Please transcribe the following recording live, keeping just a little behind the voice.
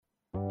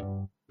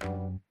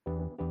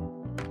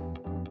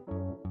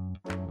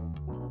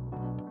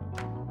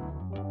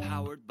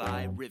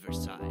by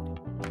Riverside.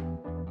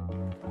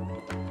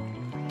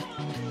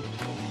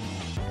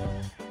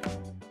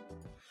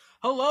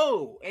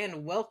 Hello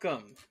and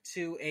welcome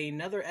to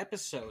another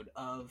episode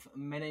of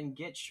Men in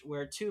Gitch,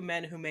 where two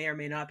men who may or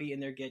may not be in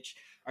their Gitch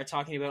are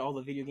talking about all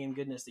the video game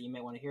goodness that you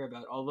might want to hear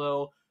about.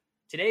 Although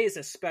today is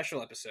a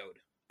special episode.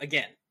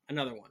 Again,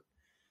 another one.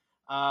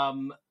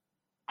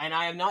 And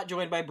I am not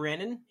joined by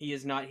Brandon. He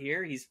is not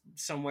here. He's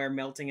somewhere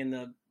melting in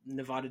the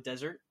Nevada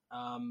desert,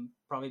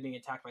 probably being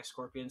attacked by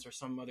scorpions or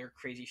some other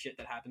crazy shit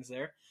that happens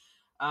there.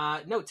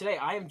 No, today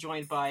I am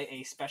joined by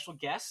a special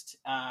guest,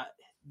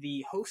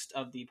 the host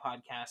of the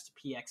podcast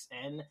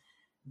PXN.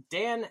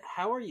 Dan,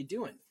 how are you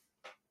doing?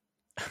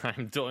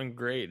 I'm doing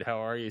great. How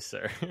are you,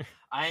 sir?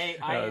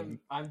 I'm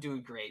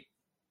doing great.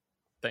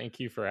 Thank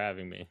you for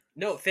having me.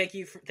 No, thank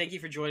you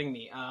for joining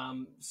me.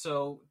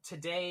 So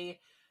today,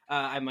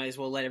 I might as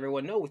well let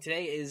everyone know.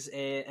 Today is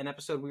an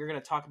episode we're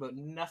going to talk about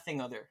nothing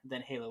other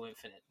than Halo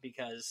Infinite,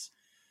 because,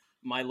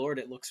 my lord,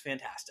 it looks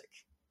fantastic.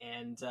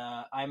 And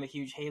I'm a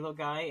huge Halo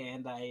guy,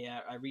 and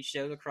I reached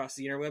out across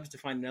the interwebs to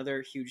find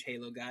another huge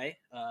Halo guy.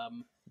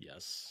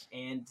 Yes.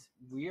 And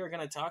we are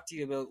going to talk to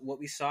you about what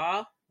we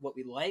saw, what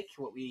we like,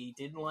 what we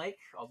didn't like,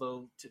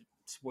 although,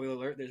 spoiler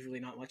alert, there's really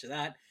not much of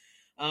that.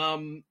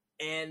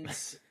 And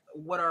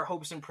what our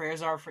hopes and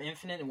prayers are for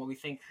Infinite, and what we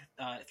think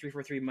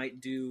 343 might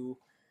do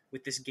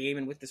with this game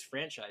and with this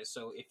franchise.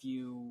 So if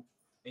you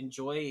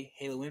enjoy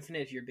Halo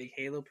Infinite, if you're a big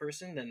Halo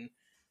person, then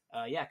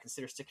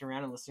consider sticking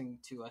around and listening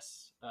to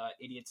us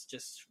idiots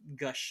just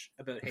gush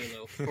about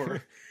Halo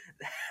for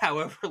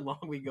however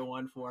long we go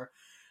on for.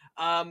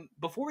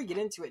 Before we get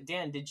into it,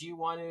 Dan, did you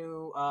want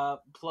to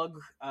plug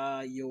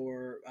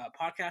your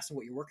podcast and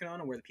what you're working on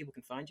and where the people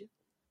can find you?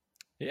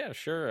 Yeah,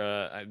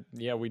 sure.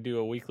 We do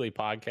a weekly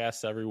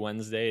podcast every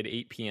Wednesday at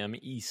 8 p.m.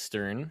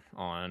 Eastern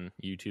on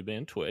YouTube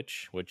and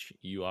Twitch, which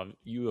you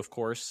of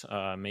course,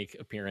 make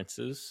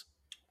appearances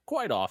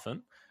quite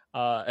often.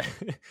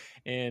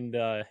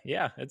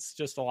 It's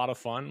just a lot of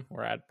fun.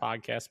 We're at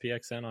Podcast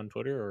PXN on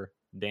Twitter, or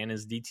Dan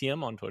is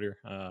DTM on Twitter.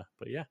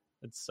 But yeah,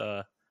 it's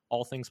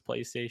all things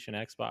PlayStation,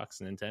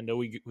 Xbox, Nintendo.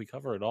 We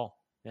cover it all.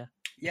 Yeah.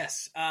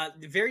 Yes.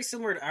 Very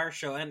similar to our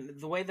show. And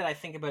the way that I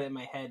think about it in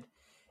my head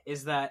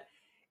is that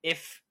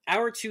if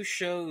our two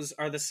shows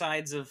are the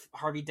sides of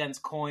Harvey Dent's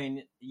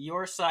coin,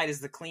 your side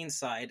is the clean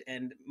side,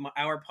 and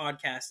our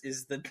podcast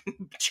is the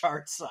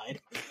charred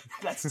side.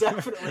 That's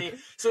definitely...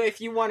 So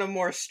if you want a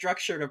more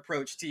structured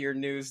approach to your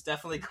news,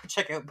 definitely go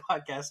check out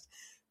Podcast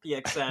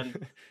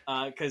PXN,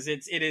 because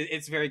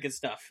it's very good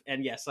stuff.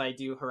 And yes, I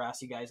do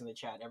harass you guys in the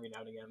chat every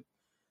now and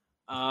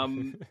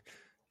again.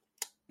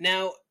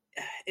 Now,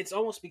 it's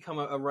almost become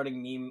a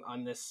running meme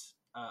on this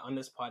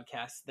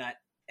podcast that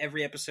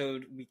every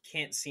episode we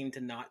can't seem to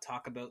not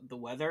talk about the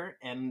weather,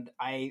 and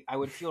I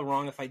would feel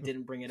wrong if I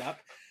didn't bring it up.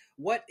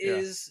 What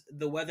is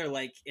the weather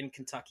like in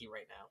Kentucky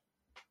right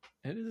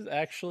now? It is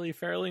actually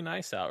fairly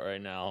nice out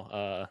right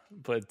now,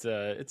 but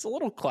it's a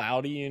little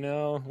cloudy, you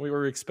know. We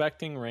were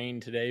expecting rain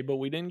today, but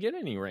we didn't get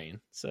any rain.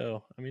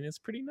 So, I mean, it's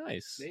pretty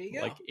nice. There you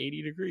go. Like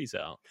 80 degrees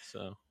out.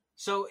 So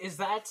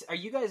are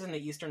you guys in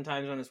the Eastern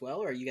time zone as well,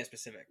 or are you guys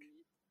Pacific?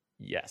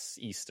 Yes,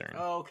 Eastern.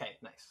 Oh, okay,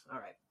 nice. All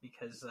right,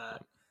 because...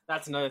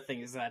 that's another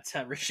thing, is that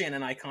Rashan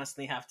and I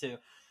constantly have to...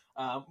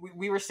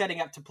 we were setting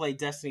up to play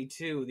Destiny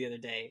 2 the other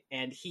day,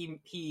 and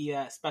he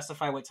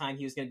specified what time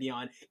he was going to be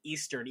on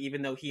Eastern,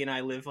 even though he and I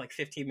live like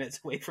 15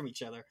 minutes away from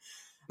each other.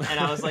 And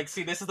I was like,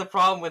 see, this is the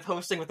problem with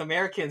hosting with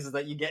Americans, is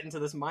that you get into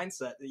this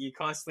mindset that you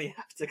constantly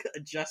have to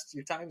adjust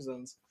your time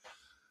zones.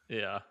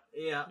 Yeah.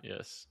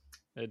 Yes.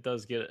 It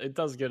does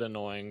get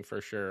annoying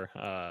for sure.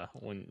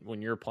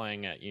 When you're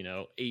playing at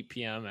 8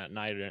 p.m. at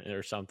night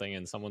or something,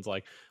 and someone's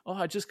like, "Oh,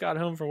 I just got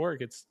home from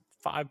work. It's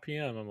 5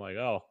 p.m." I'm like,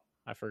 "Oh,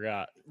 I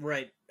forgot."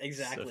 Right.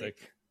 Exactly.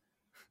 Pacific.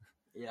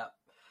 Yeah.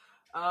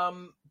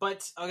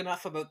 But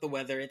enough about the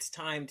weather. It's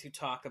time to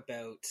talk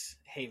about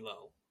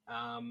Halo.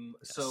 Yes.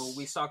 So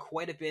we saw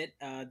quite a bit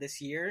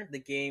this year. The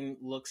game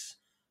looks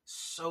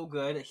so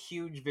good, a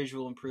huge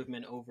visual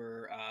improvement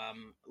over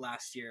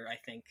last year, I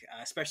think,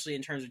 especially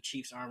in terms of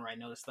Chief's armor. I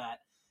noticed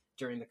that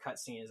during the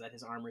cutscene, is that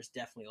his armor is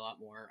definitely a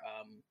lot more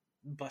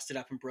busted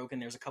up and broken.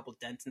 There's a couple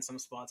dents in some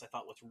spots I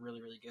thought looked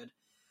really, really good.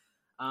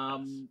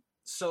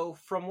 So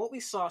from what we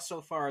saw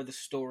so far, the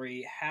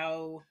story,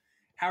 how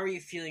are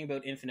you feeling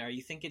about Infinite?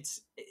 You think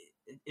is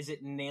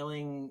it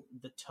nailing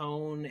the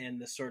tone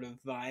and the sort of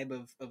vibe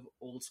of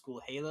old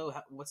school Halo?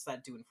 What's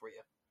that doing for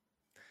you?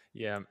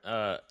 Yeah,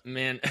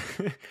 man,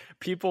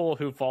 people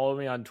who follow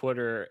me on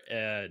Twitter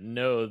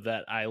know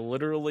that I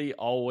literally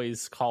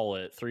always call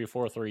it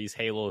 343's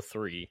Halo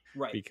 3,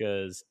 right?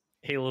 Because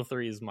Halo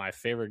 3 is my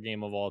favorite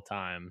game of all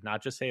time,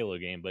 not just Halo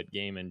game, but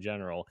game in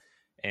general.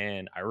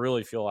 And I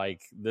really feel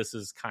like this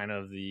is kind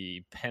of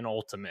the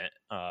penultimate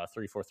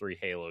 343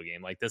 Halo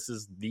game. Like, this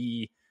is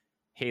the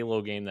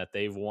Halo game that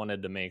they've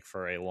wanted to make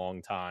for a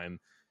long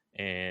time.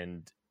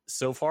 And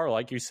so far,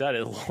 like you said,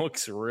 it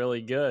looks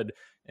really good.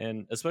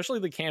 And especially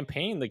the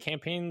campaign,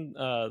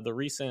 the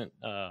recent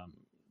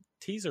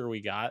teaser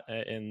we got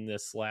in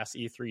this last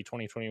E3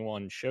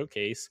 2021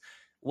 showcase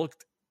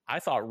looked I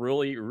thought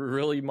really,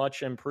 really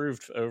much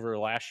improved over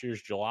last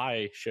year's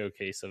July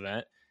showcase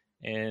event.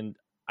 And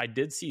I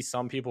did see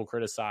some people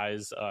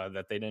criticize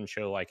that they didn't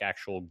show like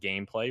actual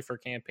gameplay for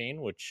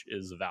campaign, which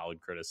is a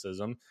valid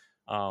criticism.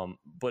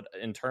 But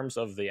in terms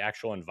of the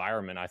actual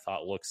environment, I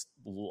thought looks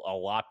a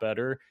lot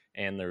better,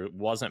 and there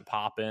wasn't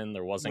pop-in,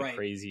 there wasn't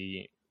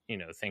crazy,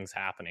 things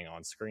happening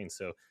on screen.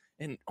 So,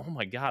 and oh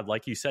my God,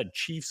 like you said,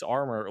 Chief's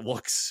armor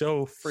looks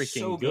so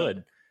freaking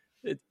good.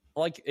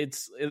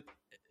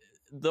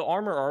 The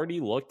armor already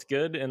looked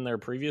good in their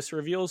previous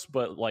reveals,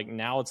 but like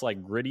now it's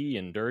like gritty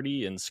and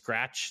dirty and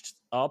scratched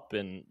up,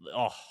 and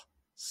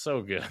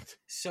so good.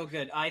 So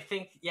good. I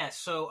think,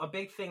 so a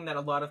big thing that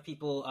a lot of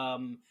people,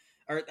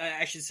 or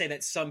I should say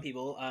that some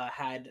people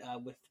had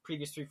with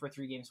previous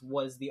 343 games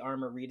was the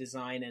armor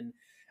redesign, and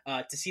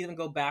to see them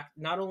go back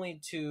not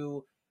only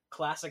to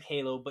classic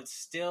Halo, but it's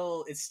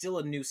still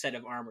a new set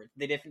of armor.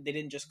 They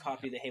didn't just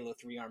copy the Halo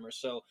 3 armor.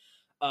 So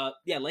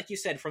like you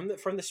said, from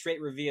the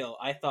straight reveal,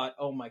 I thought,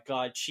 oh my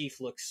God,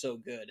 Chief looks so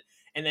good.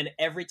 And then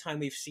every time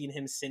we've seen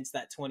him since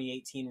that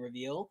 2018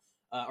 reveal,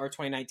 or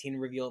 2019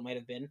 reveal it might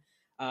have been,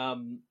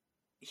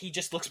 he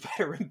just looks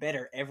better and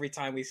better every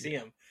time we see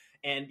him.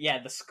 And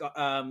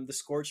the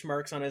scorch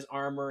marks on his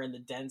armor and the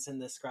dents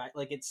and the scratch,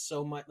 like it's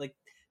so much, like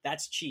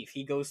that's Chief.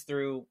 He goes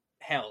through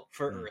hell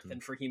for Earth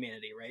and for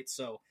humanity, right?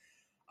 So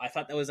I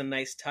thought that was a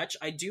nice touch.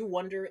 I do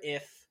wonder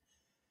if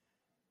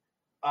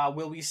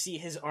will we see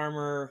his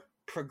armor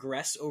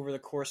progress over the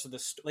course of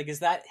is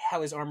that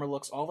how his armor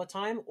looks all the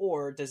time,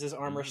 or does his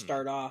armor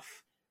start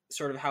off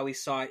sort of how we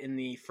saw it in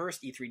the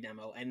first E3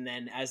 demo, and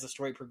then as the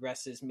story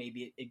progresses,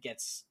 maybe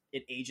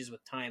it ages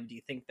with time? Do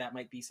you think that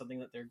might be something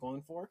that they're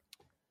going for?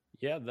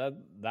 Yeah,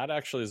 that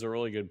actually is a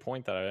really good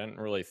point that I hadn't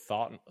really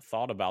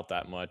thought about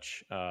that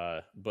much.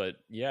 But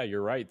yeah,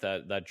 you're right.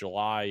 That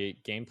July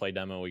gameplay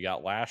demo we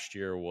got last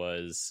year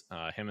was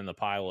him and the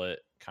pilot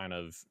kind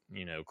of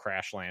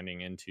crash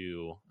landing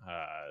into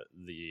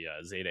the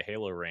Zeta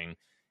Halo ring,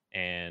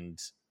 and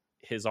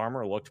his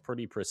armor looked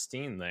pretty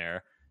pristine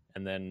there.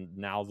 And then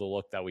now the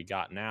look that we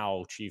got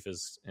now, Chief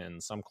is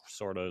in some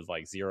sort of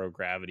like zero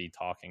gravity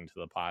talking to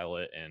the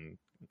pilot and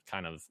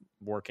kind of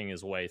working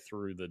his way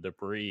through the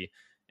debris.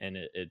 And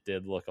it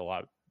did look a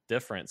lot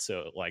different,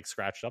 so like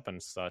scratched up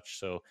and such.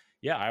 So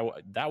yeah,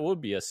 that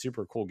would be a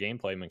super cool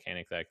gameplay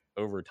mechanic that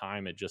over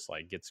time it just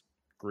like gets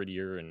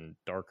grittier and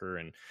darker.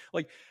 And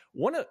like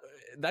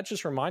that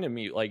just reminded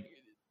me, like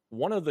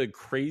one of the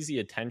crazy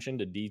attention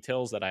to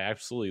details that I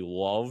absolutely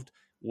loved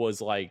was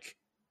like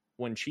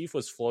when Chief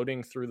was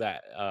floating through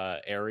that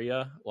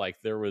area, like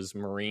there was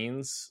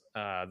Marines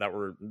that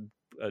were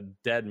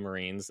dead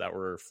Marines that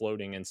were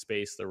floating in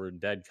space. There were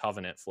dead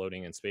Covenant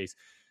floating in space.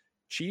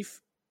 Chief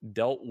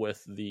dealt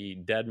with the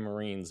dead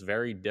Marines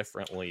very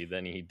differently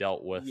than he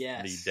dealt with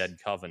the dead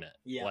Covenant.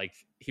 Yeah. Like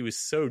he was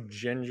so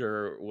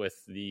gingerly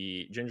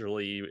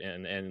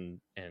and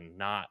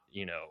not,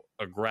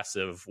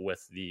 aggressive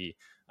with the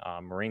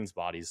Marines'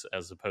 bodies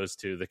as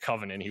opposed to the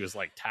Covenant. He was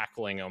like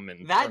tackling them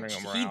and turning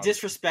them around. He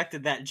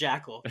disrespected that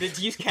Jackal. Did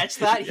you catch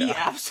that? Yeah. He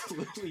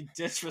absolutely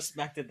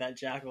disrespected that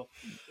Jackal.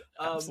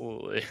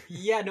 Absolutely.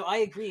 Yeah, no, I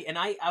agree. And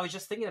I was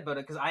just thinking about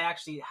it because I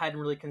actually hadn't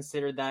really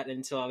considered that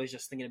until I was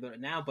just thinking about it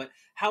now. But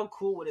how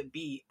cool would it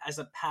be as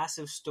a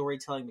passive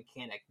storytelling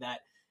mechanic that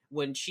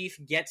when Chief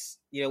gets,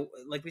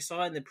 like we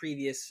saw in the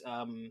previous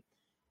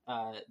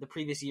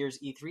year's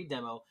E3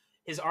 demo,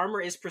 his armor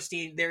is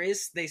pristine.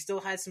 They still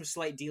had some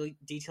slight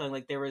detailing,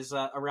 like there was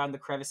around the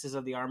crevices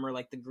of the armor,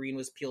 like the green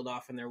was peeled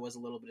off and there was a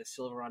little bit of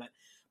silver on it.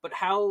 But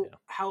how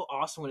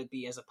awesome would it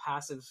be as a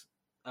passive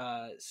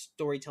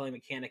storytelling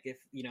mechanic if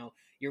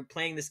you're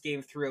playing this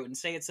game throughout, and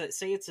say it's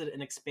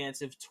an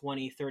expansive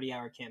 20-30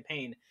 hour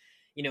campaign.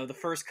 The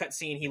first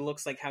cutscene, he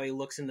looks like how he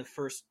looks in the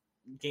first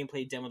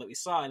gameplay demo that we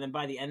saw, and then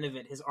by the end of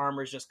it, his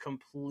armor is just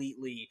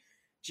completely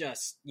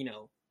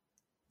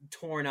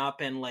torn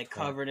up and like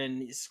covered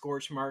in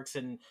scorch marks,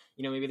 and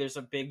maybe there's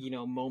a big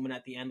moment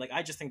at the end. Like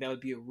I just think that would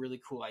be a really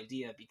cool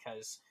idea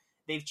because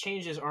they've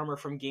changed his armor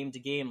from game to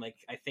game. Like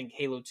I think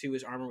Halo 2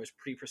 his armor was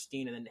pretty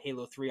pristine, and then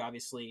Halo 3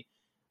 obviously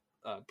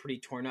pretty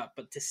torn up.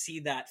 But to see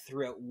that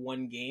throughout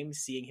one game,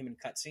 seeing him in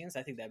cutscenes,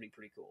 I think that'd be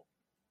pretty cool.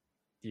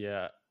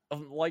 Yeah.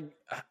 Like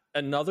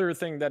another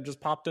thing that just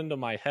popped into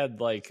my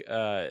head, like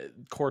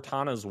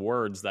Cortana's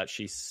words that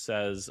she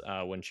says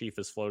when Chief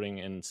is floating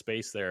in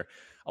space there,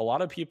 a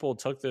lot of people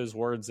took those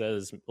words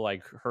as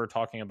like her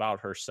talking about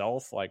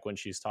herself, like when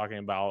she's talking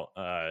about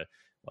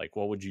like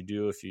what would you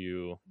do if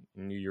you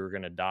knew you were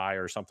going to die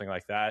or something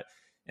like that,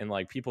 and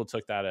like people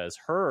took that as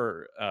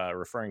her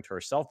referring to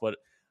herself. But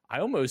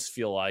I almost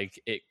feel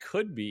like it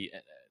could be,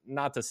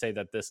 not to say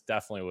that this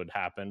definitely would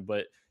happen,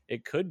 but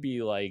it could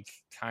be like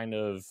kind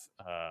of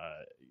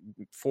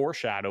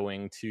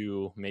foreshadowing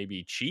to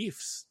maybe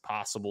Chief's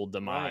possible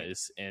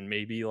demise, right? And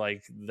maybe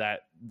like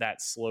that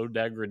slow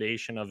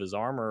degradation of his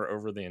armor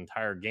over the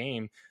entire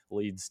game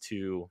leads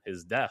to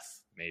his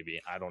death. Maybe,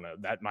 I don't know.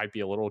 That might be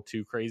a little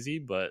too crazy,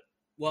 but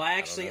well, I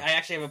actually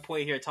have a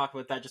point here to talk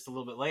about that just a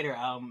little bit later.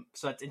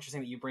 So that's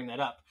interesting that you bring that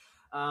up.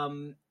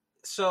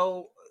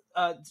 So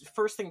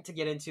first thing to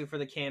get into for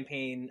the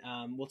campaign,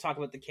 we'll talk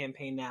about the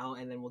campaign now,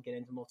 and then we'll get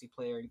into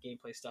multiplayer and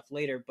gameplay stuff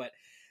later. But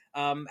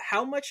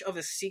how much of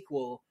a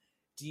sequel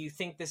do you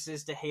think this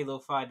is to Halo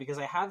 5? Because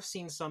I have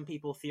seen some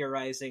people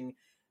theorizing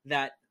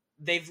that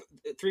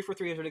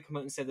 343 has already come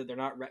out and said that they're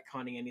not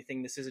retconning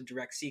anything. This is a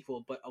direct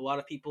sequel, but a lot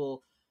of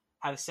people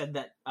have said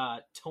that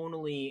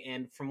tonally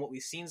and from what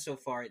we've seen so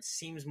far, it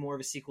seems more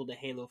of a sequel to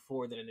Halo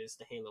 4 than it is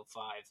to Halo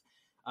 5.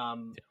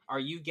 Are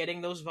you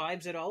getting those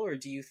vibes at all, or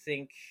do you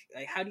think,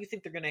 how do you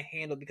think they're going to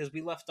handle, because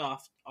we left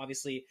off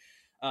obviously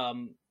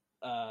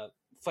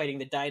fighting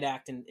the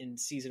Didact in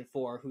season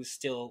 4, who's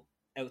still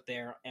out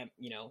there,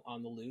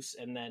 on the loose,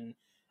 and then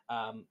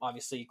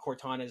obviously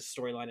Cortana's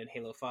storyline in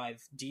Halo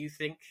 5. Do you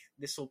think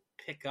this will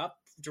pick up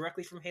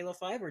directly from Halo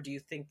 5, or do you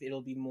think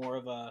it'll be more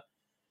of a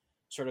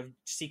sort of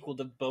sequel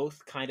to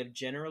both, kind of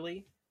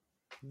generally?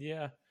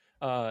 Yeah.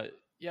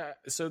 Yeah,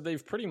 so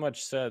they've pretty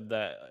much said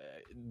that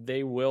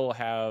they will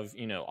have,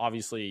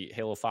 obviously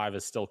Halo 5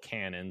 is still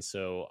canon,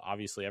 so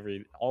obviously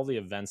all the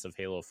events of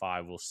Halo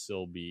 5 will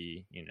still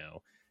be,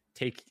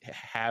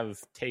 have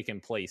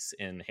taken place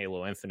in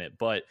Halo Infinite.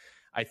 But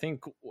I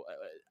think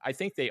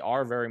they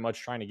are very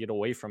much trying to get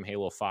away from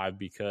Halo 5,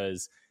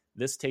 because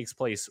this takes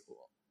place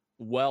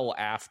well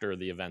after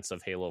the events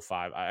of Halo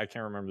 5. I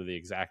can't remember the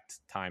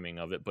exact timing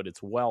of it, but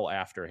it's well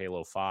after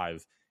Halo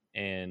 5,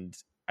 and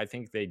I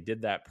think they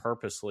did that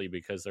purposely,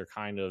 because they're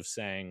kind of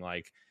saying,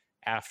 like,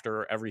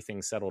 after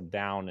everything settled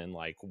down and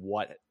like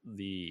what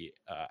the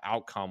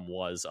outcome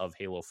was of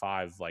Halo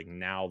 5, like,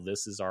 now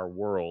this is our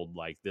world,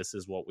 like this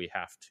is what we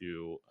have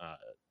to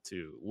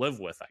live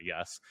with, I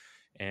guess.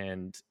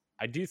 And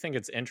I do think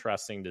it's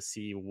interesting to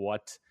see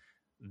what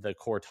the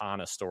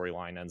Cortana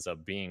storyline ends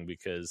up being,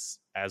 because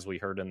as we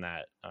heard in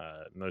that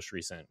most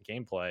recent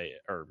gameplay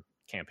or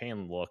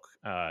campaign look,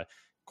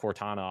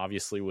 Cortana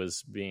obviously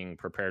was being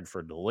prepared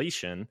for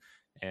deletion,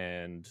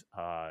 and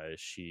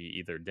she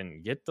either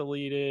didn't get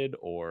deleted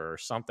or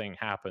something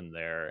happened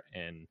there.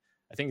 And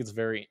I think it's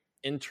very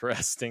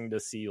interesting to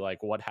see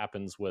like what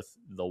happens with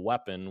the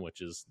weapon, which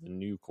is the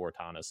new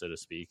Cortana, so to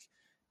speak,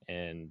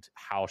 and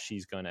how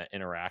she's going to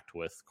interact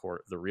with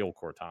the real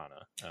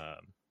Cortana.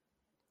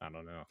 I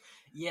don't know.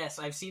 Yes,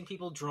 I've seen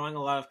people drawing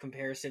a lot of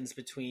comparisons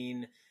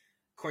between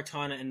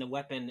Cortana and the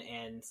weapon,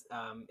 and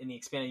in the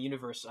expanded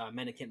universe,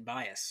 Mendicant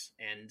Bias,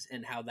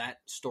 and how that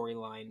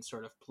storyline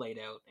sort of played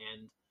out.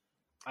 And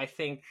I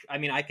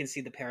can see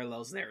the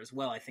parallels there as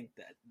well. I think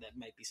that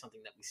might be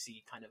something that we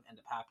see kind of end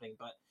up happening.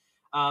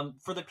 But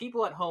for the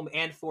people at home,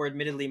 and for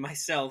admittedly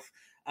myself,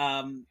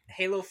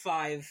 Halo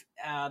 5,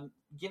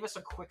 give us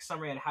a quick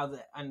summary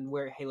on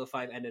where Halo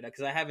 5 ended,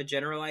 because I have a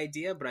general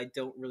idea, but I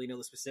don't really know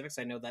the specifics.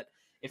 I know that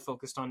it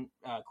focused on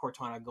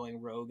Cortana going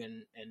rogue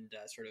and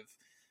sort of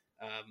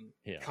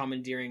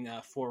commandeering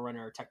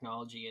Forerunner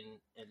technology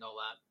and all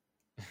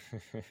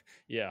that.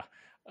 Yeah.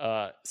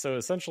 So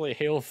essentially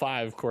Halo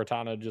 5,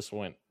 Cortana just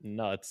went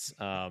nuts.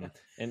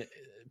 And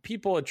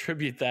people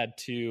attribute that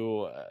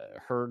to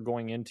her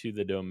going into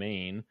the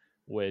domain,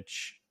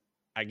 which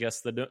I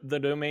guess the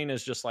domain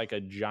is just like a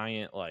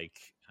giant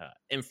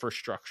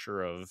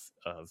infrastructure of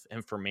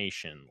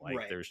information. Like,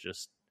 right. There's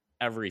just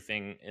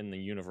everything in the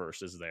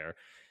universe is there.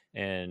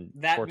 And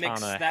that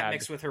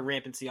mix with her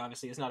rampancy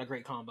obviously is not a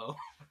great combo.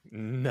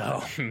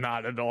 No,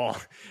 not at all.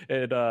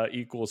 It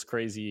equals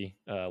crazy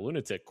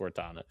lunatic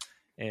Cortana.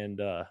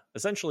 And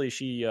essentially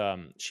she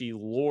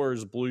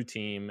lures Blue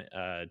Team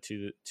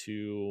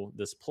to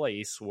this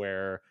place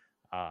where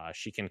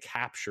she can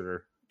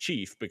capture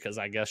Chief, because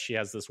I guess she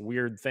has this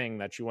weird thing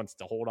that she wants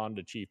to hold on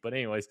to Chief. But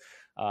anyways,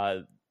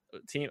 Fire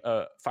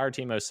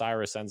Team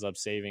Osiris ends up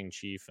saving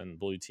Chief and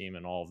Blue Team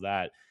and all of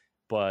that.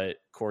 But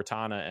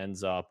Cortana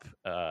ends up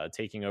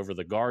taking over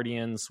the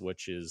Guardians,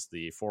 which is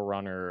the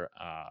Forerunner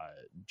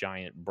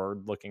giant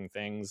bird-looking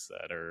things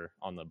that are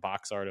on the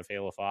box art of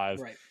Halo 5.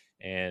 Right.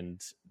 And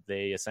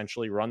they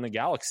essentially run the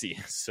galaxy.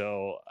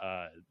 So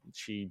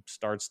she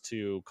starts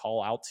to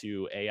call out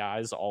to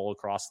AIs all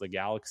across the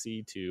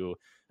galaxy to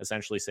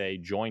essentially say,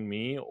 join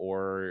me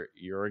or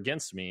you're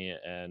against me.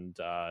 And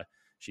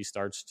she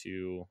starts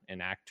to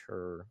enact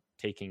her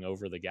taking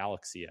over the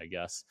galaxy, I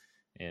guess.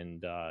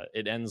 And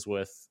it ends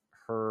with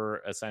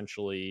her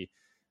essentially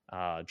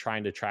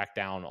trying to track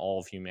down all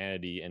of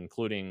humanity,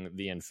 including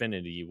the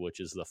Infinity,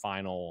 which is the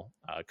final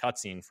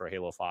cutscene for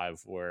Halo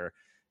 5, where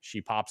she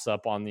pops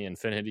up on the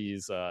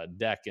Infinity's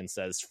deck and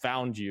says,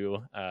 found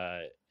you.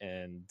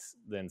 And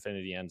the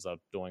Infinity ends up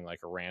doing like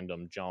a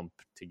random jump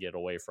to get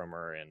away from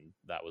her. And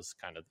that was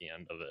kind of the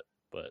end of it.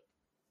 But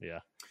yeah,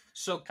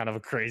 so kind of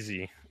a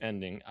crazy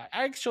ending.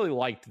 I actually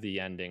liked the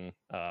ending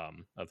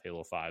of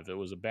Halo 5. It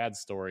was a bad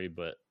story,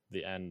 but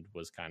the end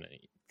was kind of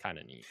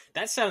neat.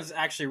 That sounds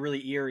actually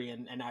really eerie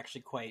and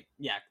actually quite,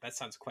 that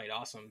sounds quite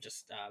awesome.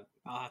 Just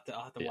I'll have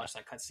to watch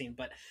that cutscene.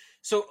 But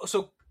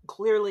so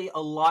clearly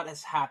a lot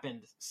has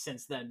happened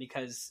since then,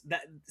 because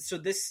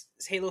this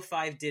Halo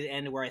 5 did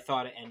end where I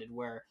thought it ended,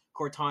 where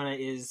Cortana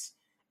is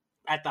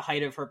at the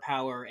height of her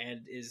power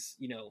and is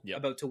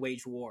about to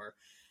wage war.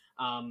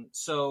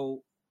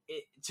 So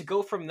to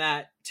go from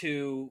that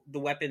to the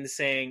weapons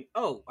saying,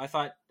 "Oh, I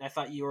thought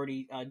you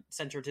already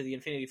sent her to the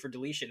Infinity for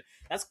deletion."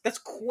 That's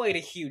quite a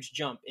huge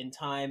jump in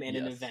time and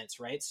in Yes. events,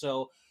 right?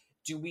 So,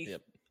 do we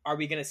Yep. are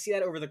we going to see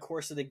that over the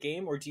course of the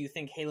game, or do you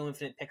think Halo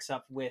Infinite picks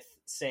up with,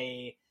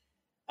 say,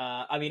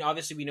 I mean,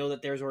 obviously we know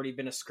that there's already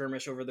been a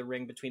skirmish over the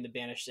ring between the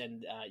Banished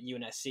and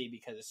UNSC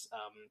because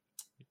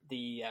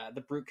the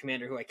Brute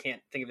Commander, who I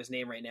can't think of his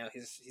name right now,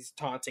 he's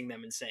taunting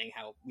them and saying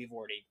how we've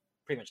already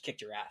pretty much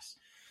kicked your ass.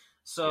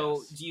 So,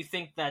 Yes. do you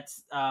think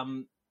that's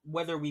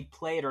whether we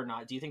play it or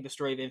not? Do you think the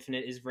story of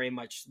Infinite is very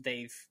much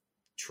they've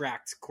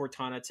tracked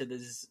Cortana to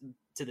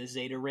the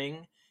Zeta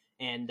Ring,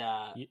 and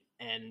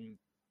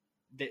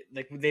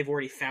they've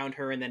already found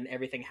her, and then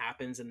everything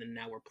happens, and then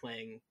now we're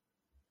playing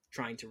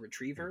trying to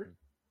retrieve her? Mhm.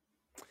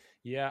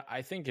 Yeah,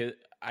 I think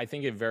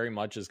it very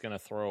much is going to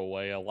throw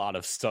away a lot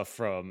of stuff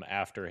from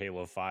after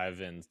Halo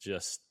 5, and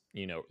just,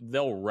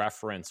 they'll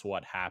reference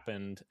what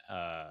happened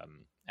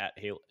at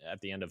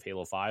the end of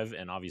Halo 5,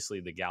 and obviously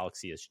the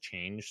galaxy has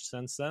changed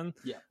since then.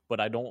 Yeah. But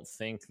I don't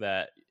think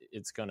that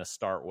it's going to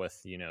start with,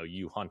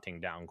 you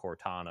hunting down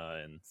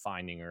Cortana and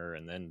finding her,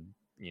 and then,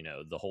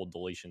 the whole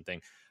deletion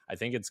thing. I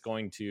think it's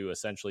going to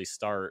essentially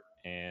start,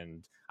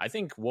 and I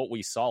think what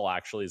we saw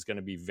actually is going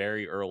to be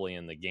very early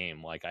in the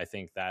game. Like, I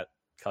think that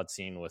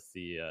cutscene with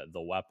the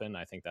weapon,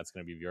 I think that's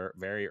going to be very,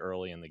 very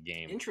early in the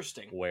game.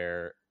 Interesting.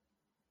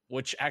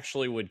 Which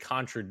actually would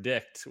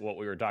contradict what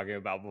we were talking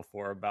about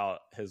before about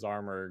his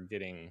armor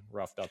getting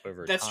roughed up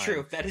over That's time.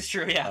 true. That is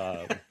true.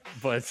 Yeah.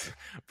 But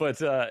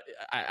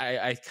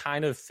I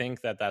kind of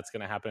think that that's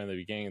going to happen in the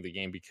beginning of the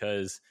game,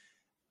 because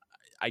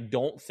I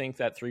don't think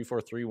that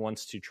 343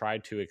 wants to try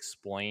to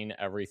explain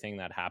everything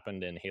that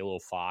happened in Halo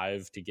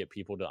 5 to get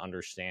people to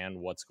understand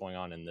what's going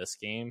on in this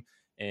game.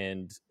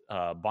 And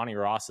Bonnie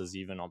Ross has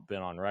even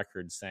been on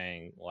record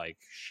saying, like,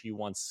 she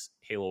wants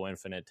Halo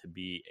Infinite to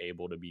be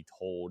able to be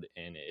told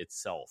in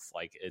itself,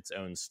 like its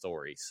own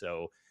story.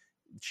 So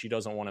she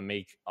doesn't want to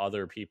make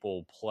other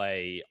people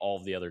play all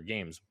of the other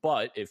games.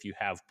 But if you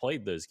have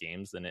played those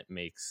games, then it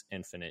makes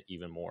Infinite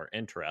even more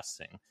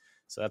interesting.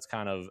 So that's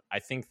kind of, I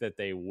think that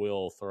they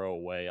will throw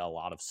away a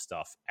lot of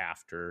stuff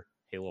after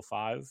Halo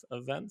 5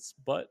 events,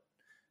 but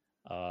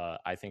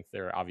I think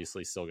they're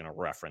obviously still going to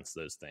reference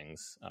those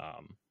things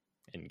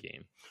in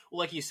game. Well,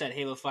 like you said,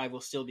 Halo 5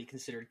 will still be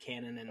considered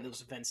canon, and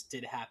those events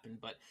did happen,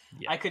 but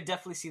Yeah. I could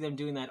definitely see them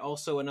doing that.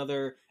 Also,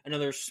 another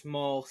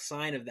small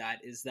sign of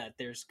that is that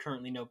there's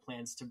currently no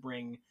plans to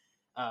bring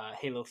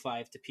Halo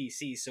 5 to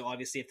PC. So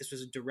obviously, if this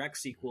was a direct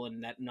sequel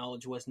and that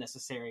knowledge was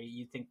necessary,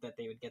 you'd think that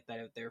they would get that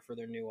out there for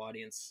their new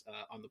audience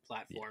on the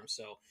platform. Yeah.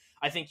 So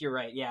I think you're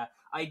right. Yeah,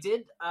 I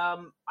did.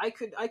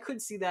 I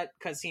could see that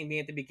cutscene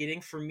being at the beginning.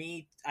 For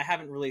me, I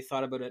haven't really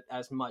thought about it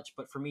as much,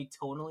 but for me,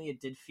 tonally,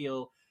 it did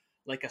feel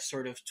like a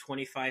sort of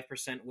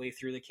 25% way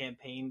through the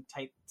campaign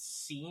type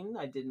scene.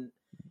 I didn't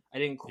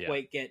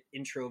quite get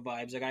intro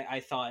vibes. Like I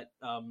thought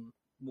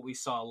what we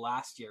saw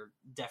last year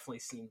definitely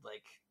seemed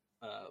like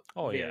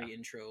very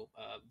intro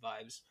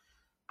vibes.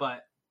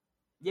 But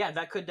yeah,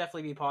 that could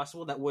definitely be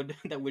possible. That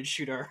would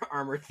shoot our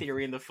armor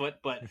theory in the foot.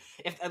 But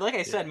if, like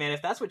I said, man,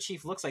 if that's what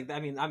Chief looks like, I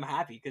mean, I'm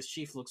happy because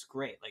Chief looks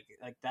great.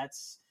 Like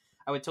that's,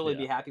 I would totally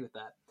be happy with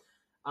that.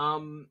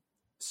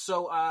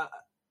 So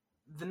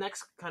the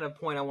next kind of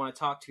point I want to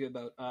talk to you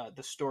about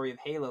the story of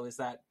Halo is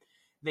that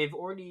they've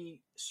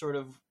already sort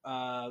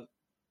of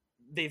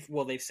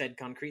they've said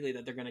concretely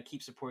that they're going to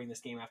keep supporting this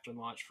game after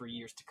launch for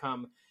years to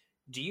come.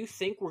 Do you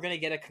think we're going to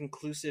get a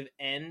conclusive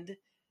end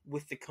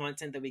with the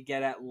content that we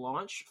get at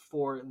launch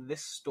for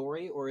this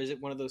story, or is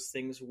it one of those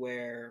things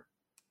where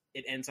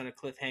it ends on a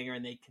cliffhanger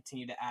and they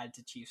continue to add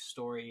to Chief's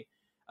story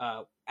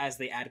as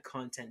they add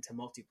content to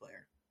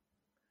multiplayer?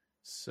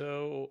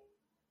 So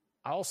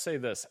I'll say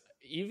this: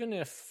 even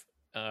if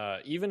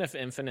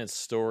Infinite's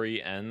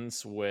story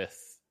ends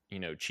with,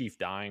 Chief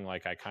dying,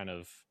 like I kind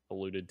of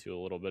alluded to a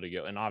little bit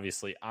ago, and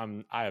obviously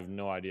I have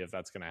no idea if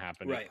that's going to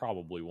happen. Right. It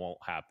probably won't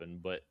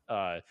happen, but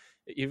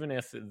even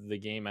if the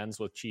game ends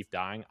with Chief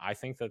dying, I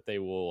think that they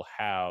will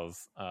have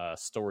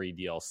story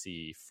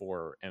DLC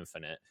for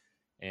Infinite.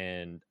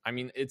 And I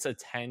mean, it's a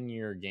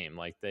 10-year game.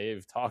 Like,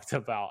 they've talked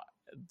about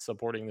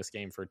supporting this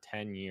game for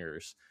 10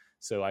 years.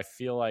 So I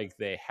feel like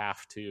they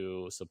have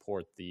to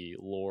support the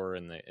lore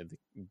and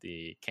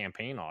the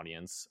campaign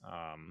audience,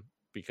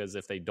 because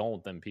if they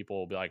don't, then people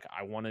will be like,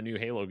 I want a new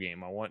Halo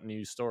game. I want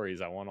new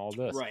stories. I want all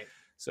this. Right.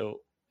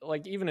 So,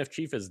 like, even if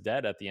Chief is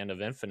dead at the end of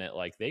Infinite,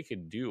 like, they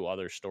could do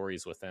other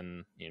stories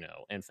within,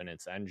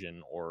 Infinite's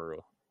engine,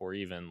 or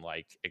even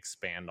like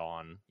expand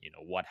on,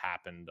 what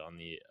happened on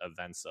the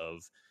events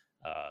of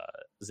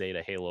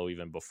Zeta Halo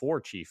even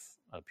before Chief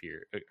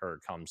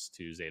comes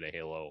to Zeta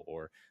Halo,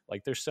 or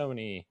like, there's so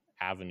many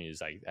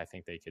avenues I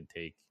think they could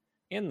take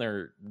in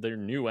their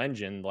new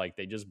engine. Like,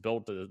 they just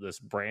built this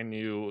brand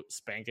new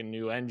spanking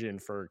new engine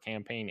for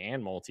campaign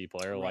and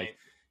multiplayer. Right. Like,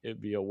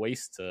 it'd be a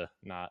waste to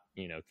not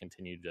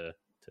continue to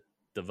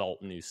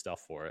develop new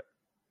stuff for it.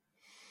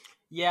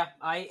 Yeah,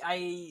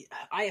 I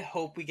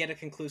hope we get a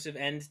conclusive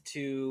end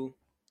to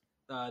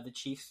the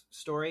Chiefs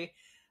story.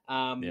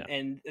 Yeah.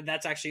 And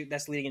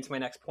that's leading into my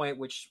next point,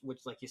 which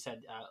like you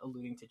said,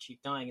 alluding to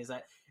Chief dying, is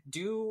that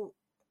do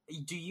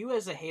you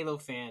as a Halo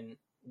fan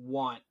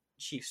want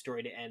Chief's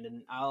story to end?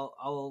 And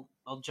I'll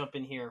jump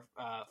in here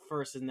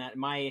first. In that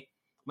my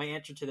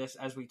answer to this,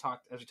 as we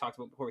talked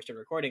about before we started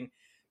recording,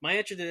 my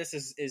answer to this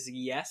is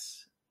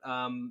yes.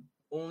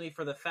 Only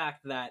for the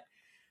fact that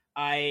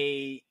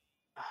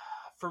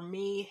for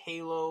me,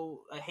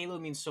 Halo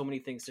means so many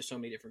things to so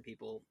many different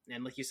people.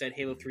 And like you said,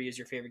 Halo 3 is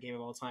your favorite game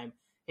of all time.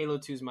 Halo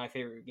 2 is my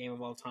favorite game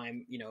of all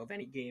time, of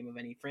any game, of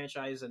any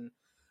franchise. And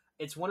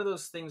it's one of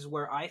those things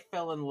where I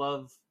fell in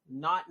love,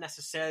 not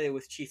necessarily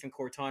with Chief and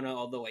Cortana,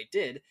 although I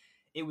did.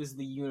 It was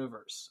the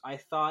universe. I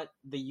thought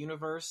the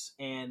universe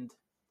and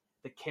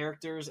the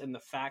characters and the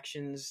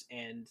factions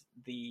and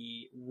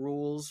the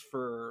rules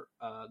for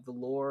the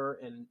lore,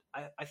 and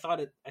I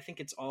think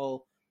it's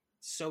all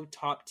so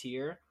top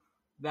tier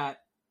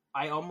that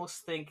I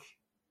almost think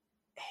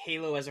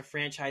Halo as a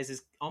franchise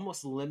is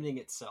almost limiting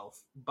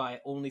itself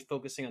by only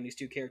focusing on these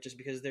two characters,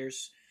 because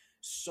there's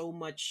so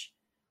much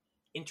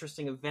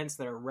interesting events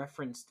that are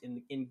referenced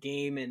in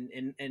game and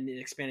in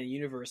expanded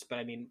universe. But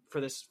I mean, for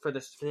this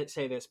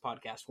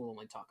podcast, we'll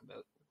only talk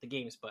about the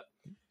games. But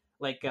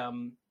like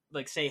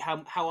say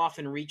how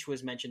often Reach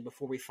was mentioned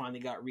before we finally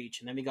got Reach,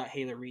 and then we got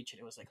Halo Reach, and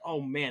it was like,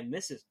 oh man,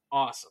 this is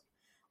awesome.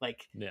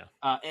 Like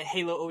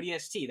Halo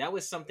ODST, that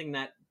was something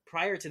that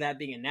prior to that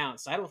being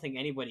announced, I don't think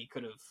anybody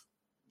could have,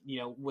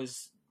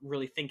 was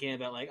really thinking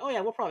about like, oh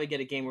yeah, we'll probably get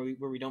a game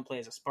where we don't play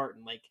as a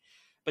Spartan. Like,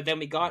 but then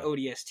we got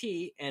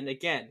ODST, and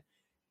again,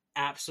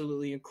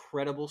 absolutely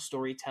incredible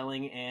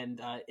storytelling and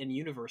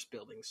universe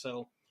building.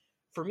 So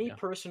for me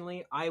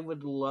personally, I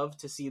would love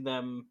to see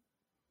them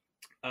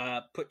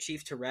put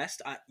Chief to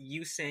rest.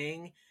 You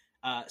saying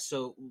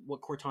so what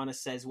Cortana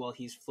says while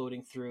he's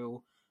floating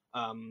through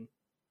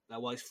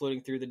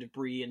the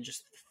debris and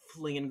just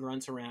flinging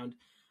grunts around.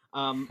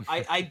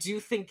 I do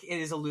think it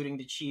is alluding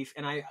to Chief,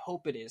 and I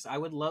hope it is. I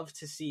would love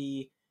to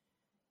see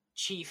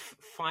Chief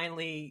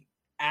finally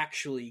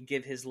actually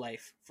give his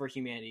life for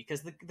humanity,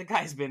 because the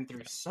guy's been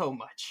through so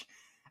much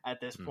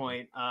at this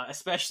point,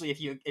 especially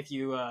if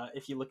you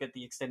look at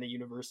the extended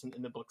universe and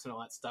the books and all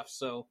that stuff.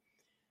 So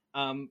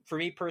for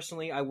me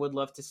personally, I would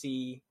love to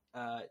see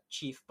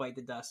Chief bite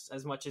the dust.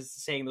 As much as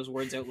saying those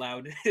words out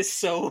loud is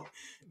so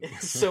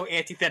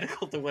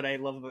antithetical to what I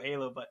love about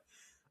Halo, but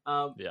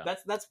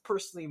that's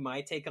personally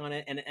my take on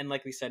it. And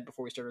like we said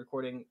before we started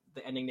recording,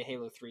 the ending to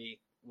Halo 3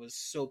 was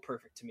so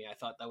perfect to me. I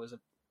thought that was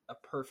a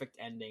perfect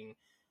ending.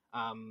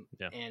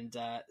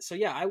 So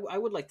yeah, I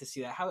would like to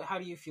see that. How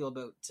do you feel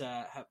about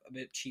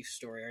Chief's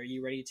story? Are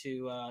you ready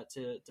to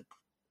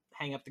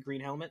hang up the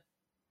green helmet?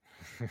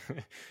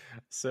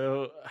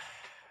 So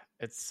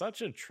it's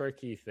such a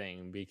tricky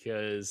thing,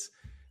 because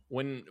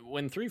when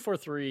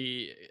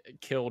 343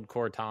 killed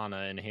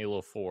Cortana in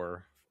Halo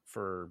 4,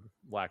 for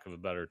lack of a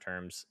better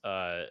terms,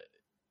 I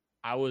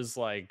was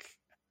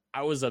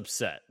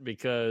upset,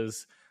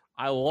 because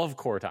I love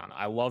Cortana.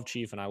 I love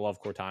Chief and I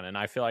love Cortana, and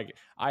I feel like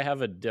I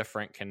have a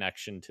different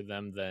connection to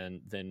them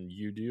than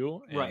you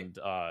do, and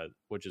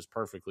which is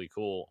perfectly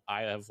cool.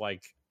 I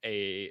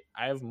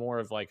have more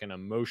of like an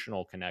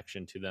emotional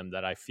connection to them,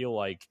 that I feel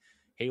like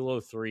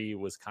Halo 3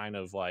 was kind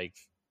of like,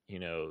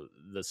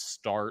 the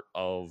start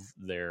of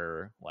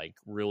their like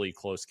really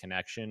close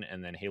connection,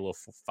 and then Halo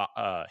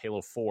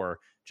 4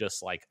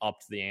 just like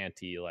upped the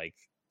ante like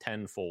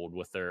tenfold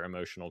with their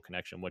emotional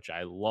connection, which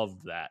I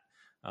loved that.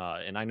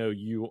 And I know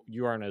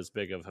you aren't as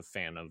big of a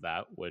fan of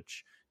that,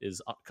 which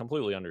is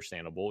completely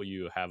understandable.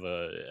 You have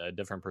a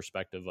different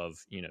perspective of,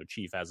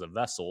 Chief as a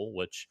vessel,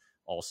 which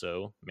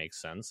also makes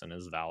sense and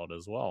is valid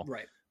as well.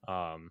 Right.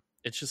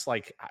 It's just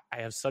like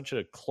I have such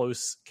a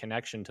close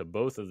connection to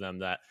both of them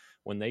that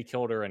when they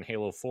killed her in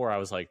Halo 4, I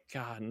was like,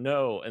 God,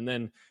 no. And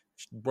then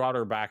brought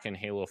her back in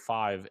Halo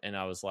 5, and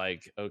I was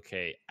like,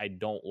 okay, I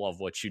don't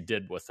love what you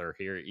did with her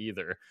here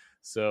either.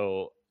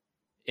 So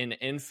in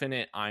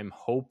Infinite, I'm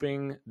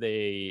hoping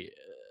they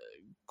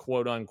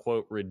quote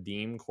unquote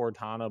redeem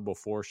Cortana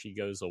before she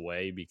goes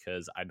away,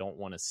 because I don't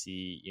want to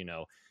see,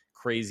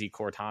 crazy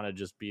Cortana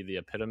just be the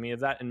epitome of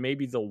that. And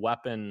maybe the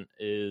weapon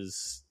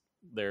is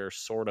their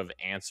sort of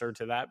answer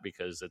to that,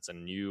 because it's a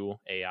new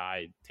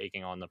AI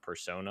taking on the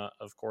persona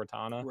of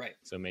Cortana. Right.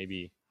 So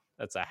maybe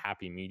that's a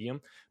happy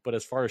medium. But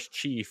as far as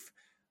Chief,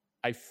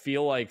 I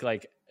feel like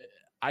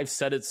I've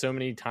said it so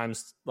many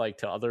times, like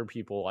to other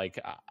people, like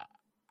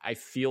I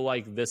feel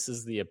like this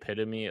is the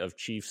epitome of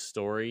Chief's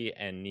story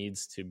and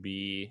needs to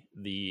be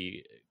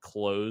the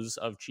close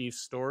of Chief's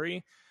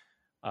story.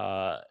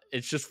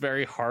 It's just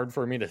very hard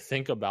for me to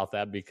think about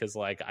that, because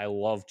like I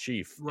love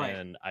Chief,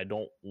 and I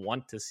don't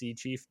want to see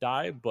Chief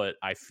die, but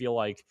I feel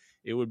like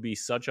it would be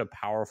such a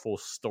powerful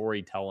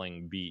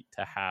storytelling beat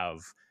to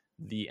have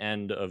the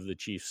end of the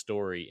Chief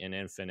story in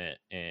Infinite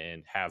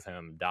and have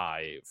him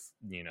die,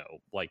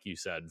 like you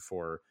said,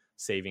 for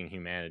saving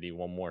humanity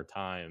one more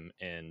time.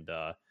 And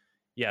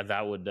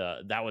that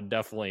would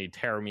definitely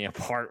tear me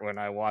apart when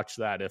I watch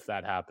that, if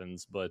that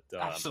happens. But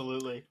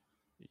absolutely.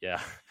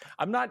 Yeah,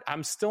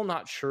 I'm still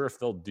not sure if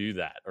they'll do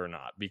that or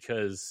not,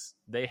 because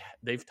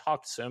they've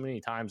talked so many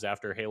times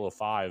after Halo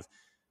 5,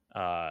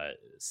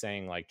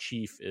 saying like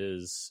Chief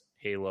is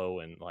Halo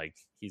and like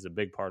he's a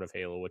big part of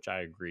Halo, which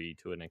I agree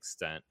to an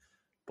extent.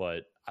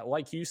 But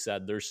like you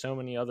said, there's so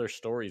many other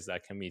stories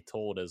that can be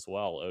told as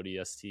well.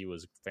 ODST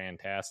was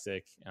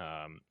fantastic,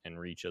 and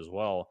Reach as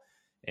well.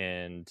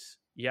 And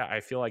yeah, I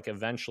feel like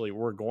eventually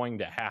we're going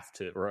to have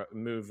to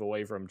move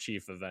away from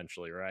Chief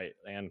eventually, right?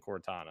 And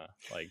Cortana,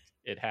 like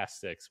it has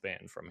to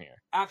expand from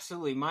here.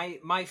 Absolutely.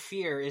 My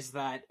fear is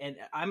that, and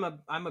I'm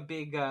a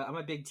big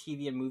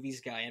TV and movies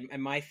guy,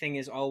 and my thing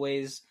is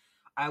always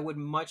I would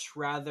much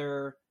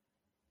rather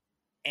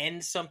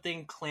end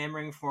something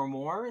clamoring for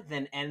more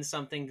than end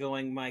something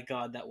going, my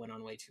God, that went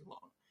on way too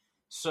long.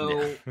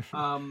 So,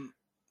 Yeah.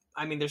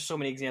 I mean, there's so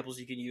many examples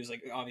you can use.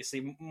 Like,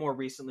 obviously, more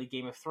recently,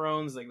 Game of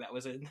Thrones. Like, that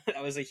was a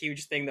that was a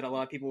huge thing that a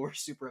lot of people were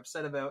super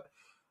upset about.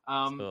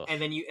 Ugh,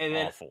 And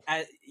then awful.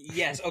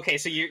 yes, okay,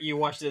 so you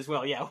watched it as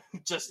well, yeah,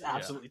 just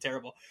absolutely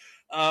terrible.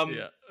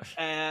 Yeah.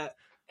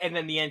 And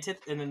then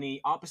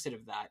the opposite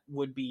of that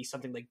would be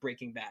something like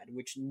Breaking Bad,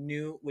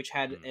 which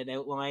had an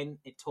outline,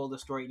 it told the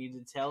story it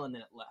needed to tell, and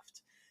then it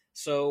left.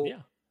 So,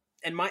 Yeah.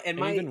 and my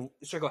even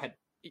sorry, go ahead.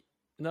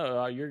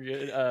 No, you're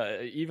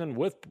good. Even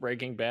with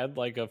Breaking Bad,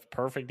 like a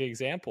perfect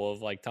example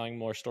of like telling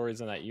more stories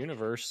in that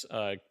universe.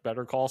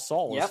 Better Call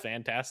Saul is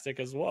fantastic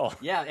as well.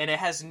 Yeah, and it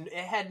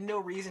had no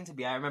reason to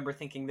be. I remember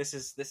thinking this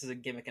is a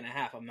gimmick and a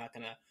half. I'm not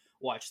gonna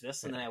watch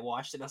this, and then I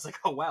watched it. And I was like,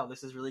 oh wow,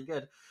 this is really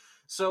good.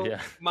 So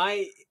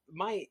my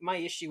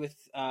issue with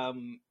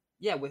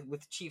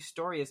with Chief's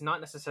story is not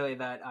necessarily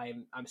that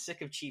I'm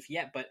sick of Chief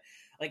yet, but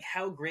like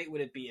how great would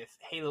it be if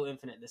Halo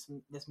Infinite,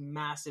 this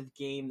massive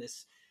game,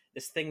 this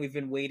thing we've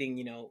been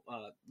waiting,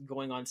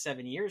 going on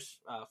 7 years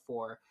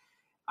for.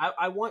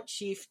 I want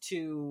Chief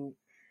to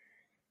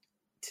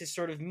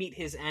sort of meet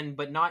his end,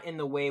 but not in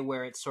the way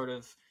where it's sort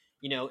of,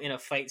 in a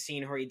fight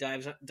scene where he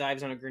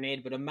dives on a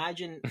grenade. But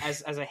imagine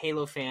as a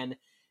Halo fan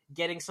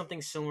getting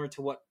something similar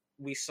to what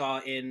we saw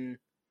in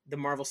the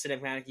Marvel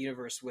Cinematic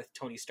Universe with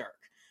Tony Stark,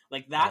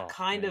 like that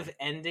of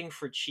ending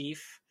for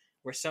Chief,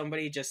 where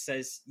somebody just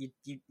says, "You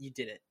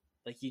did it."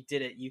 Like you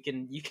did it. You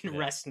can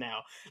rest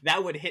now.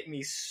 That would hit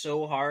me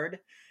so hard,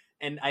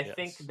 and I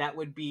think that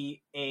would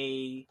be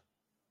I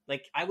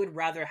would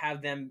rather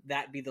have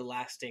that be the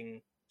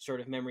lasting sort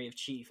of memory of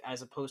Chief,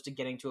 as opposed to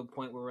getting to a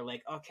point where we're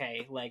like,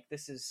 okay, like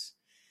this is,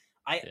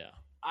 I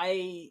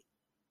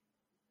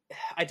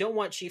don't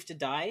want Chief to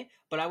die,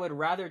 but I would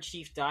rather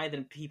Chief die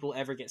than people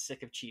ever get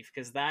sick of Chief,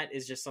 because that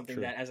is just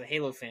something that as a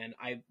Halo fan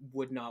I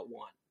would not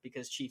want,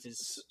 because Chief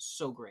is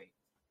so great.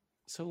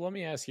 So let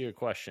me ask you a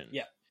question.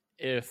 Yeah.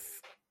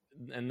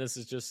 And this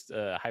is just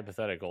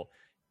hypothetical,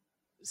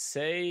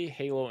 say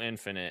Halo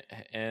Infinite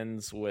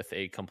ends with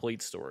a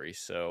complete story.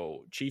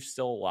 So Chief's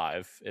still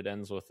alive. It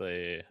ends with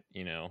a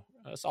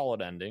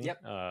solid ending.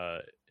 Yep.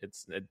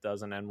 It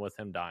doesn't end with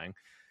him dying.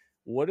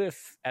 What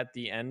if at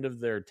the end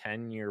of their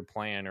 10-year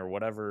plan, or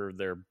whatever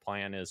their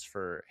plan is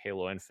for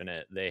Halo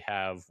Infinite, they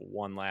have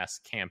one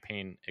last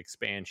campaign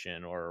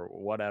expansion or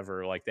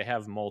whatever, like they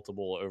have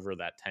multiple over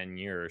that 10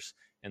 years,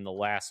 and the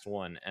last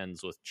one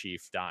ends with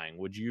Chief dying?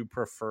 Would you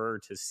prefer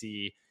to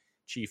see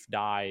Chief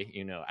die,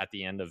 at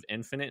the end of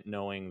Infinite,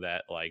 knowing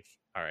that like,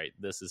 all right,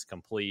 this is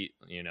complete,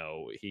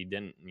 he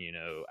didn't,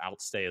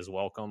 outstay his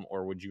welcome?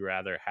 Or would you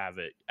rather have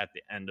it at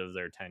the end of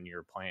their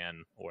 10-year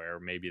plan, where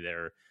maybe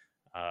they're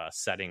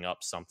setting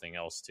up something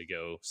else to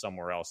go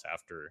somewhere else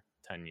after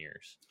 10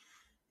 years?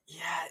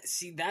 Yeah,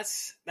 see,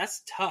 that's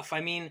tough. I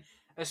mean,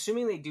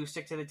 assuming they do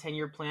stick to the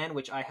 10-year plan,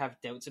 which I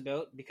have doubts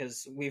about,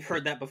 because we've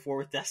heard that before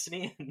with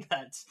Destiny, and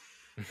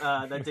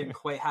that didn't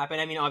quite happen.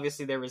 I mean,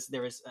 obviously there was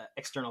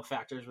external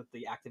factors with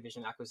the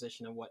Activision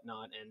acquisition and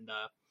whatnot,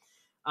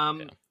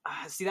 and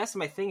see, that's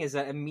my thing, is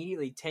that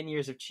immediately 10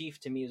 years of Chief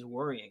to me is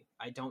worrying.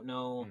 I don't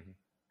know. Mm-hmm.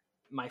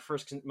 My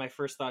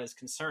first thought is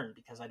concern,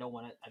 because I don't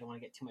want to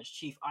get too much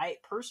Chief. I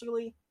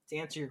personally, to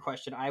answer your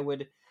question, I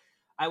would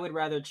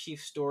rather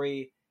Chief's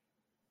story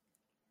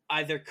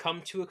either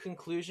come to a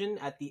conclusion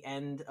at the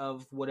end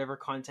of whatever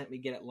content we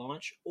get at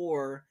launch,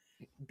 or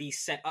be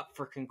set up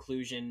for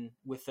conclusion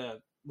with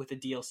a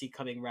DLC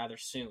coming rather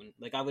soon.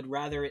 Like, I would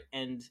rather it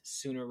end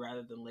sooner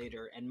rather than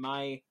later. And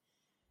my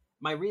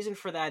reason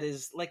for that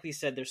is, like we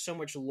said, there's so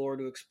much lore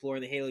to explore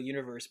in the Halo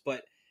universe,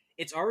 but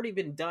it's already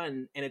been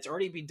done, and it's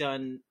already been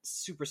done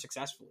super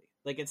successfully.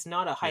 Like, it's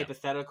not a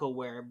hypothetical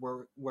where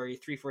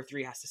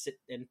 343 has to sit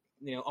and,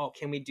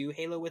 can we do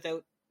Halo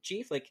without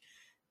Chief? Like,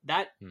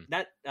 that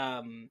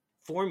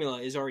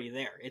formula is already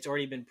there. It's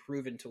already been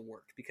proven to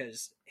work,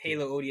 because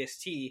Halo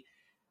ODST,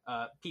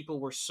 people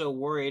were so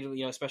worried,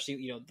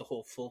 especially, the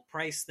whole full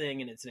price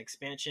thing, and it's an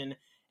expansion.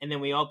 And then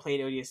we all played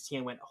ODST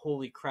and went,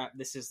 holy crap,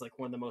 this is like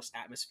one of the most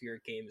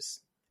atmospheric games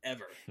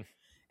ever.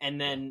 And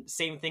then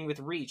same thing with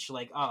Reach,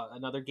 like,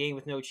 another game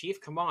with no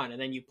Chief, come on. And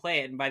then you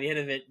play it, and by the end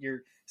of it,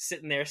 you're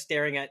sitting there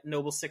staring at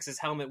Noble Six's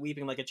helmet,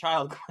 weeping like a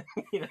child.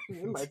 You know what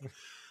I mean? Like,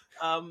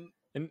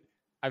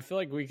 I feel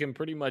like we can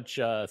pretty much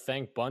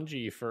thank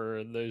Bungie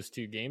for those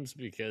two games,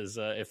 because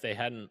if they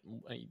hadn't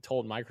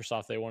told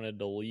Microsoft they wanted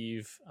to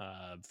leave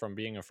from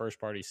being a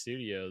first-party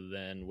studio,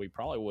 then we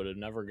probably would have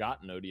never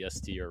gotten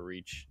ODST or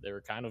Reach. They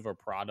were kind of a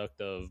product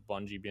of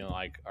Bungie being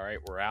like, all right,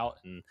 we're out,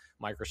 and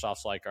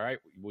Microsoft's like, all right,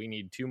 we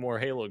need 2 more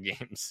Halo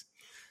games.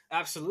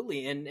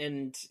 Absolutely,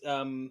 and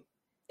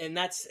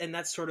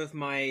that's sort of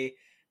my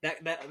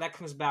that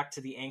comes back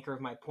to the anchor of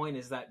my point,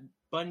 is that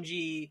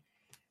Bungie,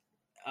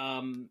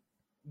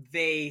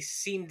 they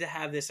seem to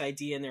have this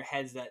idea in their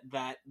heads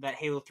that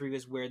Halo 3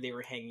 was where they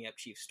were hanging up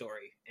Chief's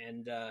story,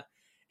 and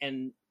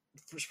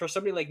for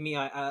somebody like me,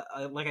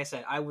 I like I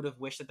said, I would have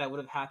wished that would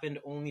have happened,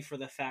 only for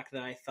the fact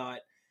that I thought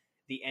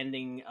the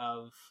ending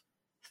of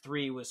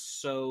 3 was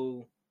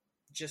so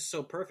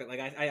perfect.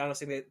 Like I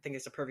honestly think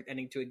it's a perfect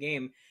ending to a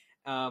game.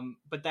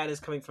 But that is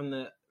coming from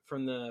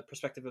the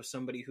perspective of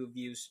somebody who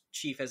views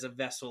Chief as a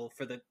vessel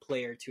for the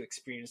player to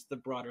experience the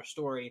broader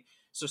story.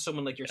 So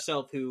someone like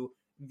yourself who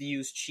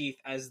views Chief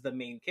as the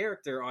main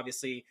character,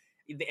 obviously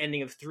the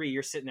ending of 3,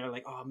 you're sitting there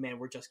like, oh man,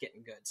 we're just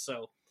getting good.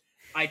 So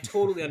I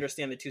totally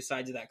understand the two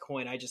sides of that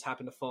coin. I just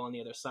happened to fall on the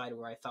other side,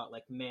 where I thought,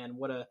 like, man,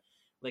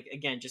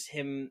 again, just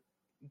him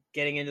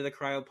getting into the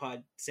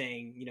cryopod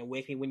saying,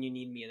 wake me when you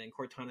need me, and then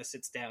Cortana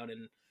sits down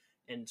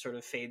and sort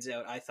of fades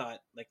out. I thought,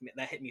 like,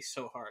 that hit me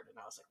so hard, and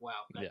I was like,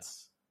 wow,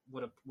 that's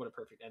what a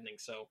perfect ending.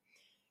 So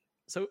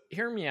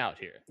hear me out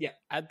here. Yeah.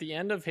 At the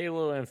end of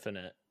Halo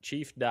Infinite,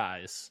 Chief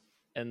dies,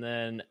 and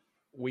then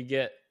we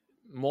get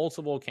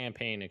multiple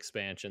campaign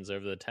expansions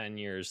over the 10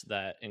 years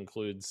that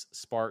includes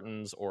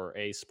Spartans, or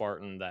a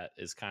Spartan that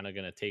is kind of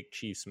going to take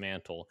Chief's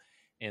mantle,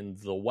 and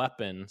the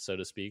weapon, so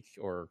to speak,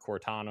 or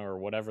Cortana, or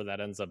whatever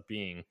that ends up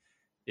being,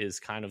 is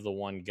kind of the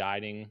one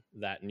guiding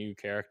that new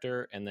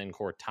character, and then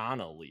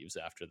Cortana leaves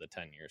after the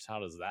 10 years. How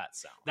does that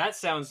sound? That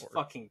sounds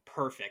fucking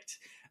perfect.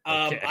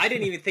 Okay. I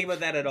didn't even think about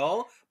that at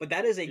all, but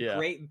that is a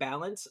great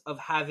balance of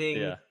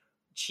having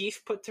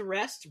Chief put to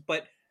rest,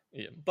 but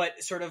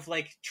sort of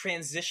like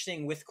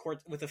transitioning with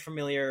a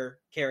familiar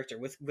character,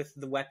 with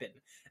the weapon.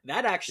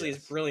 That actually is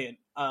brilliant.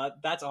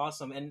 That's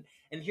awesome. And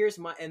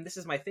this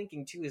is my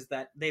thinking too, is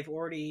that they've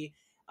already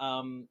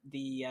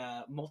the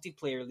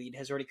multiplayer lead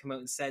has already come out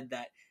and said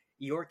that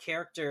your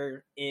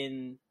character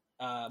in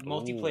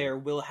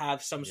multiplayer will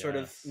have some sort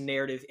of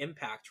narrative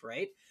impact,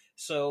 right?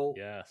 So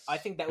I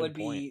think that would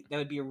be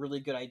a really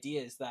good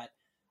idea, is that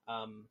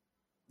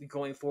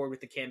going forward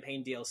with the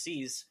campaign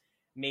DLCs,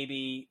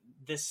 maybe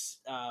the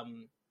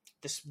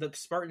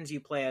Spartans you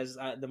play as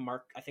the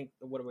Mark, I think,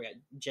 what are we at,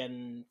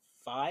 Gen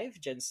 5,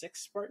 Gen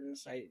 6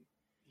 Spartans?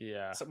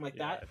 Something like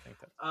that. I think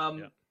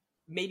that,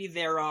 maybe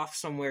they're off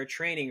somewhere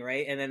training,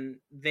 right? And then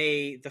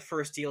the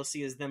first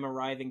DLC is them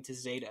arriving to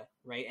Zeta,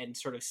 right? And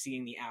sort of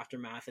seeing the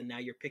aftermath, and now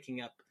you're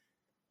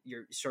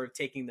sort of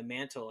taking the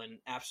mantle, and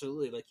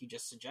absolutely, like you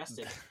just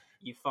suggested,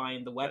 you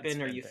find the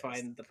weapon or you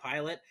find the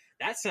pilot.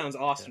 That sounds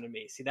awesome to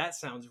me. See, that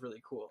sounds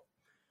really cool.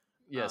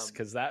 Yes,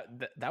 because that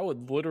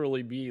would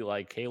literally be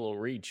like Halo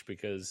Reach,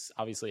 because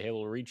obviously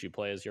Halo Reach you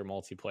play as your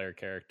multiplayer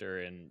character,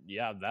 and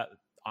that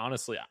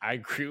honestly, I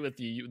agree with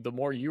you. The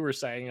more you were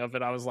saying of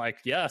it, I was like,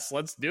 yes,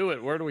 let's do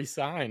it. Where do we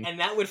sign? And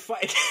that would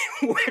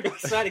where do we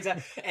sign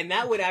exactly? And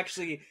that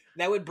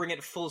would bring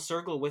it full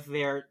circle with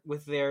their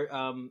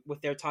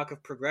talk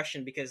of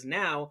progression, because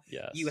now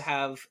you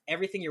have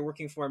everything you're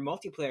working for in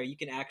multiplayer. You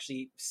can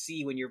actually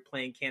see when you're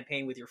playing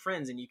campaign with your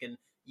friends, and you can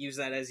use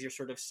that as your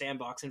sort of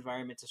sandbox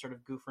environment to sort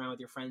of goof around with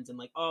your friends and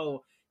like,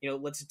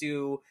 let's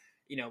do,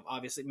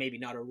 obviously maybe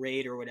not a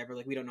raid or whatever.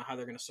 Like, we don't know how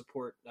they're going to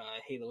support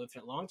Halo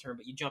Infinite long term,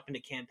 but you jump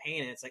into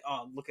campaign and it's like,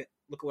 oh, look at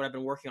what I've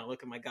been working on.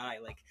 Look at my guy.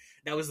 Like,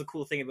 that was the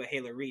cool thing about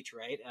Halo Reach,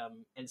 right?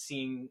 And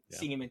seeing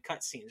him in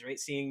cutscenes, right?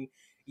 Seeing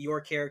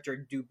your character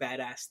do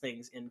badass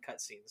things in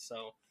cutscenes.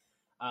 So,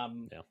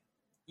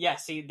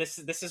 see,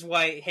 this is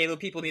why Halo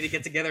people need to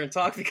get together and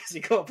talk, because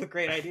you go up with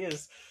great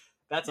ideas.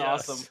 That's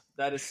awesome.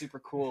 That is super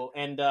cool.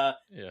 And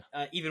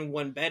even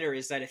one better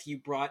is that if you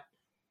brought,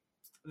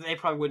 they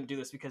probably wouldn't do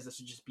this because this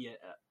would just be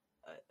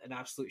an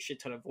absolute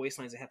shit ton of voice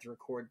lines they have to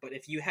record. But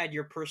if you had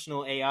your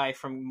personal AI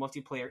from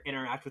multiplayer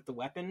interact with the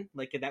weapon,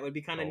 like, that would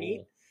be kind of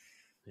neat.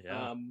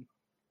 Yeah.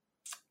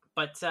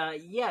 I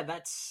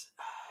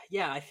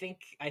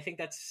think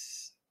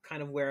that's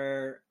kind of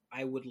where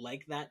I would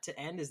like that to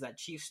end, is that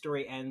Chief's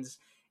story ends,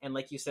 and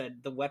like you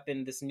said, the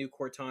weapon, this new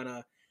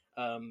Cortana,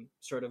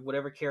 sort of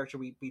whatever character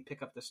we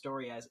pick up the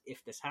story as,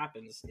 if this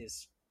happens,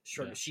 is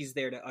sort of, she's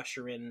there to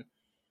usher in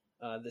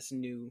this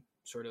new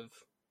sort of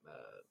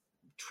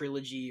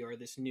trilogy, or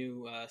this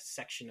new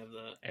section of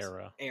the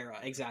era.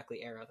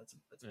 Exactly, era. That's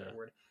a better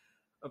word,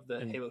 of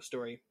the Halo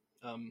story.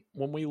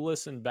 When we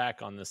listen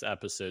back on this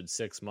episode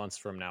 6 months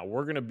from now,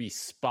 we're going to be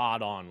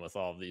spot on with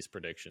all of these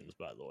predictions,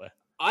 by the way.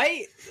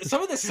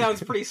 Some of this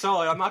sounds pretty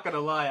solid. I'm not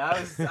gonna lie. I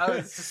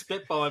was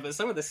spitballing, but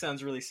some of this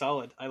sounds really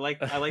solid. I like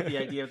the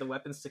idea of the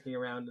weapon sticking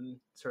around, and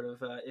sort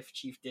of if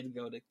Chief did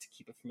go to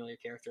keep a familiar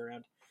character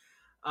around.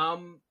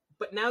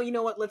 But now, you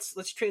know what?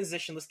 Let's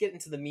transition. Let's get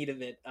into the meat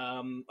of it.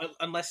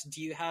 Unless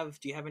do you have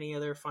any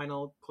other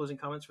final closing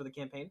comments for the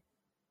campaign?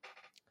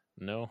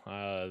 No,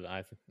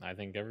 I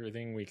think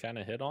everything we kind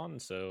of hit on.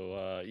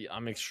 So yeah,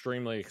 I'm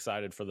extremely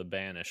excited for the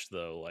Banished,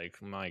 though.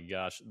 Like, my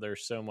gosh,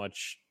 there's so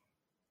much.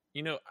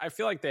 I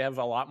feel like they have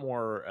a lot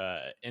more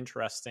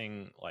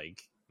interesting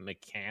like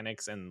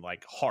mechanics and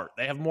like heart.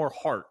 They have more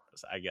heart,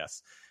 I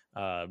guess.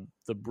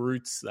 The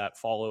brutes that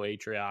follow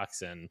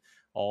Atriox and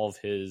all of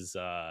his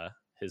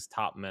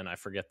top men. I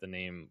forget the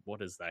name.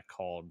 What is that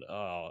called?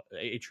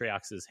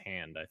 Atriox's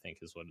hand, I think,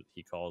 is what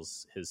he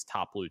calls his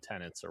top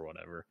lieutenants or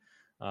whatever.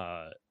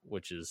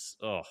 Which is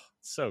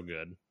so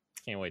good.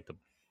 Can't wait to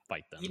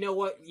fight them. You know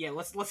what? Yeah,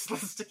 let's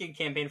stick in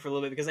campaign for a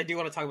little bit because I do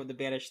want to talk about the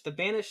Banished. The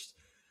Banished,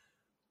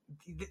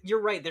 you're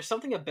right. There's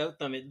something about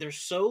them. They're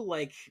so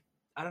like,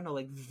 I don't know,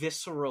 like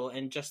visceral,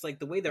 and just like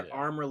the way their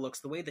armor looks,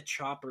 the way the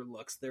chopper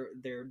looks, they're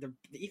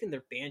even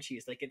their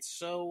banshees. Like it's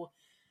so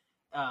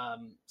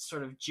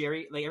sort of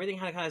jerry, like everything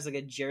kind of has like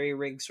a jerry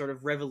rig sort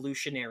of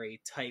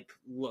revolutionary type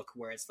look,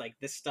 where it's like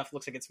this stuff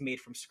looks like it's made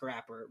from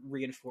scrap or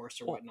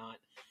reinforced or whatnot.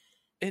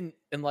 And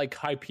like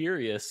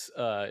Hyperius,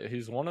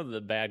 who's one of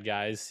the bad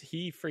guys,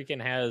 he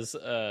freaking has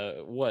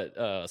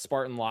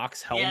Spartan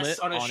Locke's helmet, yes,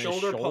 on his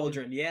shoulder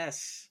pauldron.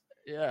 Yes.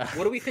 Yeah.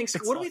 What do we think?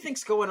 What do we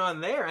think's going on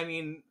there? I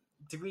mean,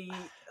 do we?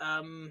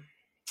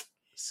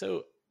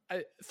 So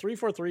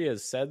 343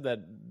 has said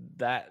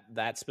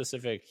that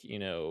specific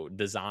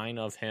design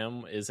of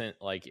him isn't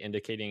like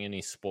indicating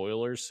any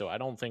spoilers, so I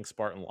don't think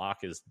Spartan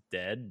Locke is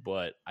dead,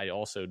 but I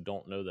also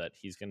don't know that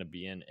he's going to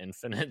be in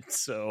Infinite,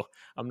 so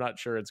I'm not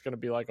sure. It's going to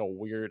be like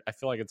I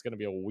feel like it's going to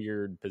be a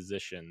weird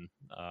position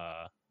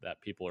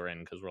that people are in,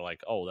 because we're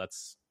like, oh,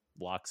 that's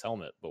Locke's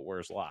helmet, but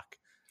where's Locke?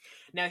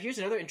 Now here's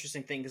another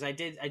interesting thing, because I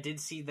did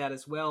see that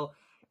as well.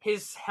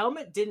 His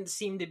helmet didn't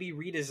seem to be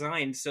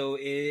redesigned, so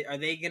are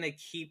they going to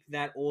keep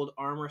that old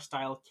armor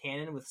style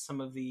canon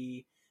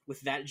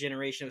with that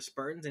generation of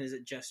Spartans, and is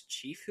it just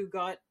Chief who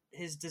got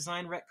his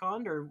design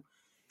retconned, or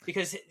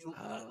because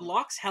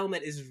Locke's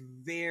helmet is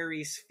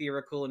very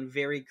spherical and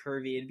very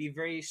curvy? It'd be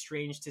very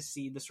strange to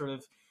see the sort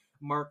of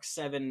Mark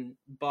 7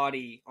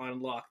 body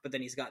on Locke, but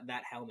then he's got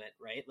that helmet,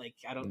 right? Like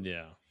I don't.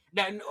 Yeah.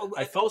 Now,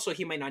 also,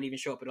 he might not even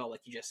show up at all, like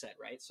you just said,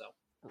 right? So.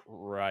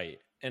 Right.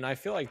 And I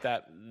feel like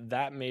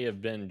that may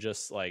have been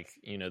just like,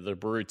 the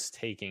brutes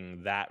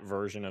taking that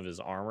version of his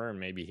armor, and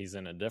maybe he's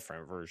in a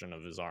different version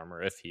of his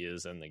armor if he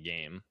is in the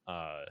game.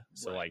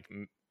 So right. Like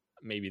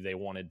maybe they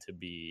wanted to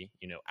be,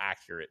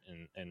 accurate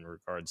in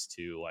regards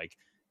to like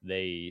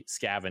they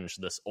scavenged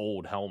this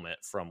old helmet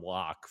from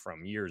Locke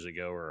from years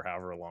ago or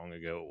however long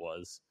ago it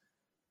was.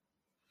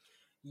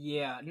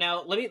 Yeah.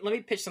 Now let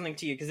me pitch something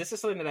to you, because this is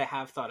something that I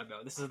have thought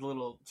about. This is a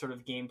little sort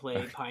of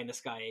gameplay pie in the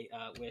sky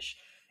wish.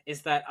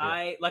 Is that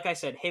like I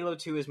said, Halo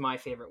 2 is my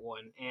favorite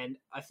one, and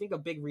I think a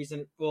big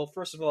reason. Well,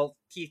 first of all,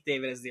 Keith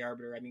David as the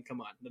Arbiter. I mean,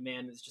 come on, the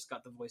man has just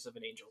got the voice of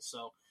an angel,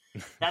 so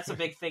that's a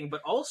big thing.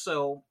 But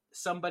also,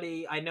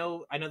 somebody I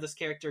know this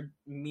character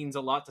means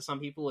a lot to some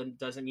people and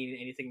doesn't mean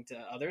anything to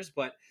others,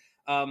 but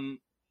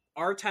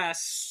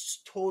Artas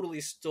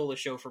totally stole the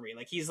show for me.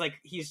 Like he's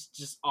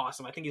just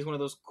awesome. I think he's one of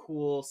those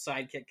cool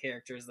sidekick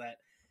characters that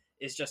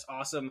is just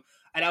awesome.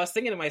 And I was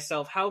thinking to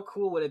myself, how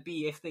cool would it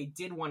be if they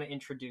did want to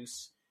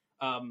introduce,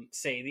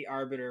 say, the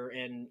Arbiter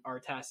and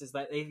Artas? Is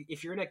that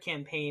if you're in a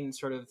campaign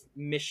sort of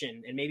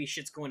mission and maybe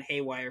shit's going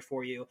haywire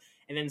for you,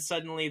 and then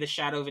suddenly the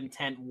Shadow of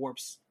Intent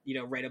warps,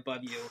 right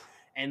above you,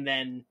 and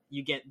then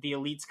you get the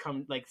elites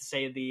come, like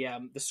say the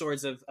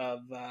swords of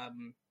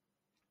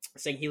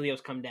saying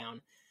Helios come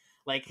down.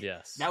 Like,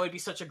 yes, that would be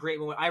such a great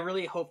moment. I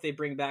really hope they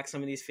bring back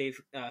some of these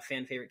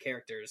fan favorite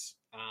characters.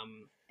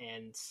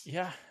 And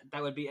yeah,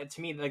 that would be,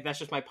 to me, like, that's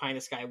just my pie in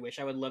the sky wish.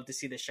 I would love to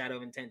see the Shadow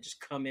of Intent just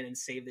come in and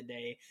save the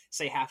day,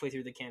 say halfway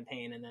through the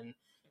campaign, and then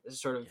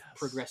sort of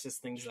progresses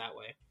things that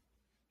way.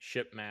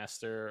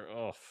 Shipmaster,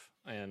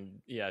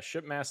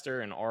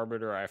 Shipmaster and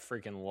Arbiter, I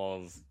freaking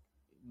love.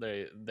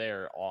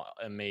 They're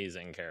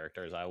amazing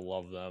characters. I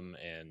love them,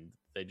 and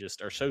they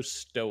just are so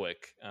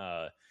stoic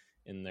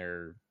in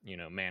their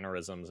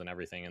mannerisms and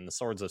everything, and the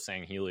Swords of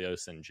Sang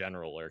Helios in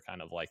general are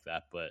kind of like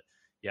that. But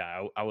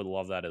yeah, I would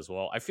love that as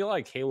well. I feel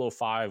like Halo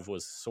 5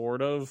 was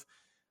sort of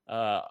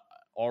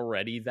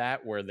already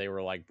that, where they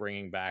were like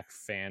bringing back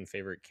fan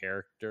favorite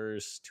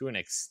characters to an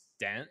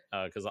extent,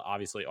 because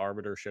obviously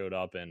Arbiter showed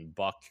up and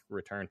Buck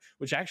returned,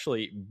 which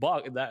actually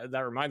Buck, that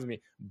reminds me,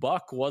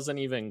 Buck wasn't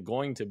even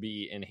going to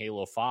be in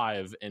Halo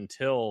 5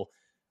 until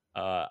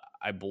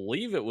I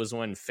believe it was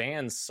when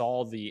fans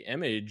saw the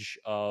image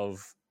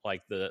of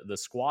like the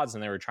squads,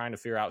 and they were trying to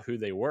figure out who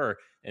they were,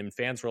 and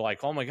fans were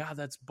like, oh my god,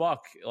 that's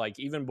Buck. Like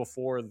even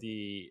before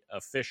the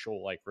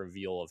official like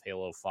reveal of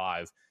Halo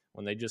 5,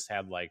 when they just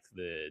had like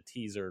the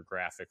teaser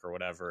graphic or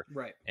whatever,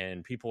 right?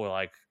 And people were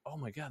like, oh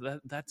my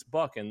god, that's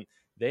Buck. And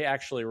they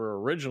actually were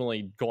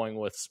originally going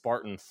with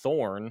Spartan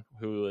Thorn,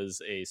 who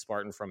is a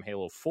Spartan from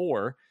Halo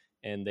 4,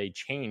 and they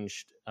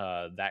changed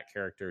that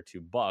character to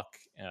Buck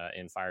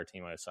in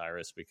Fireteam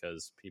Osiris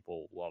because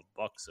people love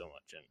Buck so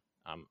much. And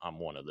I'm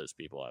one of those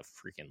people. I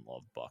freaking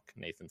love Buck.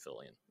 Nathan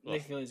Fillion.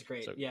 Nathan Fillion's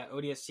great. So, yeah,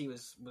 ODST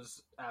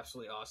was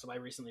absolutely awesome. I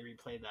recently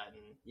replayed that,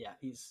 and yeah,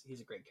 he's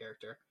a great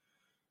character.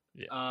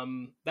 Yeah.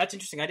 That's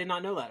interesting. I did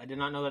not know that. I did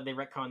not know that they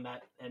retconned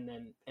that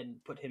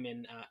and put him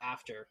in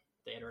after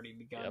they had already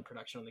begun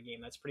production on the game.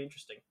 That's pretty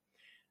interesting.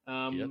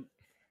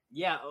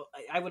 Yeah,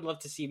 I would love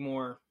to see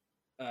more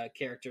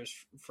characters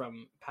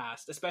from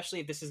past,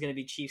 especially if this is going to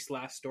be Chief's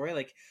last story.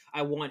 Like,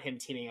 I want him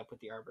teaming up with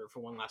the Arbiter for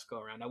one last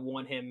go around. I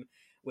want him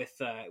with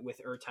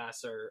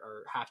Urtas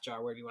or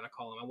Halfjar, whatever you want to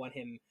call him.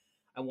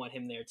 I want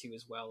him there too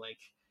as well. Like,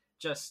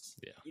 just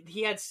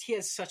he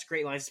has such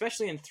great lines,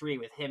 especially in 3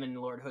 with him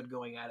and Lord Hood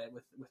going at it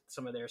with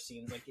some of their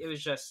scenes. Like, it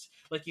was just,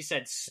 like you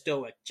said,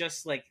 stoic.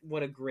 Just like,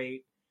 what a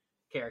great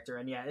character.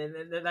 And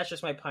that's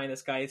just my pie.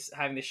 This guy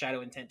having the shadow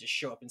intent to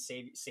show up and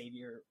save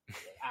your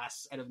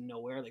ass out of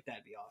nowhere. Like,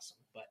 that'd be awesome.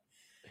 But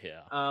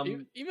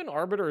even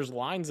Arbiter's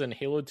lines in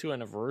Halo 2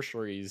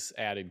 Anniversary's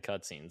added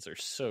cutscenes are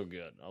so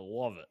good. I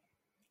love it.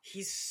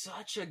 He's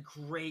such a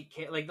great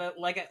character.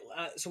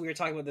 So we were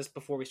talking about this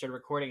before we started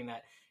recording,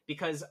 that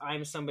because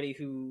I'm somebody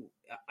who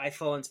I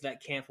fall into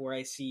that camp where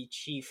I see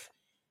Chief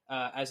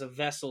as a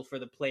vessel for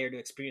the player to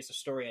experience the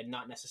story and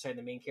not necessarily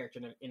the main character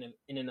in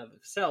and of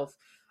himself.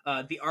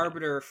 The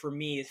Arbiter for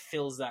me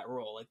fills that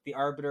role. Like, the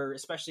Arbiter,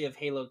 especially of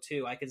Halo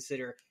 2, I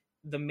consider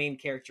the main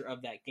character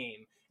of that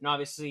game. And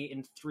obviously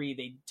in 3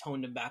 they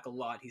toned him back a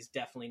lot. He's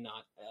definitely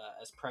not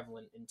as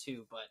prevalent in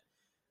 2, but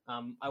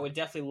I would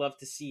definitely love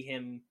to see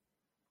him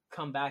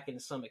come back in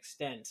some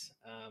extent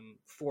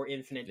for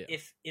Infinite,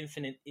 if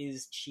Infinite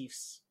is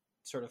Chief's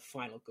sort of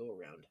final go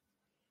around.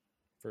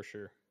 For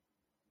sure.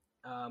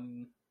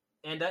 And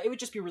it would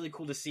just be really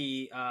cool to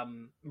see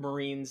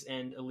Marines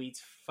and Elites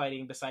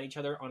fighting beside each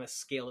other on a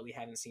scale that we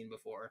haven't seen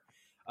before,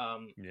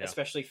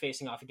 especially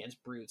facing off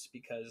against Brutes,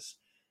 because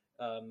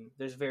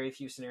there's very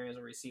few scenarios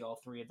where we see all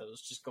 3 of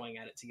those just going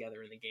at it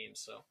together in the game.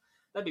 So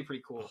that'd be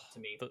pretty cool to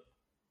me.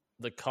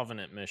 The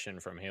Covenant mission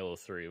from Halo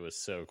 3 was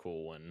so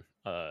cool when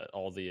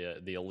all the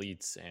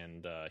elites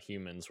and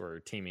humans were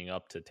teaming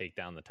up to take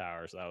down the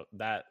towers.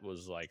 That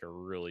was like a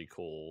really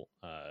cool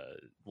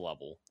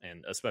level,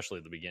 and especially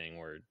at the beginning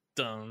where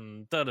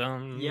dun dun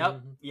dun.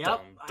 Yep. Dun,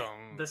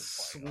 dun, the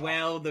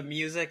swell, the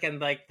music,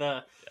 and like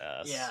the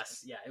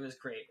it was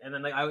great. And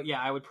then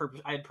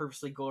I'd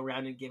purposely go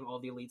around and give all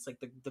the elites like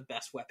the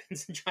best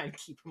weapons and try and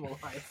keep them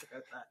alive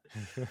throughout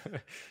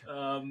that.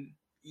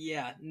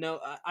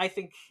 I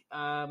think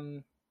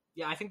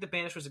I think the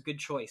Banished was a good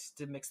choice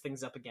to mix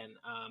things up again.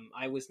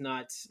 I was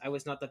not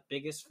the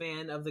biggest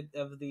fan of the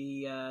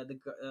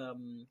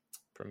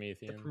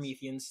Prometheans. The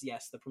Prometheans,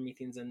 yes, the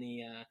Prometheans and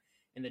the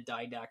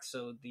Didact.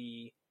 So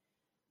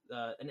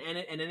an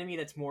enemy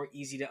that's more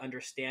easy to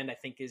understand, I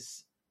think,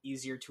 is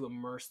easier to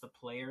immerse the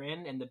player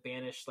in. And the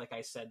Banished, like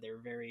I said, they're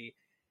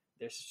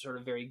sort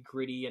of very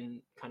gritty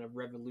and kind of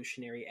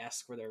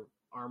revolutionary-esque, where their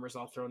armor's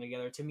all thrown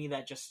together. To me,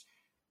 that just,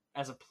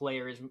 as a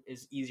player,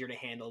 is easier to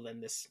handle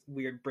than this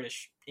weird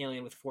British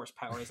alien with force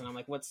powers. And I'm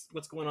like, what's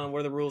going on? What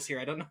are the rules here?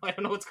 I don't know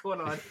what's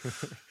going on.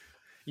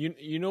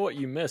 You know what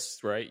you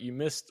missed, right? You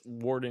missed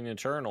Warden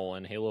Eternal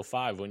in Halo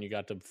 5 when you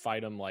got to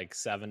fight him like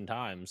 7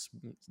 times.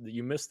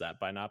 You missed that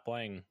by not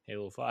playing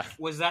Halo 5.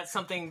 Was that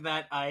something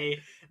that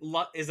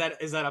is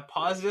that a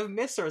positive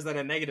miss, or is that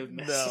a negative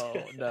miss?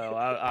 No,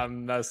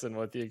 I'm messing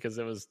with you because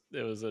it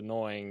was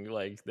annoying.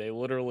 Like, they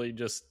literally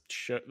just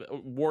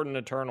Warden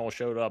Eternal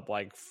showed up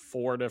like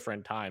 4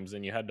 different times,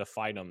 and you had to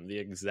fight him the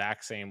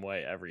exact same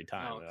way every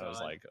time. And I was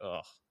like,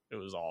 ugh, it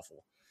was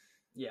awful.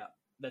 Yeah,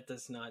 that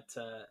doesn't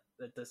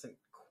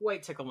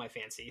quite tickle my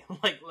fancy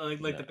like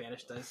the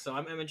Banished does. So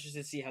I'm interested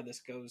to see how this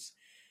goes.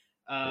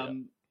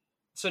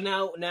 So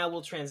now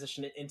we'll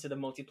transition it into the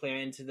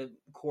multiplayer, into the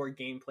core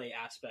gameplay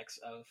aspects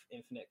of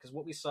Infinite, because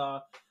what we saw,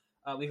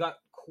 we got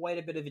quite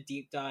a bit of a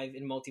deep dive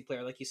in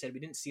multiplayer. Like you said, we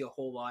didn't see a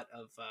whole lot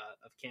of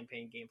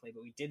campaign gameplay,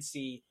 but we did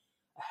see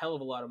a hell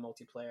of a lot of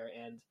multiplayer,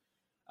 and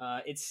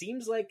it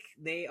seems like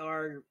they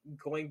are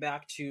going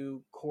back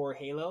to core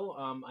Halo.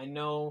 I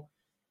know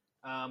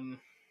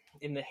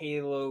in the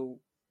Halo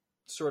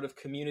sort of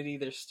community,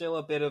 there's still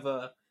a bit of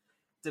a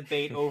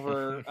debate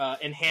over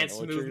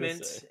enhanced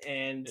movement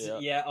and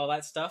all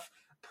that stuff.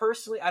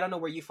 Personally, I don't know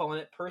where you fall on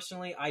it.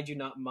 Personally, I do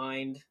not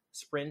mind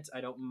sprint. I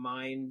don't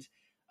mind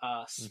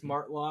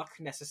smart lock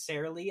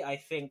necessarily. I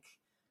think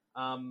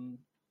the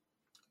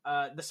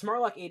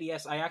smart lock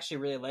ADS I actually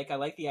really like. I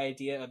like the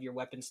idea of your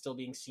weapon still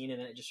being seen and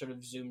then it just sort of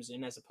zooms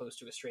in as opposed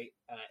to a straight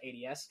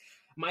ADS.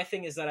 My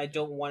thing is that I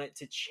don't want it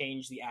to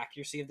change the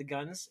accuracy of the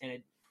guns,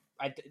 and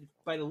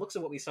by the looks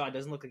of what we saw, it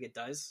doesn't look like it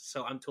does,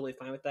 so I'm totally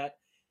fine with that.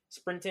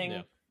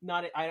 Sprinting,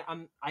 I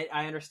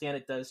understand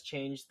it does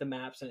change the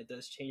maps and it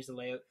does change the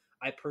layout.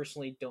 I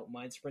personally don't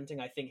mind sprinting.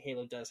 I think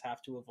Halo does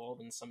have to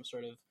evolve in some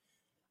sort of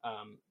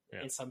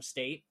in some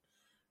state,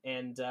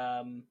 and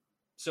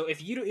so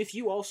if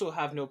you also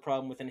have no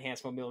problem with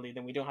enhanced mobility,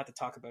 then we don't have to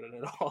talk about it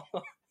at all.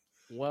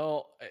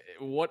 Well,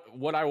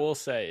 what I will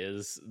say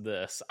is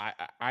this: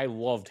 I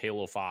loved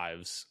Halo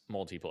 5's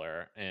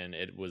multiplayer, and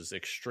it was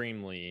it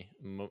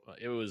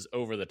was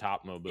over the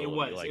top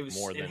mobility. It was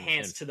more than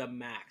enhanced to the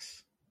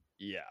max.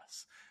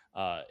 Yes,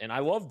 And I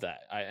love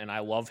that. I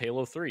love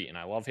Halo 3 and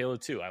I love Halo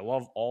 2. I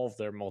love all of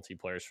their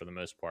multiplayers for the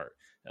most part,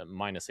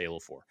 minus Halo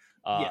 4.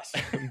 Yes.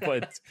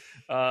 But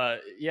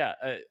yeah,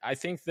 I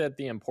think that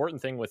the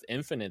important thing with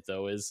Infinite,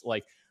 though, is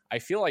like, I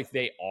feel like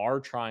they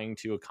are trying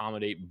to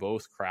accommodate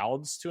both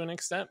crowds to an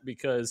extent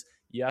because,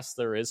 yes,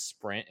 there is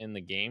sprint in the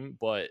game,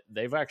 but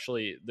there's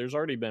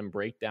already been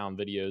breakdown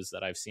videos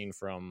that I've seen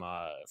from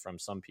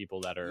some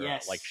people that are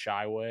Yes. like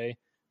Shyway.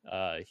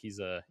 He's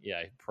a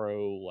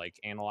pro like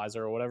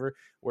analyzer or whatever,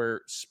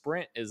 where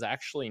sprint is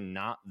actually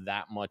not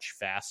that much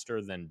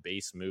faster than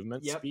base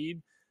movement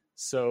speed.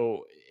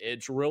 So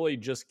it's really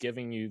just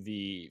giving you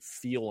the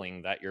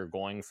feeling that you're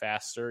going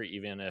faster,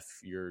 even if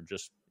you're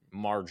just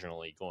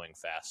marginally going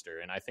faster.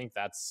 And I think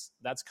that's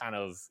kind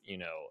of,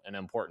 an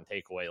important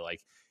takeaway.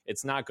 Like,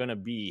 it's not going to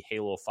be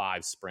Halo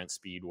 5 sprint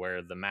speed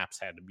where the maps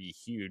had to be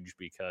huge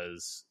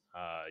because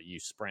you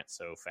sprint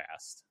so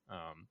fast.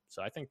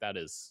 So I think that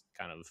is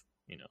kind of,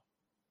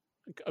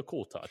 a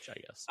cool touch, I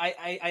guess.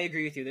 I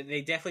agree with you that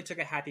they definitely took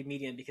a happy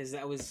medium, because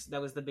that was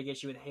the big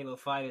issue with Halo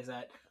 5, is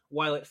that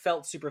while it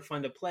felt super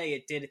fun to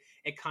play, it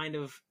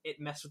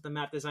messed with the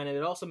map design, and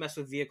it also messed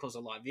with vehicles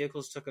a lot.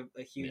 Vehicles took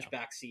a huge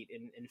backseat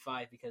in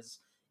 5 because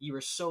you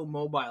were so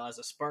mobile as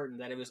a Spartan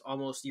that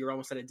you were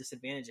almost at a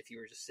disadvantage if you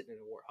were just sitting in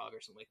a Warthog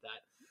or something like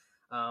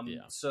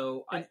that.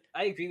 So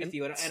I agree with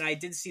you, and I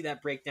did see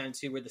that breakdown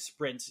too, where the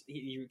sprint,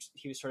 he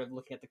was sort of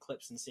looking at the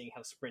clips and seeing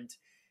how sprint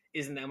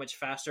isn't that much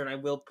faster. And I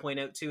will point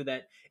out too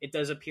that it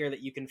does appear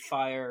that you can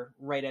fire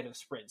right out of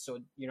sprint, so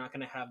you're not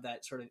going to have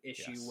that sort of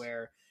issue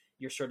where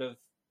you're sort of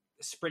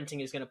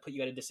sprinting is going to put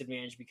you at a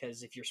disadvantage,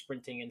 because if you're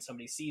sprinting and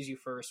somebody sees you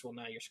first, well,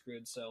 now you're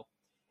screwed. So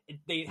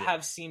they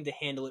have seemed to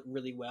handle it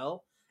really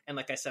well, and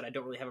like I said, I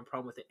don't really have a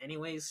problem with it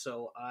anyways,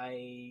 so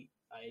I'm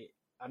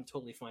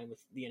totally fine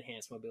with the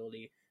enhanced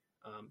mobility.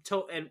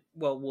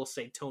 We'll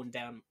say toned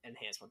down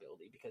enhanced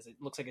mobility, because it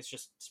looks like it's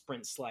just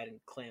sprint, slide, and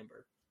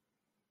clamber.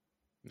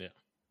 Yeah,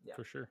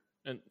 for sure.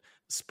 And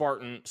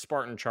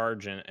Spartan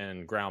charge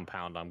and ground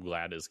pound, I'm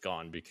glad is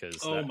gone,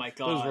 because my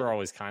God, those were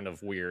always kind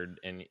of weird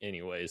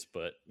anyways,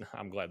 but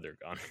I'm glad they're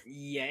gone.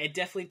 Yeah, it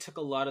definitely took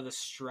a lot of the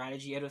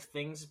strategy out of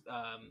things,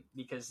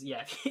 because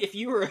if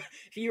you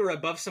were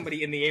above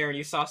somebody in the air and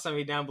you saw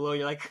somebody down below,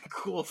 you're like,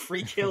 cool,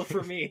 free kill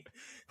for me.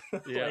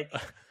 Yeah.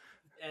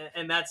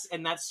 And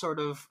that's sort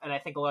of, and I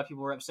think a lot of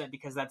people were upset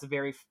because that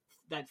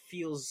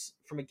feels,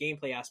 from a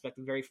gameplay aspect,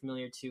 very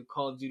familiar to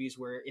Call of Duty's,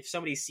 where if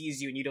somebody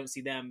sees you and you don't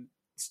see them,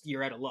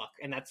 you're out of luck.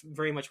 And that's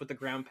very much what the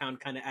ground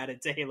pound kind of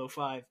added to Halo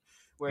 5,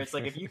 where it's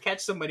like, if you catch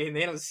somebody and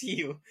they don't see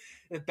you,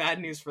 it's bad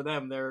news for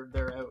them. They're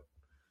out.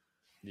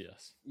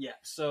 Yes. Yeah.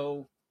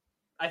 So,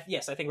 I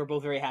think we're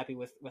both very happy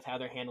with how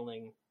they're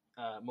handling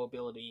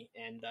mobility,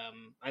 and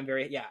I'm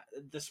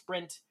the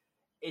sprint.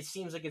 It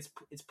seems like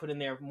it's put in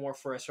there more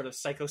for a sort of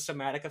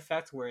psychosomatic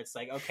effect, where it's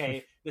like,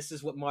 okay, this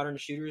is what modern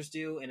shooters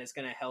do, and it's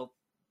going to help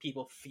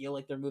people feel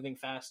like they're moving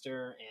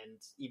faster, and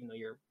even though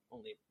you're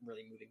only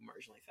really moving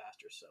marginally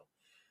faster. So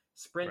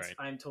sprint, right,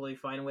 I'm totally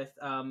fine with.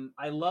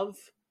 I love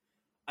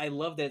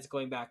that it's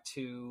going back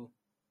to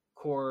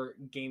core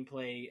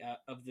gameplay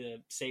of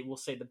the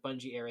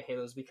Bungie era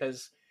Halos,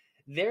 because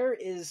there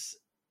is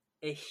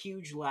a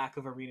huge lack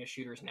of arena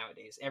shooters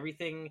nowadays.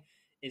 Everything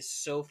is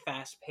so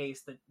fast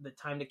paced that the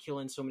time to kill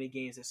in so many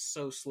games is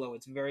so slow.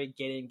 It's very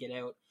get in, get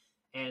out.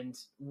 And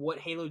what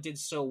Halo did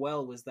so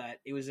well was that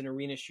it was an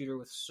arena shooter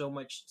with so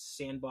much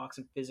sandbox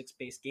and physics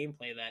based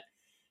gameplay that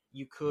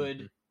you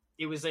could,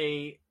 it was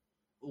a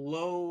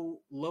low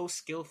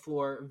skill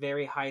floor,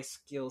 very high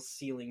skill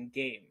ceiling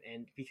game.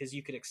 And because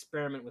you could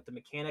experiment with the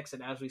mechanics,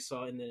 and as we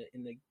saw in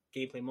the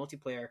gameplay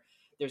multiplayer,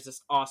 there's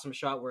this awesome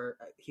shot where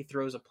he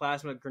throws a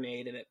plasma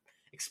grenade and it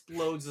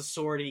explodes the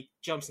sword, and he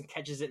jumps and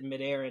catches it in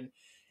midair, and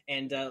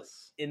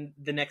in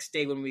the next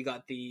day when we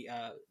got the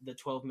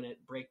 12-minute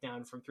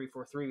breakdown from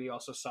 343, we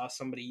also saw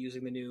somebody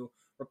using the new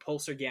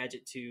repulsor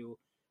gadget to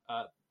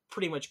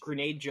pretty much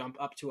grenade jump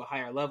up to a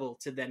higher level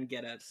to then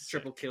get a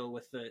triple kill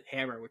with the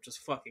hammer, which was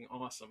fucking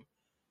awesome.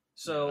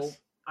 So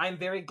I'm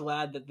very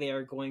glad that they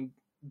are going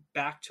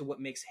back to what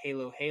makes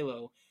Halo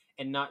Halo,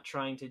 and not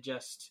trying to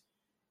just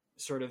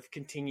sort of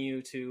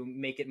continue to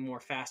make it more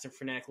fast and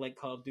frenetic like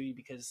Call of Duty,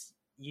 because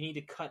you need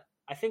to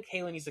I think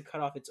Halo needs to cut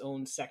off its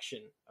own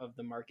section of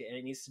the market, and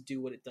it needs to do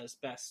what it does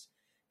best.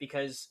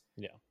 Because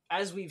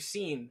as we've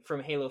seen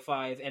from Halo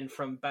 5 and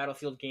from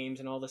Battlefield games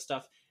and all this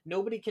stuff,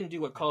 nobody can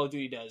do what Call of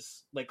Duty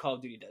does like Call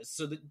of Duty does.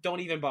 So don't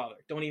even bother.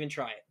 Don't even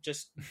try it.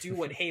 Just do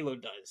what Halo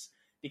does.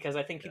 Because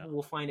I think people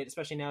will find it,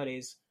 especially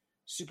nowadays,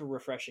 super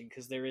refreshing,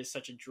 because there is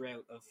such a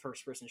drought of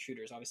first-person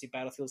shooters. Obviously,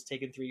 Battlefield's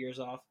taken 3 years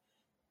off.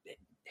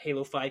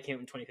 Halo 5 came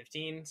out in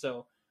 2015,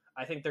 so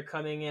I think they're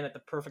coming in at the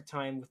perfect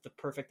time with the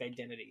perfect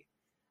identity.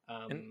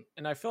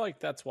 And I feel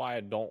like that's why I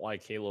don't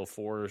like Halo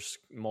 4's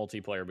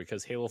multiplayer,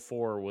 because Halo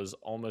 4 was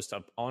almost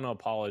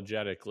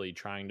unapologetically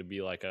trying to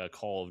be like a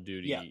Call of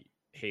Duty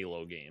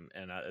Halo game,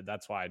 and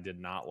that's why I did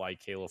not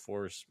like Halo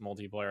 4's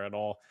multiplayer at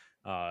all.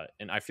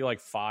 And I feel like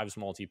 5's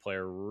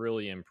multiplayer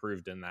really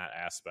improved in that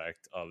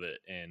aspect of it,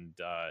 and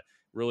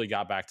really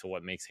got back to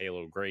what makes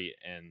Halo great.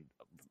 And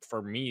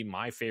for me,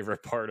 my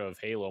favorite part of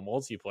Halo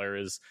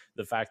multiplayer is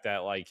the fact that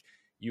like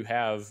you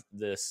have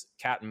this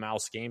cat and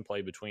mouse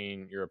gameplay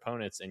between your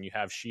opponents, and you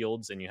have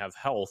shields and you have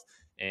health,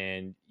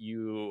 and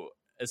you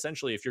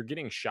essentially, if you're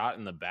getting shot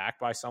in the back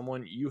by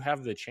someone, you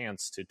have the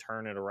chance to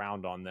turn it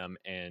around on them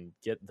and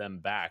get them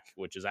back,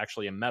 which is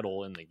actually a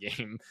medal in the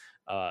game,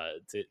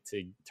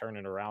 to turn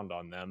it around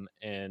on them.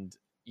 And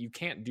you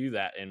can't do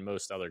that in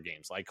most other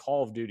games. Like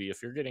Call of Duty,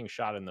 if you're getting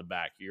shot in the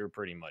back, you're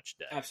pretty much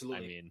dead.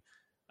 Absolutely. I mean,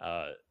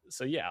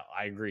 so yeah,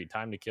 I agree.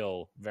 Time to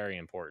kill, very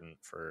important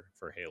for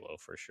Halo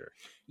for sure.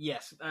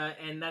 Yes,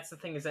 and that's the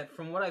thing, is that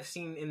from what I've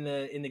seen in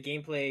the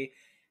gameplay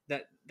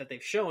that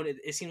they've shown,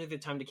 it seems like the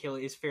time to kill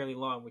is fairly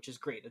long, which is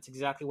great. That's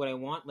exactly what I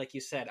want. Like you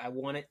said, I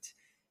want it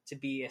to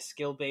be a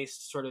skill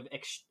based sort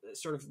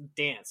of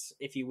dance,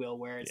 if you will,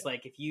 where it's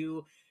like if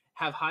you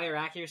have higher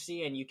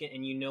accuracy and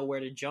you know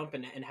where to jump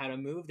and how to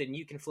move, then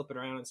you can flip it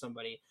around on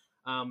somebody.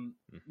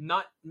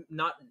 Not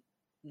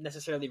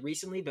necessarily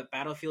recently, but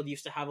Battlefield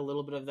used to have a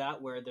little bit of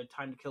that, where the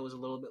time to kill was a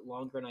little bit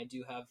longer, and I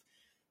do have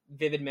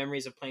vivid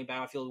memories of playing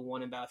Battlefield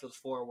 1 and Battlefield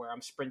 4 where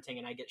I'm sprinting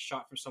and I get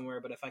shot from somewhere,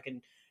 but if I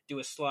can do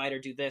a slide or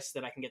do this,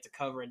 then I can get to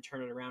cover and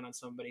turn it around on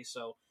somebody.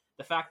 So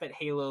the fact that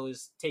Halo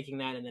is taking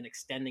that and then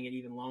extending it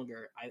even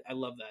longer, I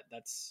love that.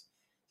 That's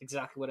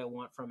exactly what I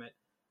want from it.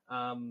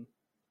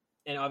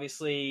 And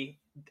obviously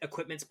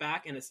equipment's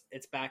back, and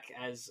it's back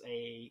as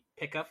a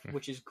pickup,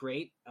 which is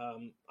great.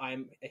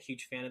 I'm a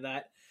huge fan of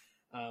that.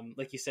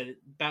 Like you said,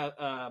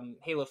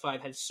 Halo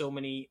 5 had so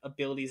many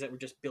abilities that were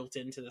just built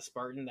into the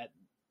Spartan that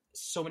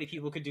so many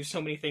people could do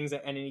so many things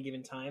at any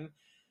given time,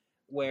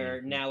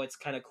 where now it's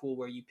kind of cool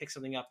where you pick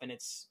something up and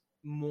it's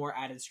more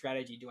added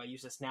strategy. Do I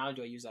use this now?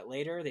 Do I use that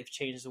later? They've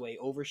changed the way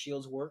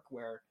overshields work,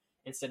 where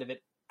instead of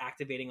it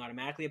activating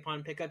automatically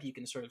upon pickup, you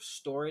can sort of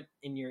store it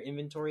in your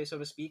inventory, so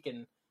to speak,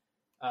 and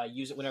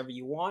use it whenever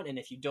you want. And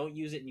if you don't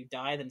use it and you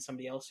die, then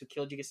somebody else who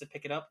killed you gets to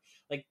pick it up.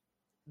 Like,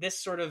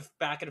 this sort of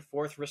back and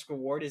forth risk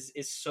reward is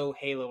so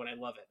Halo, and I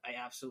love it.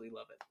 I absolutely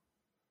love it.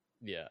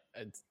 Yeah,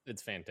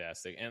 it's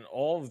fantastic. And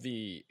all of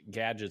the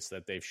gadgets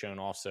that they've shown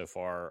off so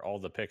far, all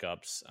the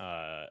pickups,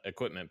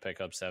 equipment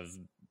pickups, have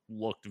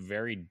looked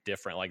very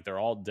different. Like, they're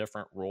all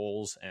different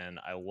roles, and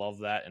I love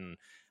that. And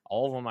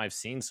all of them I've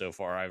seen so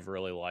far, I've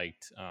really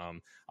liked.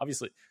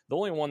 Obviously, the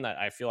only one that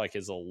I feel like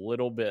is a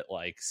little bit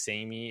like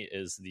samey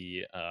is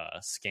the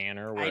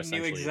scanner. Where I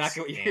knew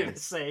exactly what you were going to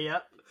say.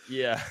 Yep.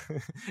 Yeah,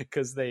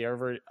 because they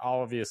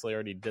obviously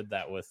already did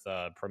that with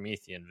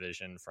Promethean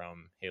Vision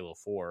from Halo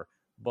 4,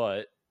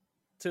 but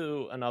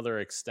to another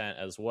extent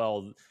as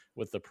well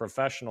with the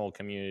professional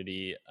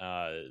community,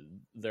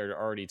 they're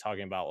already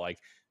talking about like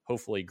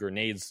hopefully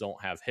grenades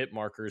don't have hit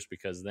markers,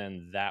 because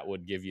then that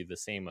would give you the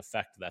same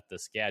effect that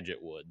this gadget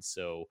would.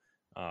 So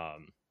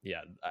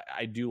yeah,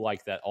 I do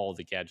like that all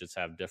the gadgets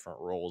have different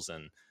roles,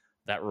 and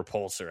that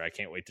repulsor, I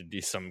can't wait to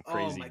do some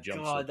crazy jumps.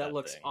 Oh my God, that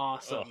looks thing.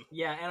 awesome. Oh,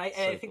 yeah, and I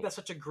think cool. That's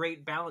such a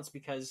great balance,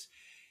 because,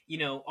 you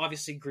know,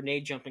 obviously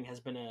grenade jumping has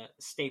been a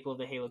staple of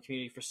the Halo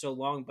community for so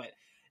long, but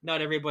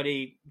not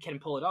everybody can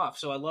pull it off.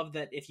 So I love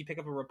that if you pick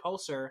up a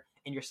repulsor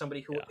and you're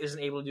somebody who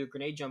isn't able to do a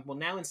grenade jump, well,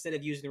 now instead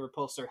of using the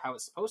repulsor how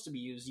it's supposed to be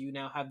used, you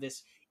now have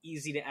this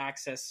easy to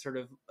access sort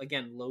of,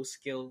 again, low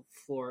skill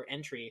floor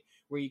entry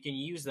where you can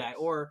use that.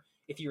 Or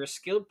if you're a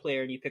skilled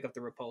player and you pick up the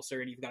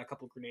repulsor and you've got a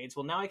couple of grenades,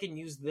 well, now I can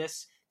use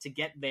this to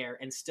get there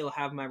and still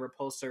have my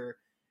repulsor.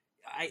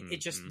 It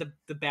just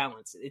the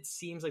balance. It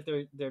seems like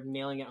they're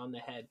nailing it on the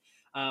head.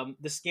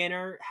 The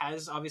scanner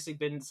has obviously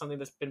been something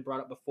that's been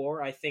brought up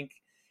before. I think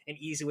an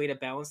easy way to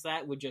balance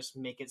that would just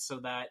make it so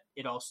that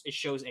it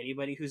shows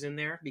anybody who's in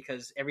there,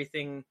 because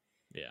everything,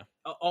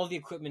 all the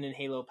equipment in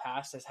Halo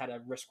past has had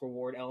a risk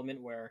reward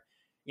element where,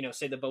 you know,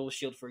 say the bubble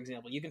shield, for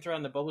example, you can throw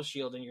on the bubble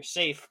shield and you're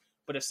safe,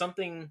 but if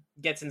something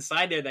gets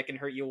inside there that can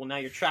hurt you, well, now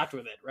you're trapped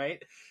with it,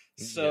 right?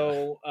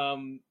 So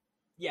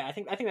I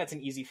think that's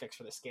an easy fix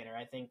for the scanner.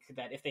 I think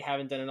that if they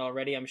haven't done it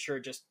already, I'm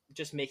sure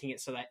just making it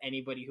so that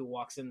anybody who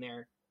walks in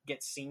there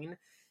gets seen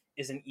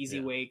is an easy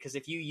way, because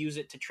if you use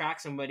it to track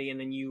somebody and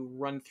then you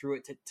run through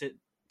it to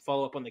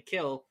follow up on the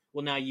kill,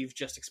 well, now you've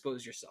just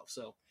exposed yourself.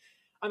 So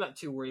I'm not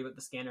too worried about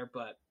the scanner,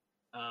 but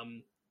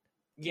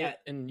yeah.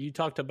 And you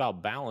talked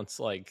about balance,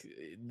 like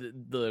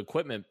the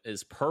equipment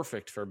is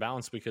perfect for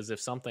balance, because if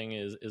something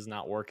is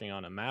not working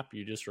on a map,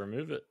 you just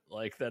remove it.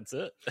 Like, that's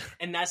it.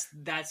 And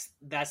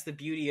that's the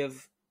beauty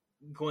of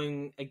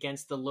going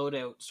against the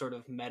loadout sort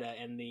of meta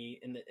in the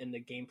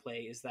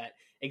gameplay, is that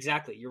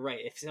exactly, you're right.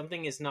 If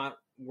something is not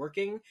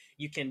working,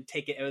 you can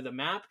take it out of the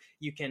map,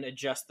 you can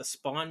adjust the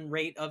spawn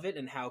rate of it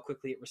and how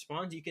quickly it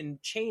responds, you can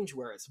change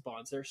where it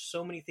spawns. There's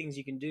so many things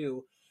you can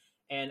do,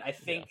 and I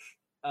think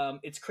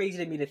it's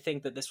crazy to me to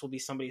think that this will be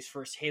somebody's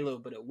first Halo,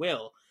 but it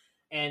will.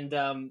 And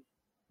the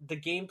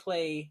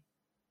gameplay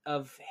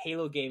of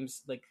Halo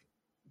games,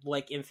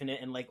 like Infinite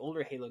and like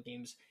older Halo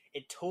games,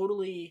 it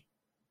totally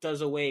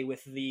does away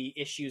with the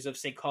issues of,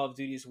 say, Call of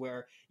Duties,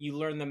 where you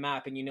learn the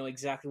map and you know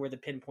exactly where the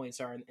pinpoints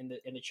are and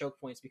the choke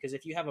points. Because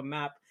if you have a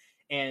map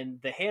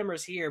and the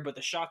hammer's here, but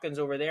the shotgun's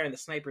over there and the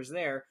sniper's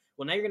there.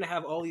 Well, now you're going to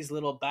have all these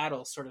little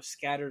battles sort of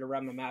scattered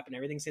around the map, and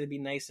everything's going to be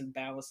nice and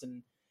balanced.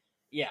 And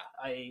yeah,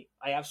 I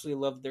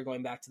absolutely love that they're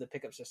going back to the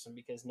pickup system,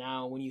 because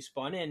now when you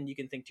spawn in, you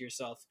can think to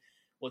yourself,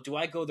 well, do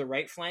I go the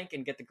right flank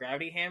and get the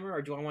gravity hammer,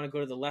 or do I want to go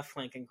to the left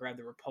flank and grab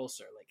the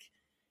repulsor? Like,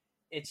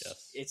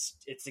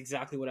 it's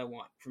exactly what I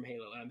want from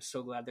Halo, and I'm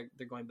so glad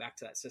they're going back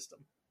to that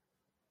system.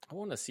 I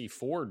want to see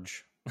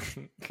Forge.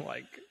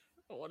 Like,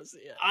 I want to see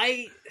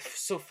it.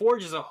 So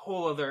Forge is a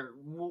whole other.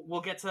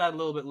 We'll get to that a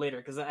little bit later,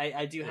 because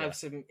I do have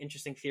some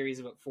interesting theories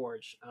about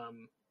Forge.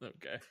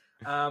 Okay.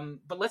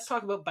 But let's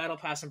talk about Battle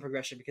Pass and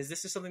progression, because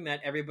this is something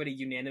that everybody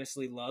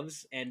unanimously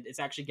loves, and it's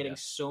actually getting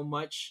so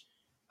much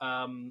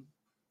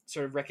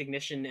sort of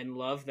recognition and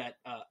love that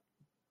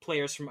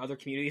players from other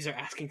communities are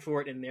asking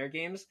for it in their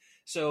games.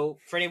 So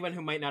for anyone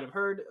who might not have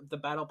heard, the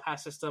Battle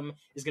Pass system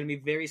is going to be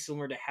very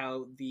similar to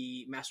how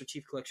the Master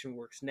Chief Collection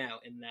works now,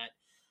 in that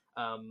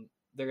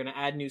they're going to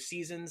add new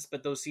seasons,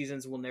 but those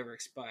seasons will never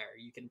expire.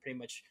 You can pretty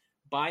much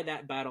buy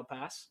that Battle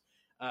Pass,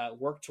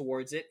 work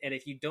towards it, and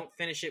if you don't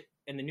finish it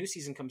and the new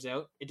season comes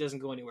out, it doesn't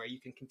go anywhere.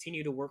 You can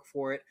continue to work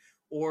for it,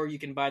 or you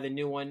can buy the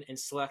new one and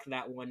select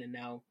that one, and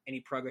now any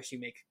progress you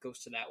make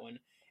goes to that one,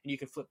 and you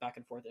can flip back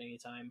and forth at any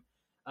time.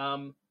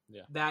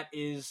 That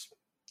is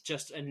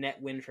just a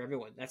net win for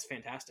everyone. That's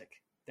fantastic.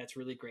 That's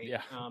really great.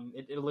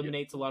 It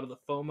eliminates a lot of the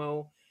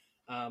FOMO,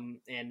 and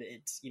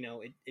it's,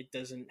 it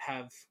doesn't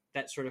have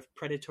that sort of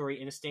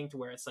predatory instinct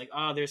where it's like,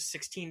 there's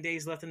 16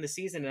 days left in the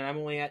season and I'm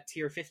only at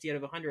tier 50 out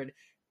of 100.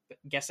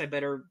 Guess I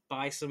better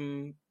buy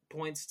some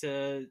points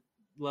to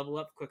level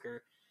up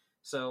quicker.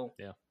 So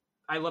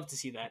I love to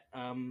see that.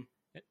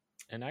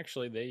 And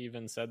actually, they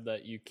even said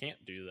that you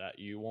can't do that.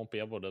 You won't be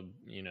able to,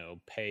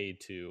 pay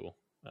to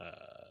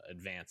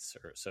advance,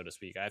 or so to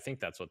speak. I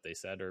think that's what they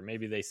said, or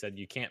maybe they said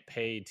you can't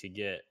pay to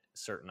get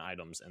certain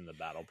items in the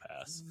Battle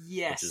Pass.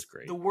 Yes, which is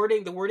great. The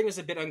wording is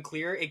a bit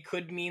unclear. It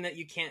could mean that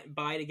you can't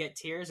buy to get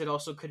tiers. It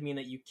also could mean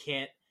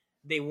that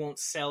they won't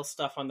sell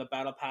stuff on the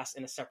Battle Pass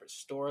in a separate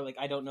store. Like,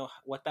 I don't know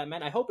what that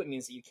meant. I hope it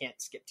means that you can't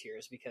skip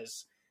tiers,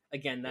 because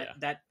again,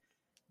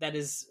 that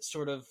is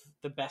sort of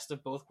the best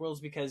of both worlds,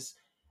 because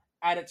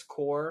at its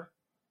core,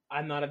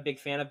 I'm not a big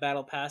fan of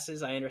Battle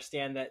Passes. I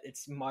understand that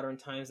it's modern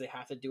times, they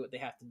have to do what they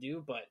have to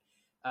do, but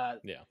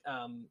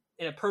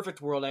in a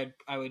perfect world,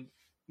 I would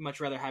much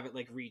rather have it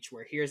like Reach,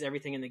 where here's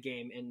everything in the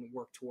game and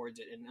work towards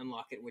it and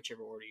unlock it in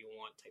whichever order you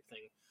want, type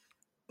thing.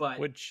 But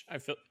which I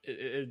feel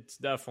it's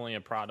definitely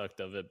a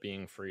product of it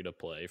being free to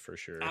play, for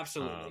sure.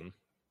 Absolutely.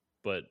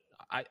 But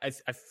I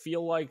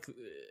feel like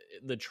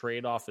the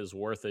trade-off is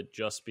worth it,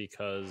 just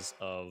because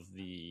of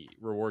the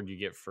reward you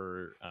get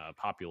for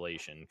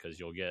population, because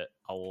you'll get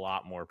a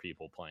lot more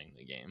people playing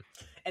the game.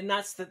 And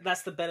that's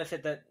the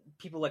benefit that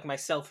people like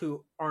myself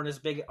who aren't as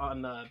big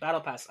on the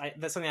Battle Pass,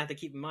 that's something I have to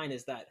keep in mind,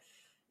 is that,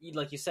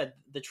 like you said,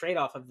 the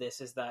trade-off of this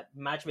is that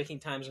matchmaking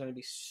time is going to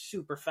be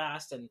super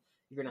fast, and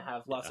you're going to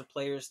have lots of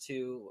players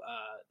to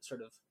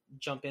sort of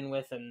jump in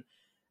with, and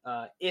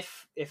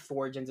if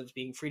Forge ends up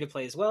being free to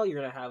play as well, you're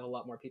going to have a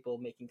lot more people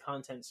making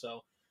content.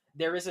 So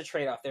there is a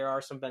trade-off. There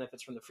are some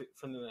benefits from the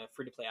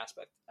free to play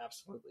aspect.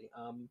 Absolutely.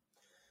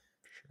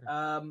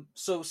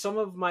 So some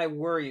of my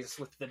worries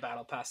with the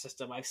Battle Pass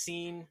system, I've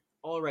seen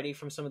already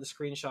from some of the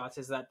screenshots,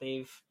 is that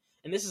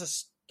and this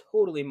is a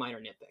totally minor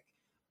nitpick,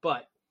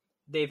 but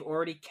they've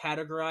already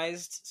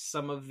categorized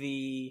some of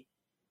the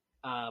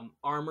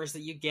armors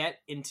that you get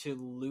into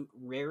loot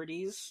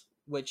rarities,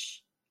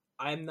 which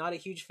I'm not a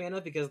huge fan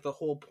of, because the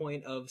whole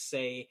point of,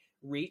 say,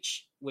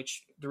 Reach,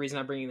 which the reason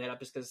I'm bringing that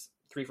up is because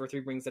 343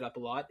 brings it up a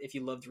lot. If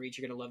you loved Reach,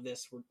 you're going to love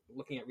this. We're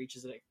looking at Reach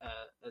as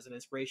an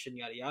inspiration,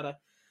 yada yada.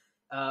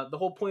 The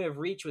whole point of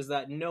Reach was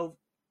that no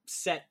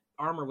set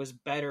armor was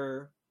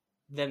better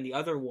than the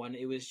other one.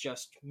 It was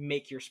just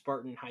make your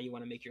Spartan how you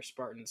want to make your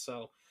Spartan.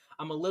 So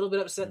I'm a little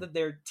bit upset that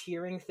they're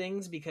tiering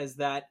things, because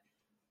that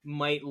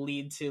might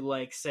lead to,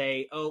 like,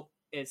 say,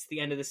 it's the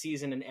end of the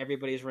season and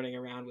everybody's running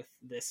around with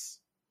this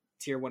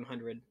tier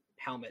 100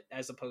 helmet,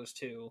 as opposed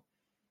to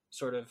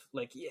sort of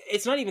like,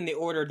 it's not even the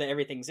order that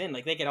everything's in.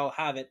 Like, they could all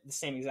have it the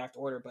same exact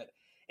order, but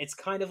it's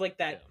kind of like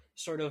that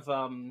sort of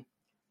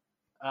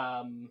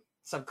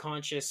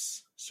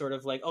subconscious sort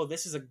of like,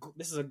 this is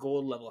a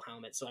gold level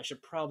helmet, so I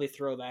should probably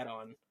throw that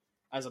on,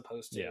 as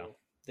opposed to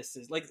this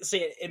is like,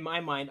 say, in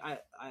my mind,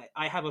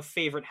 I have a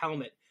favorite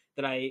helmet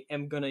that I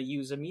am going to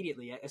use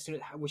immediately as soon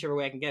as, whichever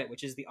way I can get it,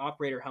 which is the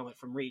operator helmet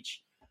from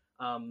Reach.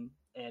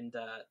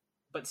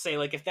 But say,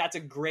 like, if that's a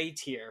gray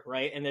tier,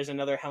 right, and there's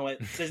another helmet,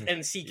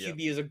 and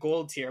CQB is a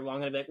gold tier, well, I'm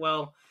going to be like,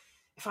 well,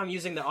 if I'm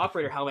using the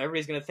operator helmet,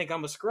 everybody's going to think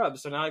I'm a scrub,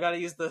 so now I got to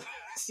use the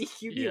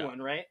CQB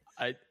one, right?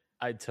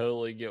 I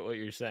totally get what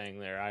you're saying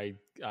there.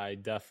 I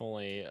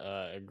definitely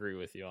agree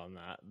with you on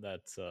that.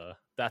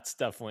 That's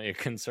definitely a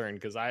concern,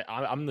 because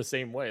I'm the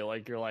same way.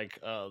 Like, you're like,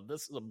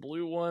 this is a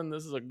blue one,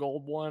 this is a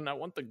gold one. I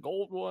want the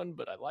gold one,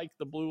 but I like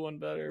the blue one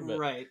better. But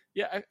right.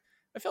 Yeah,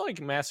 I feel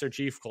like Master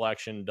Chief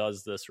Collection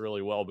does this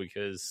really well,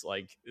 because,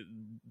 like,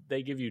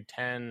 they give you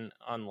 10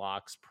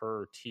 unlocks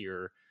per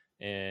tier,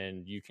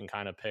 and you can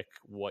kind of pick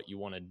what you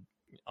want to,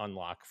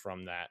 unlock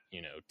from that,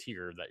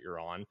 tier that you're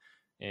on.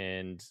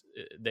 And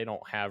they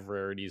don't have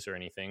rarities or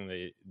anything.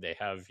 They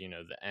have,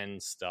 the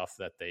end stuff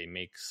that they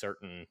make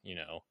certain,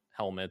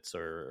 helmets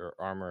or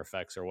armor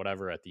effects or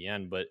whatever at the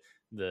end, but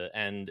the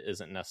end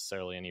isn't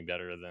necessarily any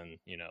better than,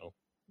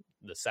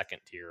 the second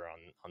tier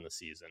on the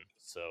season.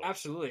 So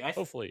absolutely,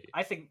 hopefully,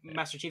 I think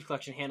Master Chief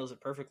Collection handles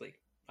it perfectly.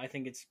 I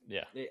think it's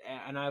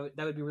and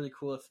that would be really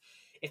cool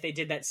if they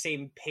did that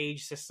same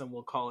page system,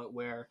 we'll call it,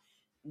 where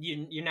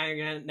you're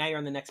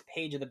on the next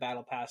page of the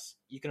battle pass.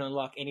 You can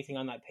unlock anything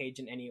on that page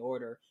in any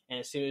order, and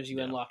as soon as you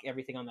unlock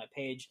everything on that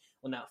page,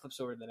 well, now it flips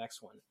over to the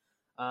next one.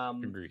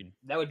 Agreed.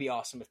 That would be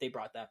awesome if they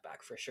brought that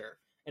back for sure.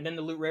 And then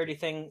the loot rarity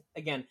thing,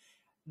 again,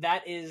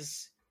 that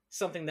is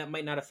something that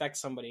might not affect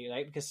somebody,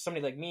 right? Because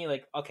somebody like me,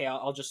 like, okay,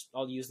 I'll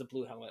use the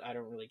blue helmet. I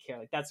don't really care.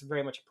 Like, that's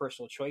very much a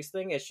personal choice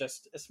thing. It's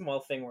just a small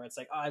thing where it's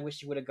like, oh, I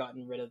wish you would have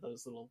gotten rid of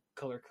those little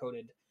color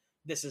coded.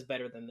 This is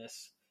better than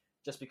this,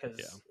 just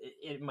because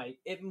it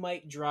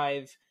might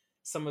drive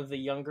some of the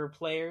younger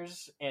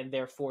players and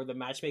therefore the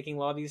matchmaking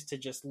lobbies to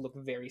just look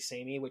very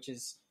samey, which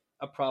is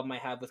a problem I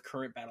have with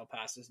current battle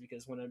passes,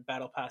 because when a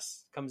battle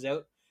pass comes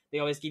out, they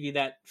always give you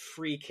that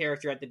free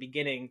character at the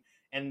beginning.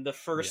 And the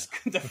first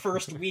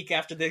week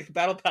after the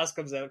battle pass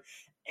comes out,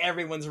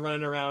 everyone's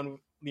running around.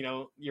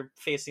 You're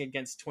facing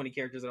against 20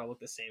 characters that all look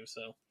the same.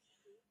 So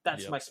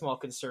that's my small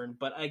concern.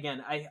 But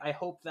again, I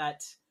hope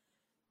that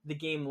the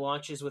game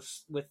launches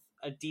with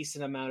a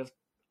decent amount of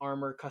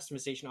armor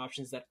customization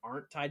options that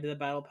aren't tied to the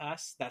battle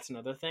pass. That's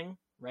another thing,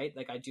 right?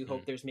 Like, I do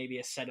hope there's maybe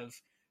a set of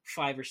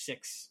 5 or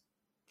 6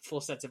 full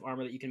sets of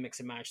armor that you can mix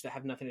and match that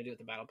have nothing to do with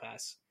the battle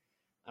pass.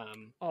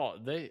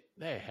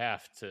 They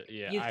have to.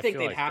 Yeah, you'd think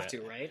they'd have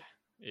to, right?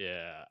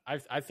 Yeah,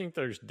 I think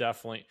there's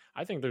going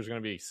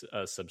to be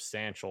a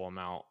substantial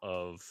amount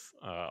of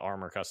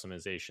armor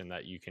customization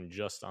that you can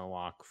just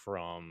unlock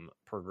from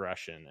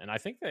progression, and I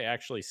think they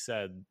actually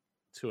said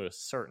to a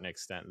certain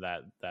extent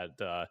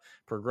that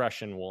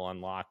progression will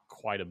unlock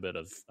quite a bit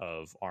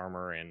of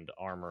armor and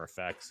armor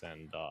effects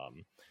and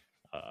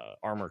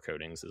armor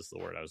coatings is the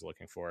word I was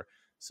looking for.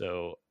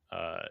 So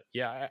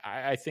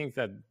I think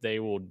that they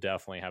will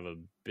definitely have a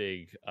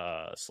big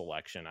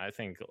selection. I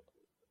think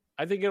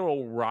it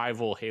will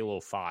rival Halo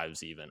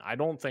 5's even. I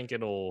don't think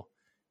it'll,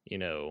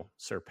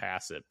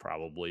 surpass it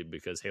probably,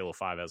 because Halo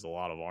 5 has a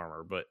lot of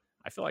armor, but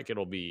I feel like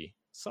it'll be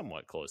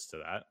somewhat close to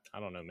that. I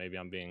don't know. Maybe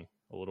I'm being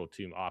a little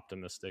too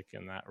optimistic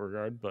in that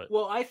regard, but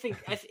well, I think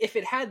if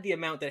it had the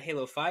amount that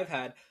Halo 5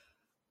 had,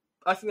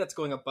 I think that's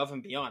going above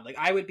and beyond. Like,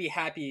 I would be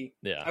happy.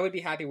 Yeah. I would be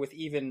happy with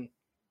even,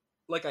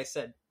 like I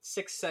said,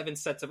 6-7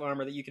 sets of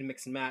armor that you can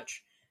mix and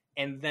match,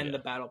 and then the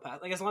battle pass.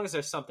 Like, as long as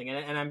there's something,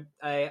 and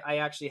I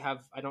actually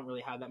have, I don't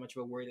really have that much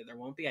of a worry that there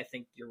won't be. I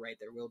think you're right,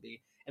 there will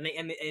be, and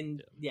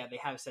they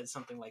have said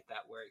something like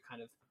that where it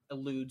kind of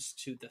alludes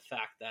to the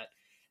fact that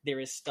there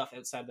is stuff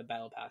outside the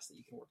battle pass that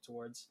you can work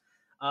towards.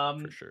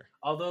 For sure.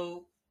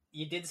 Although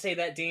you did say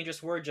that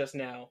dangerous word just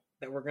now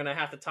that we're gonna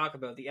have to talk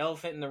about, the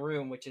elephant in the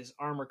room, which is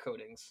armor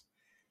coatings.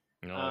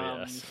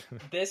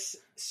 Yes.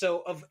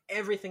 So of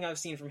everything I've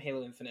seen from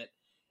Halo Infinite,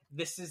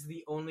 this is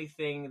the only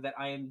thing that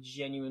I am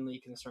genuinely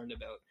concerned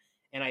about.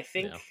 And I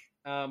think,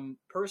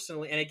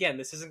 personally, and again,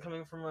 this isn't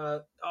coming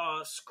from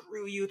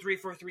screw you,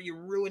 343, you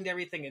ruined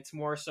everything. It's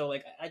more so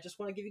like, I just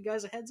want to give you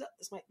guys a heads up.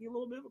 This might be a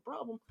little bit of a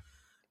problem.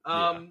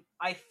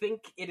 I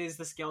think it is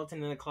the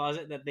skeleton in the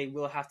closet that they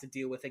will have to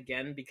deal with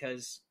again,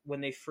 because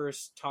when they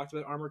first talked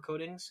about armor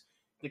coatings,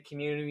 the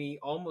community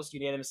almost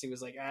unanimously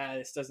was like,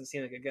 this doesn't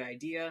seem like a good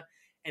idea.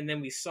 And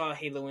then we saw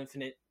Halo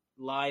Infinite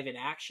live in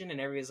action,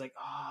 and everybody's like,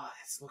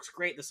 this looks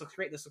great, this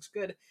looks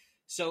good.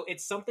 So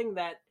it's something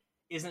that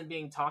isn't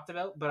being talked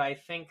about, but I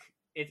think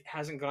it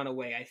hasn't gone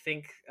away. I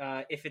think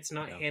if it's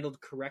not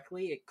handled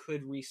correctly, it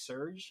could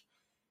resurge.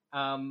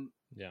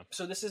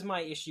 So this is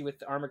my issue with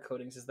the armor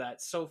coatings, is that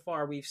so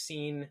far we've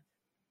seen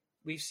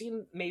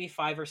maybe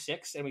 5 or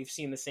 6, and we've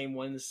seen the same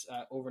ones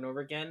over and over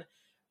again.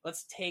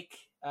 Let's take,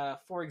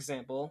 for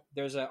example,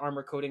 there's an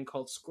armor coating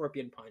called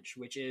Scorpion Punch,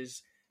 which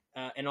is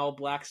an all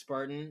black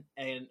Spartan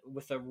and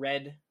with a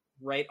red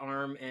right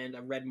arm and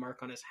a red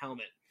mark on his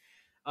helmet.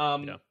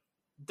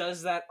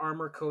 Does that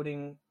armor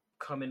coating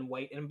come in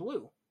white and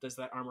blue? Does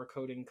that armor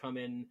coating come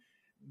in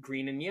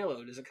green and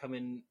yellow? Does it come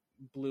in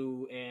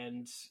blue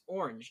and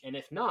orange? And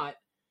if not,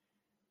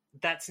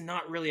 that's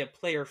not really a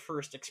player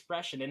first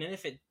expression. And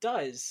if it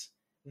does,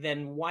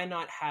 then why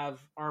not have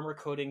armor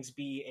coatings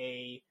be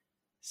a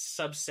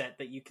subset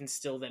that you can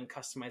still then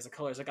customize the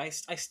colors? Like,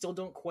 I still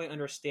don't quite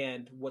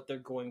understand what they're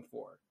going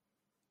for.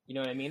 You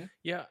know what I mean?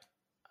 Yeah,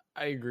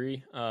 I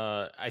agree.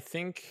 I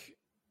think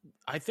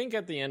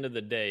at the end of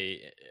the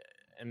day,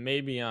 and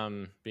maybe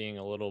I'm being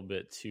a little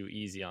bit too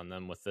easy on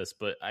them with this,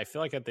 but I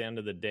feel like at the end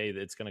of the day,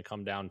 it's going to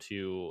come down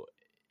to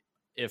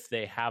if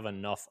they have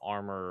enough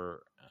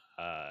armor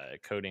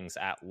coatings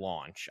at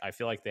launch. I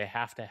feel like they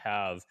have to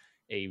have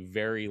a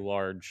very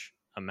large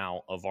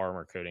amount of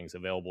armor coatings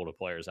available to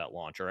players at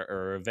launch,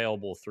 or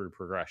available through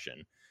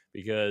progression,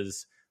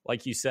 because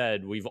like you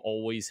said, we've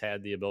always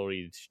had the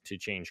ability to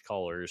change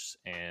colors,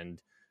 and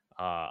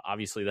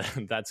Obviously,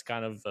 that's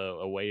kind of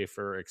a way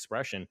for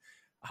expression.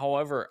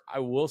 However, I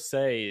will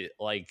say,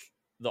 like,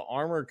 the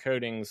armor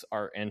coatings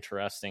are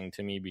interesting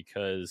to me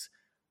because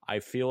I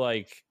feel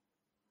like,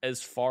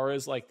 as far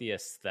as like the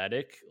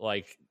aesthetic,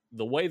 like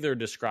the way they're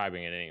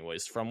describing it,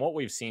 anyways, from what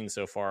we've seen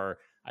so far,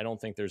 I don't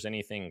think there's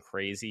anything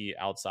crazy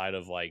outside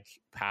of like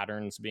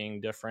patterns being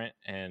different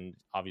and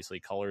obviously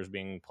colors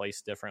being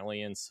placed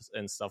differently and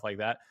stuff like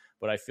that.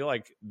 But I feel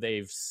like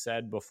they've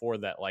said before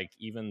that like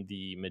even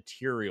the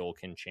material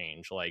can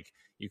change. Like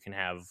you can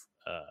have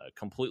a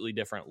completely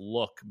different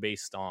look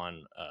based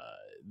on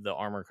the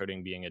armor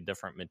coating being a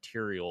different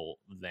material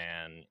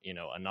than, you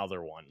know,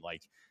 another one,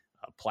 like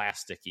a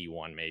plasticky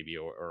one maybe,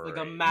 or like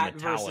a a matte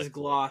versus metallic look.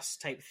 gloss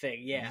type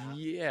thing.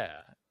 Yeah.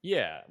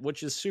 Yeah,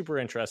 which is super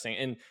interesting.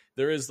 And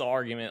there is the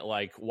argument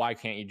like, why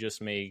can't you just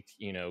make,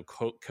 you know,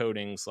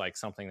 coatings like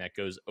something that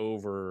goes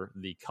over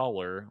the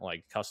color,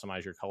 like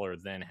customize your color,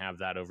 then have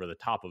that over the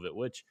top of it,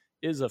 which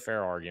is a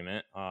fair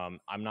argument. I'm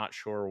not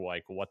sure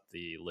like what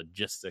the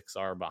logistics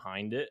are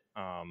behind it,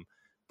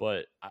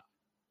 but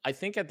I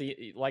think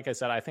like I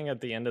said, I think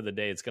at the end of the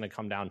day, it's going to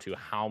come down to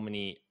how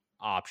many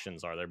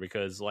options are there,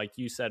 because like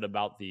you said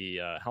about the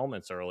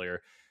helmets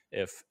earlier,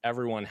 if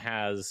everyone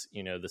has,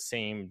 you know, the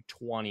same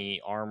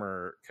 20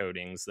 armor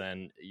coatings,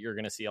 then you're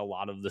going to see a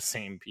lot of the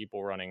same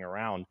people running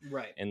around.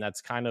 Right. And that's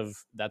kind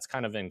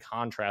of in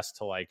contrast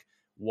to like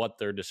what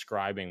they're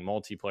describing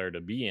multiplayer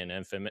to be in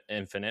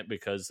Infinite,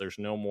 because there's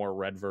no more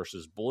red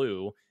versus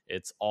blue.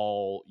 It's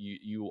all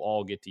you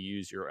all get to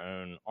use your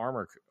own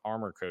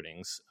armor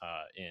coatings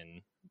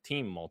in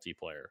team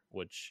multiplayer,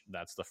 which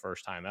that's the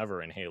first time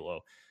ever in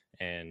Halo.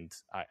 And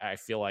I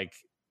feel like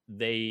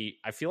they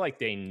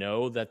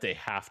know that they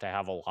have to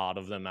have a lot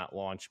of them at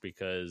launch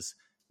because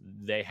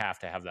they have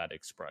to have that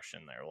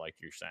expression there, like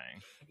you're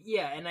saying.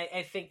 Yeah, and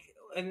I think,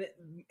 and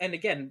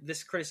again,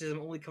 this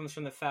criticism only comes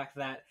from the fact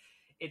that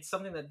it's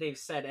something that they've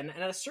said, and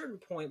at a certain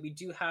point, we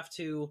do have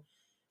to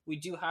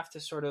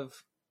sort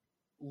of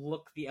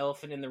look the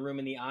elephant in the room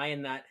in the eye,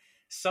 and that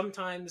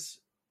sometimes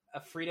a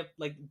free to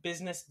like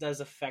business does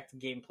affect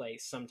gameplay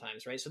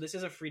sometimes, right? So this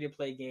is a free to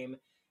play game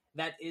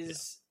that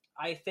is. Yeah.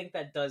 I think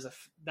that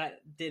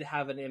did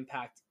have an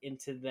impact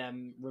into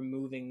them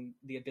removing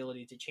the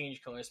ability to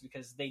change colors,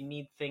 because they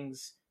need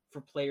things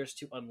for players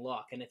to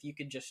unlock. And if you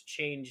could just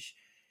change,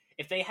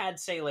 if they had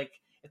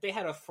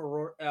a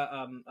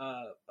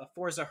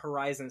Forza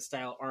Horizon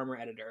style armor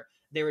editor,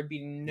 there would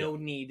be no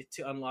need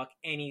to unlock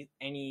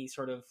any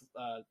sort of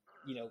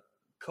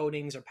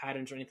coatings or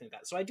patterns or anything like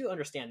that. So I do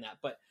understand that,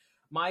 but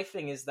my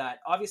thing is that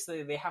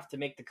obviously they have to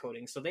make the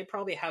coating, so they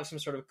probably have some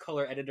sort of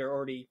color editor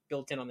already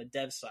built in on the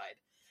dev side.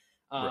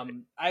 Right.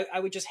 I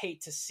would just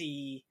hate to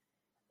see.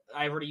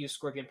 I've already used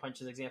Scorpion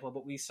Punch as an example,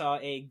 but we saw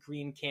a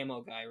green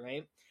camo guy,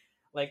 right?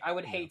 Like, I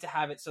would hate to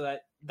have it so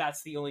that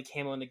that's the only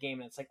camo in the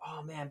game, and it's like,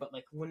 oh man, but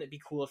like, wouldn't it be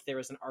cool if there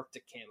was an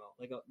Arctic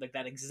camo, like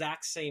that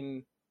exact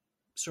same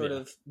sort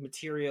of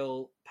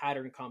material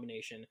pattern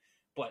combination,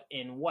 but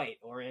in white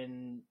or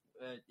in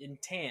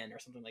tan or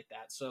something like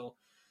that. So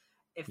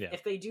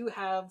if they do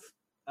have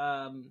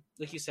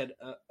like you said,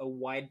 a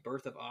wide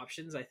berth of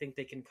options, I think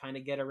they can kind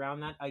of get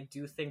around that. I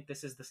do think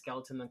this is the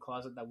skeleton in the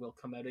closet that will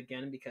come out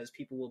again, because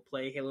people will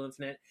play Halo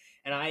Infinite,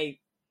 and I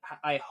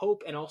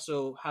hope and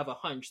also have a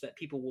hunch that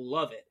people will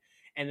love it.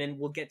 And then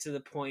we'll get to the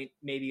point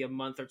maybe a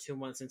month or 2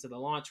 months into the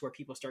launch where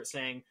people start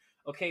saying,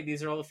 okay,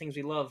 these are all the things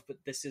we love, but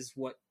this is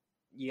what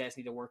you guys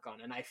need to work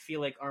on. And I feel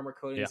like armor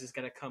coatings is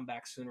going to come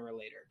back sooner or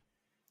later.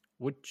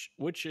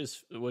 Which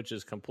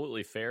is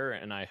completely fair,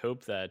 and I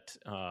hope that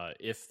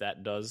if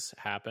that does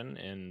happen,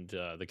 and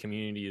the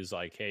community is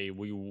like, hey,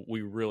 we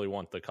really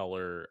want the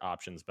color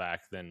options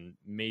back, then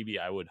maybe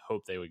I would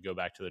hope they would go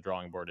back to the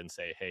drawing board and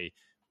say, hey,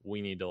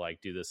 we need to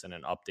like do this in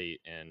an update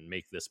and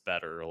make this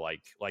better.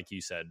 Like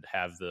you said,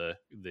 have the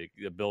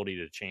ability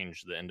to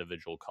change the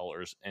individual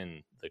colors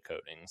in the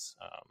coatings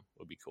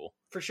would be cool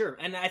for sure.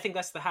 And I think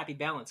that's the happy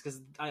balance,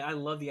 because I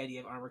love the idea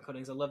of armor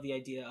coatings. I love the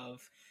idea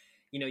of,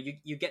 you know,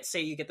 you get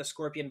the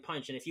Scorpion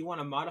Punch, and if you want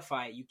to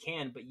modify it, you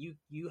can, but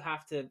you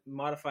have to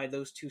modify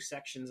those two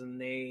sections,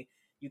 and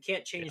you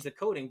can't change the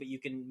coating, but you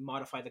can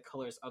modify the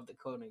colors of the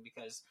coating.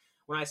 Because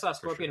when I saw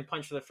Scorpion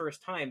Punch for the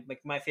first time, like,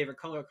 my favorite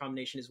color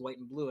combination is white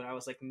and blue, and I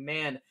was like,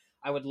 man,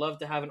 I would love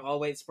to have an all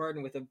white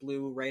Spartan with a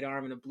blue right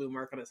arm and a blue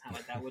mark on his hand.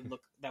 Like, that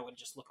would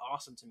just look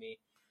awesome to me.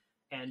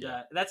 And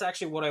that's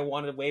actually what I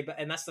wanted way back.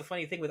 And that's the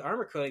funny thing with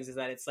armor coatings, is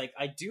that it's like,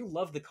 I do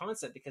love the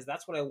concept, because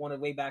that's what I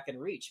wanted way back in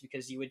Reach,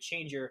 because you would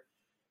change your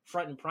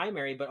front and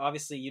primary, but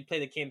obviously you'd play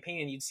the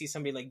campaign and you'd see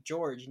somebody like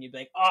George, and you'd be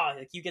like,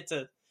 like, you get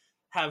to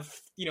have,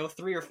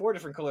 3 or 4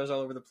 different colors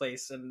all over the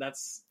place. And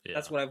that's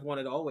what I've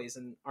wanted always.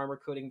 And armor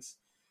coatings,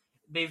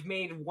 they've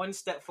made one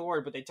step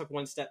forward, but they took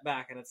one step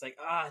back, and it's like,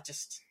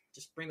 just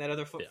bring that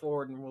other foot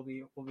forward, and we'll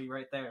be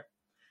right there.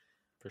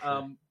 For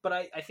sure. But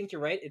I think you're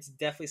right. It's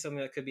definitely something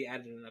that could be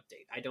added in an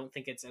update. I don't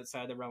think it's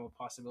outside the realm of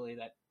possibility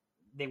that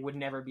they would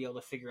never be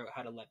able to figure out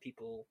how to let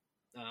people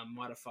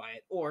modify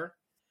it. Or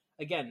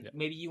again,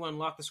 maybe you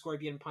unlock the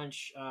Scorpion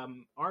Punch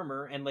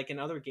armor, and like in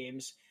other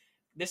games,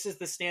 this is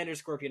the standard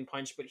Scorpion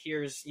Punch, but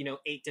here's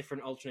 8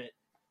 different alternate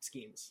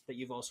schemes that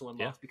you've also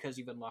unlocked because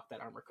you've unlocked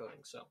that armor coating.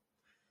 So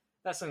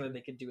that's something that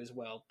they could do as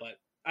well. But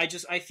I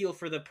feel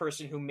for the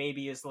person who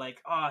maybe is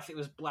like, oh, if it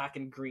was black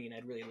and green,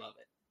 I'd really love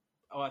it.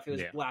 Oh, if it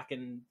was black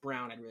and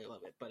brown, I'd really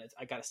love it. But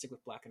I got to stick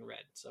with black and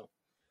red. So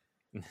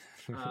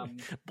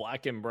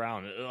black and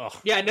brown. Ugh.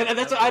 Yeah, no,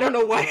 that's I don't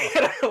know why.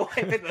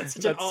 I think that's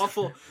such an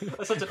awful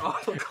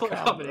color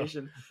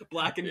combination.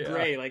 Black and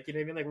gray, like what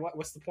I mean? Like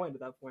what's the point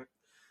at that point?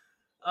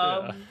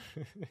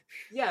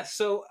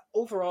 So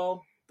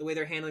overall, the way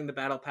they're handling the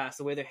battle pass,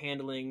 the way they're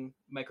handling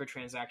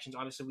microtransactions,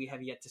 obviously we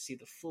have yet to see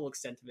the full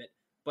extent of it,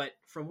 but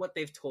from what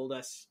they've told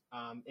us,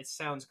 it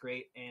sounds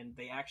great. And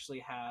they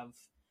actually have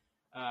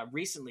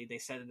recently they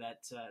said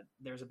that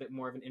there's a bit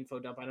more of an info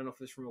dump. I don't know if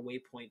it was from a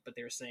Waypoint, but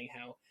they were saying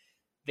how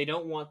they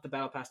don't want the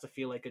battle pass to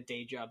feel like a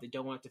day job. They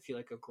don't want it to feel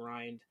like a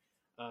grind.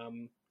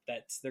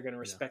 That they're going to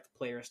respect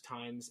players'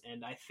 times,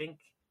 and I think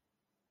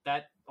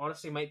that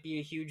honestly might be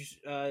a huge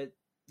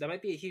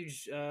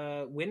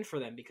win for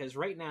them, because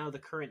right now the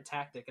current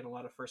tactic in a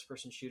lot of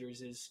first-person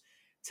shooters is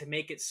to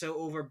make it so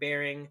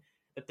overbearing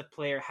that the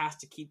player has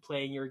to keep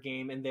playing your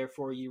game, and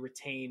therefore you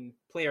retain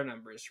player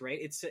numbers.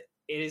 Right? It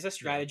is a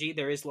strategy. Yeah.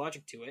 There is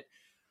logic to it,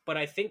 but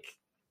I think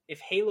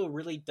if Halo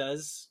really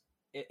does.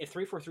 If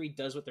 343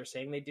 does what they're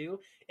saying they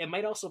do, it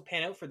might also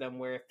pan out for them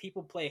where if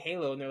people play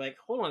Halo and they're like,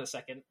 hold on a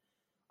second,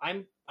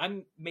 I'm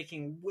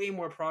making way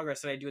more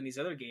progress than I do in these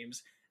other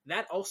games,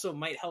 that also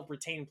might help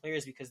retain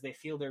players because they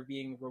feel they're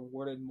being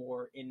rewarded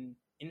more in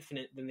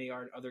Infinite than they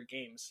are in other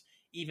games,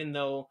 even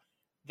though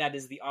that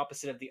is the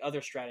opposite of the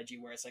other strategy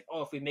where it's like,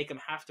 oh, if we make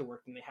them have to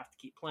work, then they have to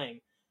keep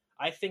playing.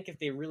 I think if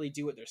they really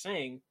do what they're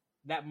saying,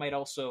 that might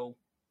also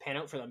pan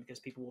out for them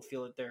because people will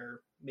feel that they're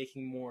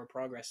making more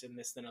progress in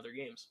this than other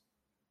games.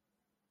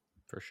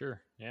 For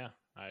sure. Yeah,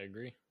 I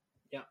agree.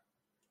 Yeah.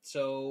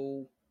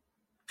 So,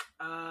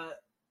 the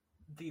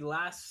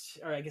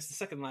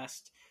second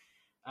last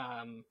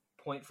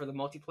point for the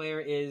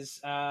multiplayer is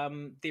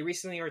they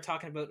recently are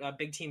talking about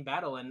Big Team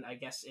Battle, and I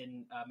guess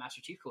in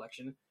Master Chief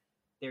Collection,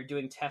 they're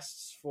doing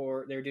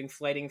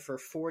flighting for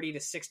 40 to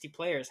 60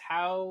 players.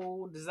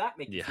 How does that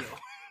make you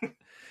feel?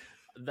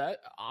 That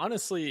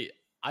honestly,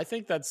 I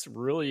think that's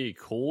really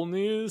cool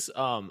news.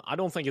 I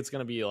don't think it's going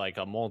to be like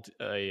a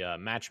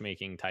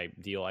matchmaking type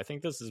deal. I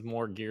think this is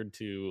more geared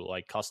to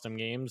like custom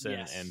games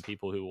and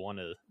people who want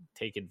to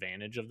take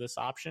advantage of this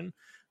option.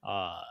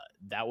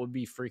 That would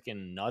be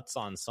freaking nuts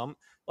on some,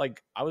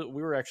 like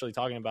we were actually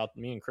talking about,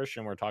 me and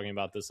Christian were talking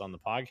about this on the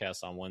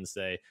podcast on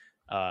Wednesday.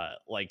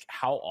 Like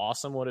how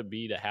awesome would it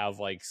be to have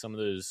like some of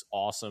those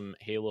awesome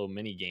Halo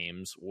mini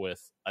games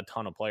with a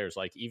ton of players,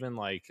 like even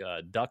like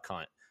Duck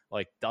Hunt.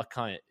 Like Duck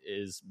Hunt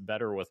is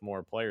better with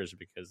more players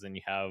because then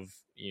you have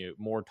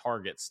more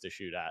targets to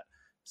shoot at.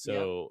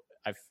 So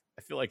I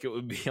feel like it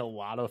would be a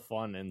lot of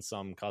fun in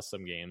some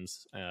custom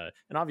games, and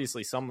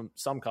obviously some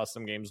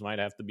custom games might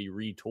have to be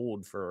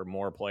retooled for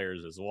more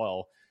players as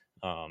well.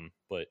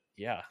 But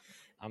yeah,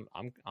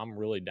 I'm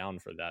really down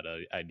for that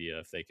idea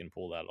if they can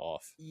pull that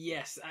off.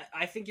 Yes,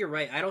 I think you're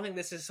right. I don't think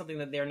this is something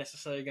that they're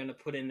necessarily going to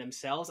put in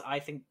themselves. I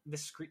think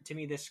this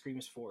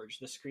screams Forge.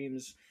 This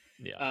screams.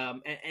 Yeah.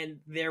 And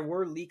there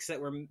were leaks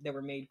that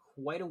were made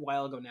quite a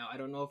while ago now. I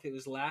don't know if it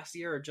was last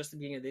year or just the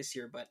beginning of this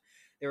year, but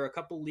there were a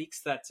couple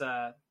leaks that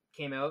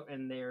came out,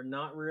 and they're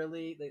not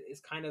really. It's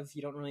kind of,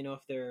 you don't really know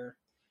if they're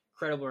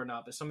credible or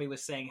not. But somebody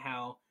was saying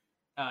how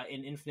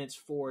in Infinite's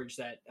Forge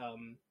that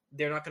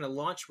they're not going to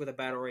launch with a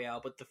battle royale,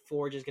 but the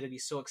Forge is going to be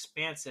so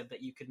expansive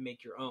that you could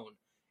make your own,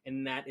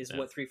 and that is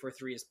what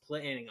 343 is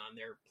planning on.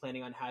 They're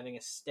planning on having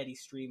a steady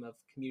stream of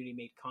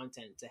community-made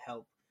content to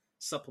help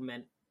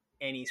supplement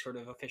any sort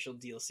of official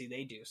DLC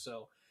they do.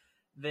 So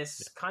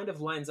this kind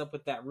of lines up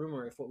with that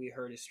rumor, if what we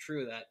heard is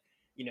true, that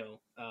you'll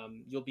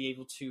be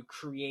able to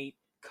create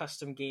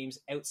custom games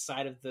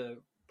outside of the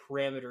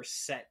parameters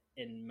set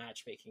in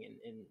matchmaking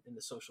in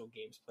the social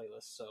games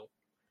playlist. So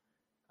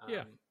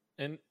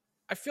and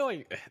I feel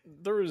like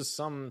there was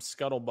some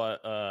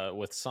scuttlebutt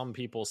with some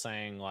people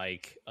saying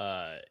like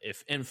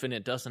if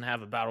Infinite doesn't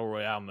have a battle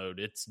royale mode,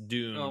 it's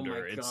doomed,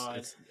 or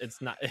it's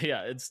not.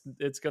 Yeah,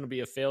 it's going to be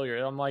a failure.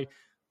 And I'm like,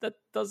 that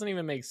doesn't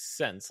even make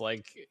sense.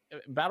 Like,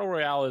 battle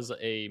royale is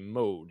a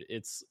mode.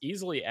 It's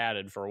easily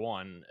added for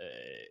one,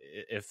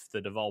 if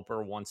the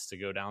developer wants to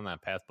go down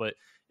that path, but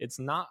it's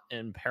not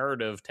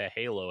imperative to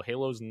Halo.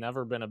 Halo's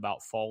never been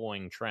about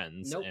following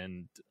trends,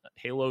 and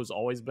Halo's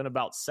always been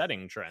about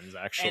setting trends,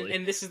 actually.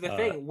 And this is the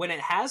thing. When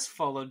it has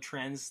followed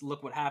trends,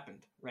 look what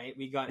happened, right?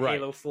 We got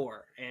Halo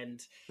 4, and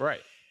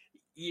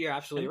you're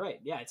absolutely right.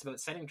 Yeah, it's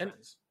about setting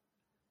trends.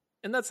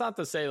 And that's not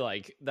to say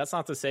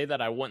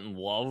that I wouldn't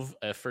love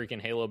a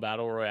freaking Halo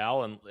Battle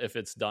Royale, and if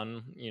it's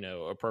done,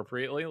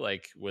 appropriately,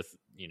 like with,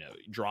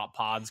 drop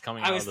pods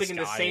coming out of the sky. I was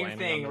thinking the same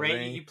thing,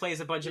 right? You play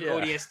as a bunch of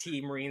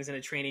ODST Marines in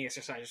a training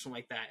exercise or something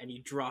like that, and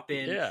you drop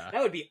in. Yeah.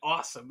 That would be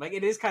awesome. Like,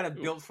 it is kind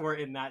of built for it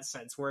in that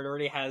sense, where it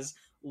already has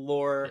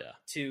lore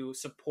to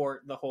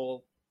support the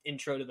whole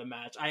intro to the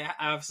match.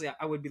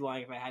 I would be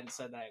lying if I hadn't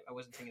said that I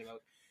wasn't thinking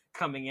about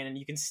coming in, and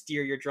you can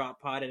steer your drop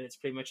pod, and it's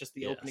pretty much just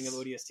the opening of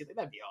ODST.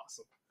 That'd be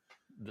awesome.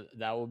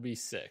 That would be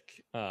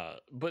sick.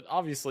 But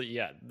obviously,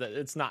 yeah,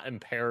 it's not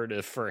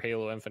imperative for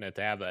Halo Infinite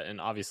to have that. And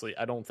obviously,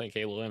 I don't think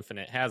Halo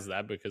Infinite has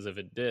that, because if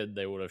it did,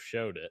 they would have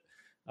showed it.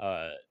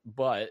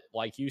 But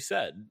like you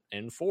said,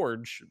 in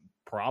Forge,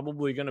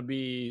 probably going to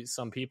be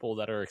some people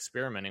that are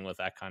experimenting with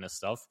that kind of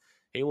stuff.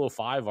 Halo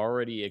 5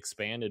 already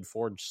expanded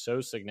Forge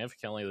so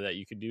significantly that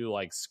you could do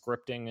like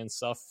scripting and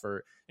stuff.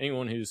 For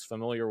anyone who's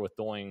familiar with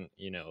doing,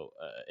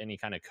 any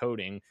kind of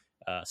coding,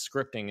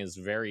 scripting is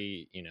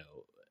very,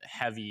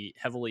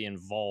 heavily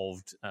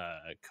involved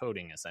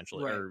coding,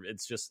 essentially. Right. Or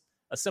it's just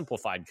a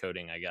simplified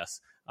coding, I guess,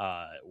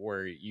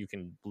 where you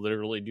can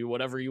literally do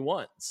whatever you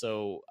want.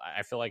 So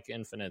I feel like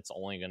Infinite's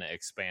only going to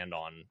expand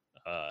on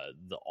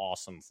the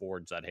awesome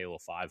Forge that Halo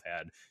 5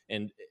 had.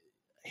 And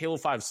Halo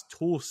 5's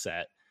tool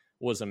set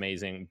was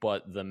amazing,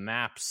 but the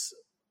maps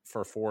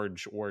for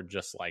Forge were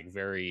just like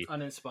very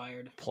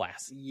uninspired,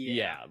 plastic.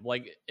 Yeah,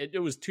 like it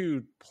was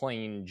too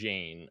plain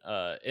Jane.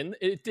 And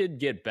it did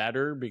get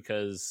better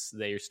because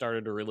they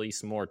started to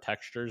release more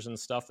textures and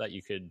stuff that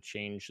you could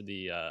change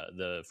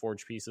the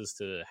Forge pieces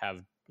to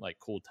have like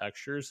cool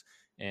textures,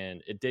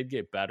 and it did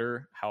get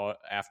better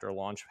after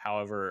launch.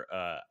 However,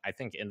 I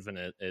think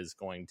Infinite is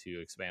going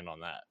to expand on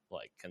that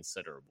like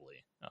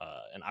considerably,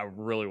 and I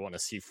really want to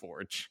see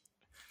Forge.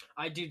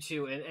 I do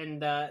too,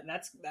 and I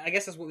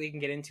guess that's what we can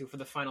get into for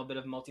the final bit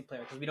of multiplayer,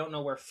 because we don't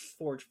know where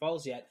Forge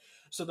falls yet.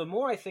 So the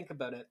more I think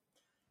about it,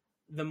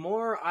 the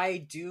more I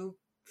do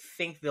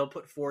think they'll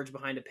put Forge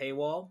behind a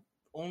paywall,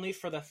 only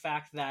for the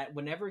fact that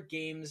whenever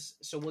games,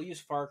 so we'll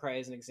use Far Cry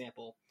as an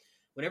example,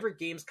 whenever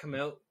games come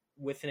out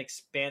with an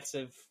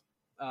expansive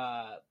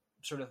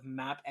sort of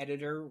map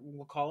editor,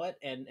 we'll call it,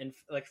 and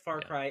like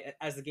Far Cry,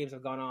 as the games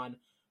have gone on,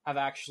 have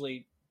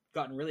actually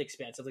gotten really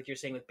expansive, like you're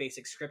saying with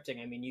basic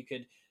scripting. I mean, you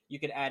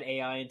could add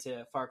AI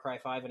into Far Cry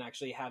 5 and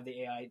actually have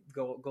the AI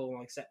go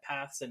along set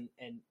paths and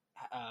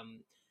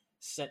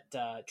set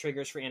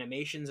triggers for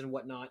animations and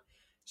whatnot.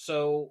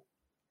 So,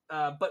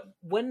 but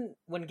when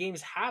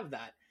games have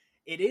that,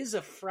 it is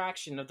a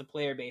fraction of the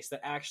player base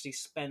that actually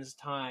spends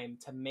time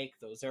to make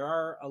those. There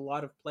are a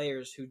lot of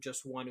players who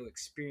just want to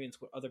experience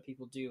what other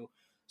people do.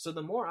 So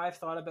the more I've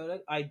thought about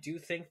it, I do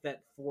think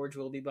that Forge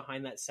will be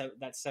behind that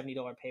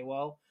 $70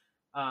 paywall,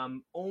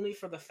 only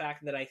for the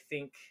fact that I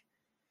think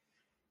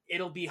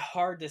it'll be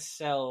hard to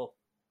sell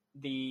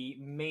the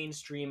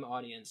mainstream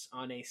audience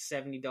on a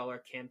 $70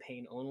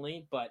 campaign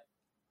only, but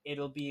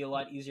it'll be a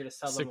lot easier to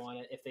sell them on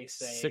it if they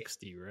say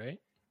 60, right?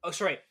 Oh,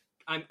 sorry.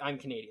 I'm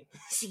Canadian.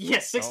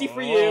 Yes, 60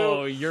 for you.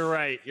 Oh, you're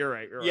right.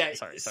 Yeah,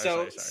 sorry.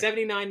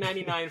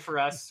 $79.99 for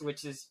us,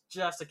 which is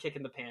just a kick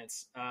in the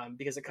pants,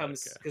 because it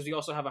comes because we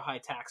also have a high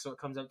tax, so it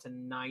comes out to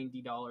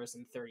 $90.30,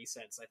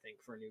 I think,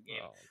 for a new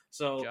game. Oh,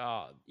 so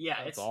God,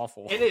 yeah, it's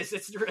awful. It is.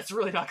 It's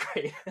really not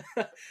great.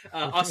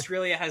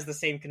 Australia has the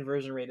same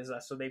conversion rate as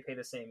us, so they pay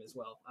the same as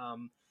well.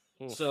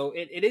 So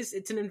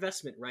it's an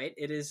investment, right?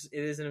 It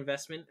is an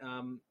investment.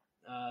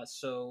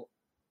 So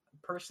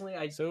personally,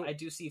 I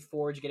do see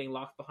Forge getting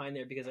locked behind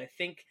there, because I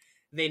think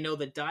they know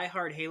the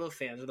diehard Halo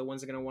fans are the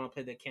ones that are going to want to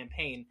play the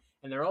campaign,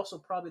 and they're also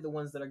probably the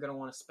ones that are going to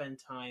want to spend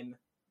time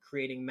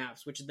creating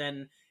maps, which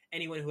then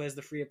anyone who has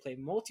the free-to-play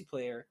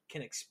multiplayer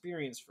can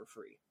experience for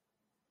free.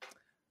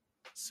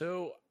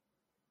 So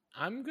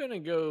I'm going to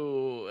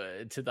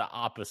go to the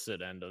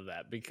opposite end of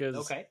that,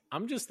 because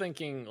I'm just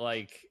thinking,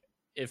 like,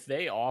 if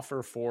they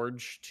offer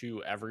Forge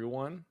to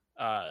everyone,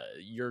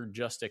 you're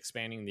just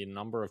expanding the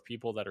number of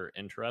people that are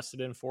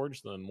interested in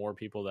Forge. The more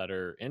people that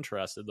are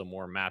interested, the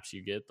more maps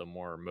you get, the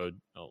more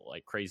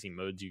crazy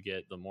modes you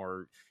get, the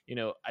more,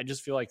 I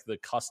just feel like the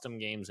custom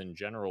games in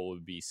general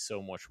would be so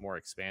much more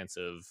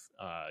expansive,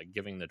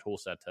 giving the tool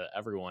set to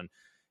everyone.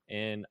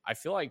 And I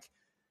feel like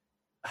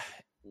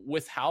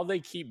with how they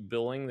keep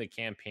billing the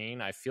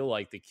campaign, I feel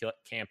like the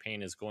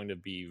campaign is going to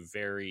be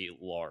very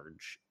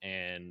large,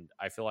 and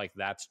I feel like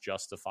that's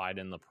justified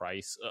in the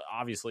price.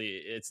 Obviously,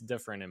 it's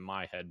different in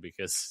my head,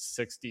 because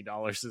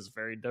 $60 is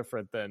very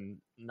different than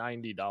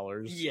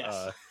 $90.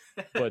 Yes,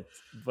 but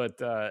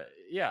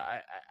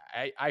yeah,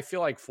 I feel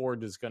like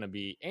Forge is going to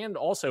be, and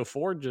also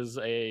Forge is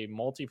a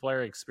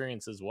multiplayer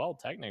experience as well,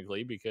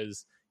 technically,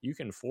 because you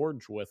can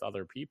forge with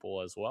other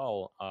people as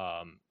well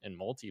in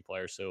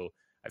multiplayer. So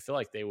I feel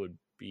like they would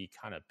be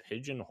kind of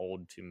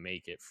pigeonholed to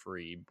make it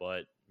free,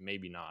 but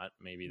maybe not.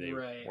 Maybe they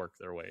work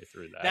their way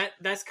through that.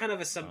 That's kind of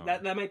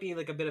that might be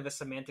like a bit of a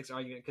semantics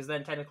argument, because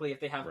then technically,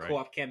 if they have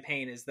co-op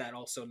campaign, is that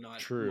also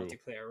not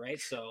multiplayer, right?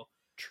 So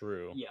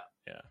true. Yeah.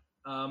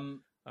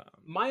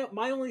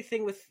 My only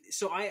thing with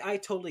I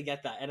totally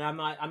get that, and I'm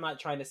not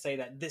trying to say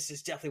that this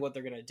is definitely what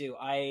they're gonna do.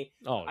 I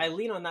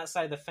lean on that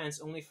side of the fence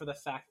only for the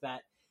fact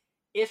that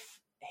if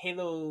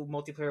Halo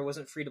multiplayer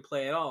wasn't free to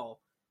play at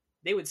all,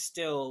 they would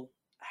still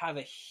have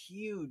a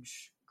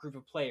huge group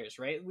of players,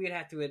 right? We'd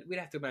have to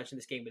imagine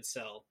this game would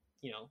sell,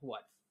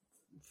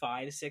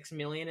 5 to 6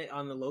 million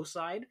on the low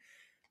side.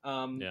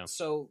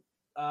 So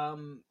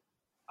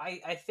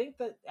I think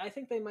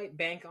they might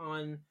bank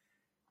on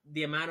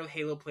the amount of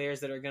Halo players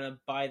that are going to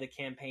buy the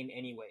campaign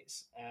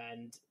anyways,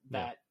 and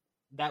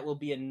that will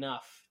be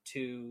enough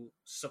to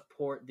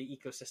support the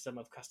ecosystem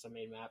of custom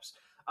made maps.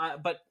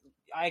 But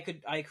I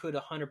could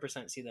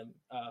 100% see them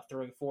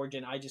throwing Forge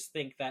in. I just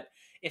think that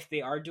if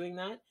they are doing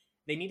that,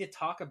 they need to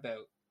talk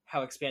about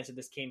how expansive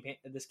this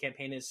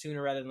campaign is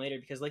sooner rather than later,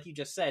 because like you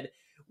just said,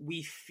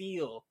 we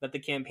feel that the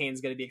campaign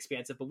is going to be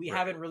expansive, but we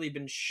haven't really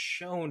been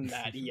shown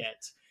that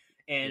yet.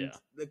 And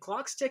the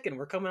clock's ticking.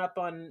 We're coming up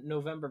on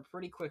November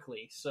pretty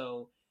quickly.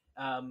 So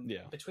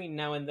between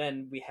now and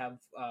then, we have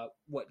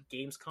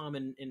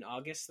Gamescom in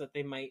August that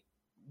they might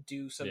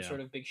do some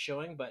sort of big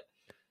showing. But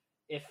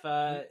if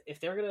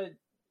they're gonna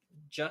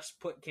just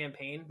put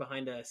campaign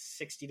behind a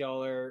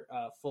 $60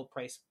 full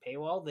price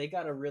paywall, they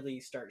got to really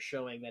start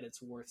showing that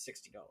it's worth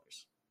 $60.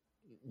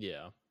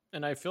 Yeah.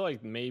 And I feel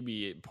like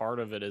maybe part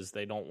of it is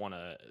they don't want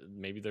to,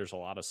 maybe there's a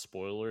lot of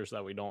spoilers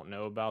that we don't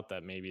know about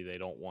that maybe they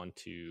don't want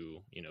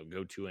to,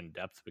 go too in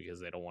depth because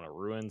they don't want to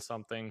ruin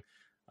something.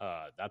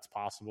 That's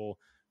possible.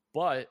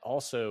 But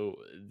also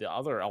the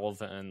other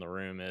elephant in the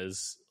room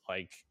is,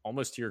 like,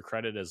 almost to your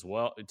credit as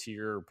well, to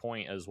your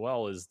point as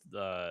well, is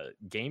the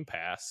Game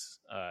Pass.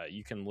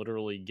 You can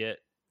literally get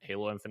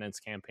Halo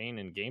Infinite's campaign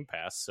in Game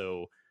Pass.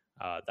 So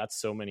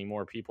that's so many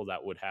more people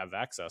that would have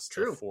access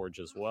to Forge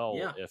as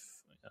well if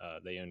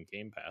they own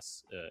Game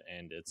Pass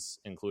and it's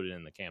included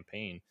in the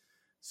campaign.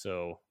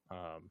 So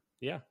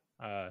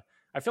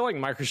I feel like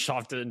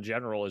Microsoft in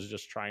general is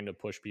just trying to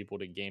push people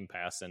to Game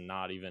Pass and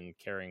not even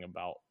caring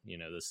about the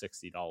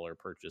 $60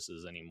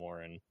 purchases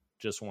anymore, and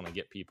just want to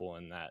get people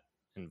in that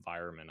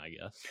environment, I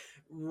guess.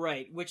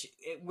 Right, which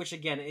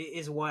again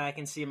is why I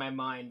can see in my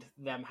mind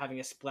them having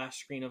a splash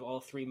screen of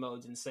all three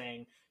modes and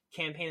saying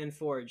campaign and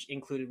Forge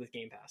included with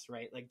Game Pass,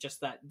 right? Like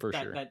just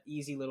that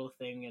easy little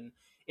thing. And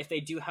if they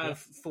do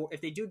have if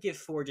they do give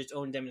Forge its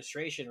own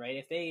demonstration, right?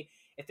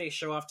 If they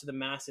show off to the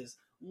masses,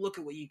 look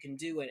at what you can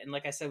do. And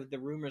like I said with the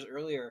rumors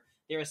earlier,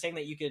 they were saying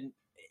that you can,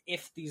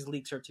 if these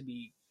leaks are to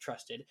be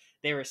trusted,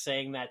 they were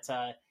saying that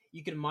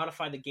you can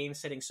modify the game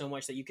setting so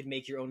much that you could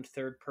make your own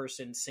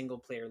third-person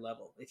single-player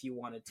level if you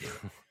wanted to,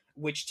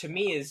 which to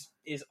me is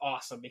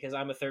awesome because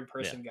I'm a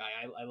third-person guy.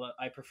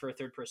 I prefer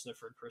third-person to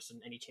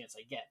third-person any chance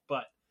I get.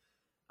 But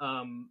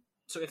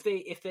so if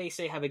they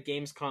say have a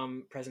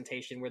Gamescom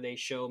presentation where they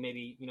show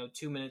maybe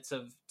 2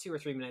 or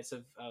 3 minutes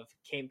of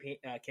campaign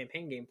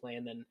gameplay,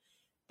 and then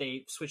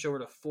they switch over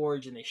to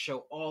Forge and they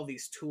show all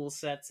these tool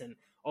sets and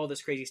all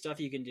this crazy stuff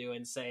you can do,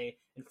 and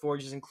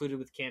Forge is included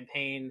with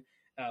campaign,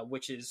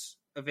 which is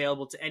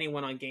available to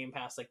anyone on Game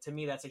Pass. Like, to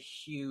me, that's a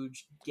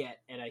huge get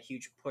and a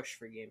huge push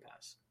for Game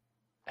Pass.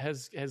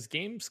 Has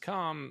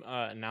Gamescom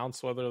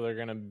announced whether they're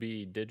going to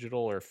be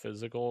digital or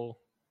physical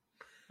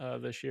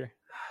this year?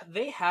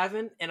 They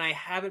haven't, and I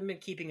haven't been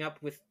keeping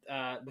up with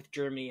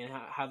Germany and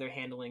how they're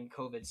handling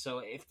COVID.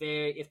 So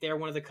if they're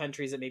one of the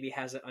countries that maybe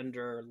has it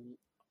under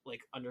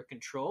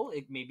control,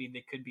 maybe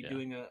they could be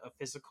doing a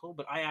physical.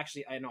 But I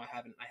know I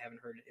haven't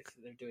heard if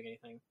they're doing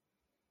anything.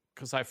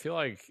 Because I feel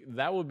like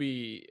that would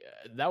be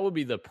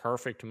the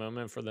perfect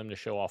moment for them to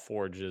show off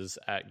Forges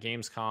at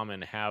Gamescom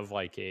and have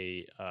like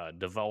a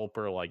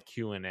developer like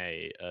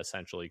Q&A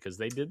essentially, because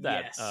they did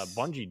that. Yes.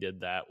 Bungie did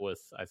that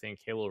with, I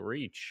think, Halo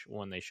Reach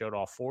when they showed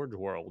off Forge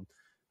World.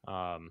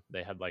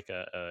 They had like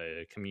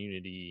a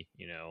community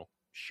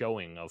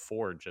showing of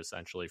Forge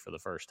essentially for the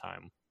first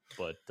time.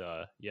 But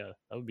that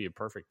would be a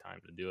perfect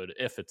time to do it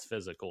if it's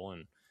physical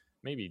and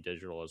maybe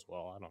digital as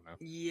well. I don't know.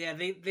 Yeah,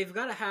 they've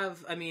got to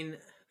have. I mean,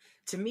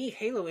 to me,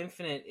 Halo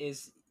Infinite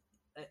is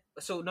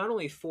so not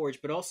only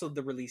Forge, but also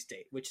the release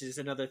date, which is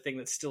another thing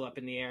that's still up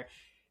in the air.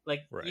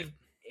 Like,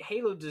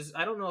 Halo does.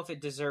 I don't know if it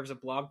deserves a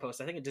blog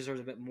post. I think it deserves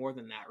a bit more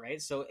than that,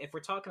 right? So if we're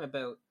talking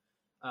about,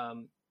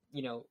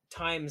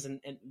 times and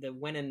the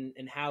when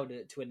and how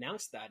to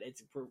announce that,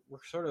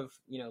 we're sort of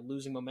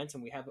losing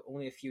momentum. We have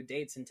only a few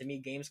dates, and to me,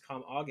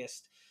 Gamescom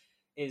August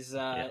is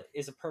a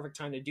perfect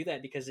time to do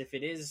that, because if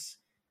it is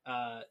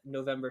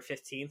November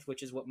 15th,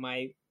 which is what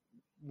my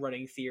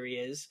running theory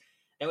is,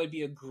 that would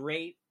be a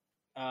great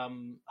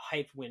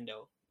hype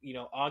window.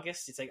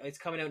 August, it's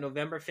coming out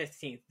November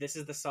 15th. This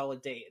is the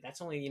solid date.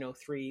 That's only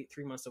 3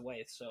 months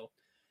away. So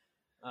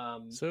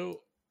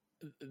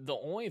the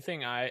only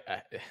thing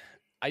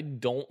I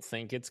don't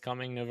think it's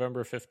coming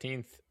November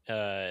 15th,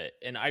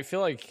 and I feel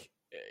like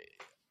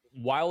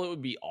while it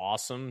would be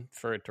awesome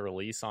for it to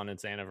release on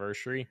its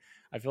anniversary,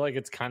 I feel like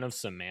it's kind of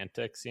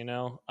semantics,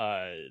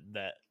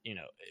 that, it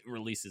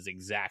releases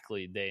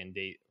exactly day and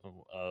date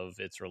of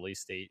its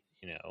release date,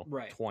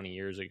 20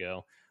 years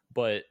ago.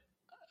 But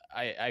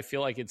I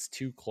feel like it's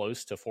too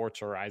close to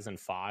Forza Horizon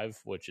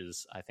 5, which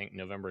is, I think,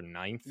 November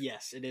 9th.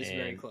 Yes, it is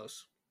very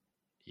close.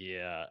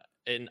 Yeah.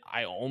 And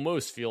I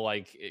almost feel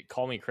like,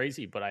 call me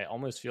crazy, but I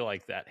almost feel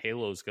like that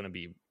Halo is going to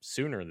be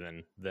sooner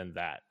than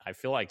that. I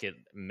feel like it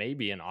may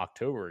be an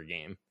October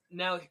game.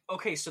 Now,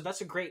 okay, so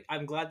that's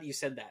I'm glad that you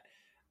said that.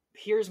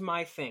 Here's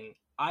my thing.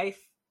 I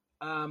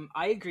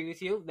agree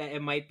with you that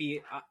it might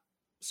be.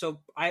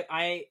 So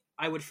I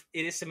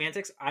it is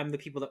semantics. I'm the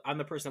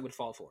person that would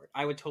fall for it.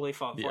 I would totally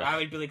fall for it. I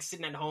would be like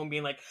sitting at home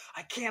being like,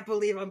 I can't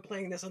believe I'm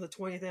playing this on the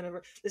 20th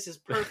anniversary. This is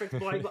perfect.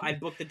 I'd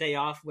book the day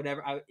off,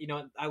 whatever.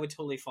 I would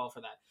totally fall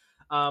for that.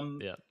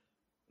 Yeah.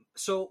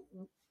 So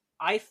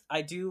I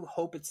do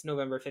hope it's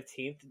November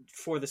 15th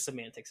for the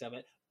semantics of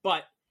it,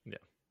 but yeah.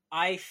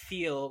 I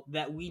feel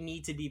that we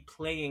need to be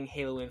playing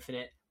Halo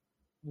Infinite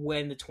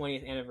when the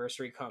 20th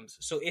anniversary comes.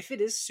 So if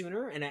it is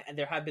sooner, and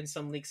there have been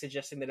some leaks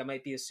suggesting that it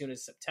might be as soon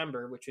as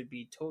September, which would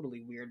be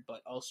totally weird,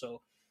 but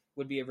also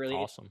would be a really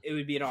awesome. It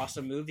would be an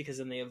awesome move, because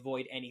then they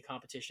avoid any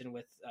competition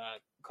with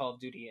Call of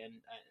Duty and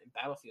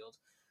Battlefield.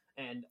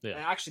 And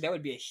actually, that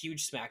would be a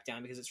huge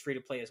smackdown because it's free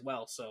to play as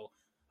well. So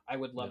I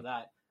would love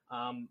that.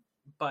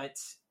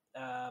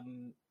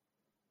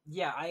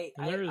 Yeah, I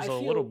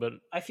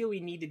feel we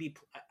need to be,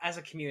 as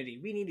a community,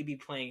 we need to be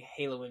playing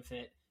Halo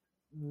Infinite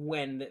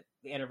when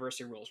the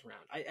anniversary rolls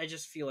around. I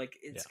just feel like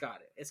it's got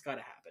to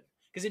happen,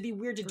 because it'd be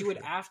weird to do it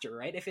after,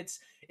 right? If it's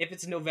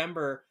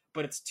November,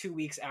 but it's 2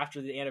 weeks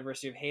after the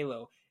anniversary of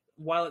Halo.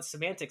 While it's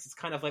semantics, it's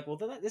kind of like, well,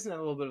 that isn't a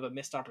little bit of a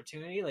missed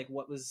opportunity. Like,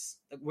 what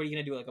are you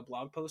gonna do? Like a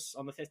blog post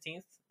on the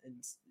 15th?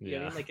 And you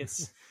know what I mean? Like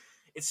it's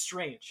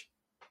strange.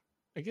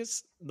 I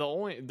guess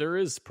there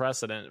is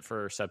precedent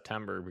for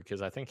September,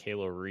 because I think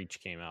Halo Reach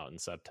came out in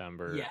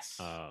September.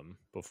 Yes.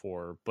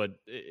 Before, but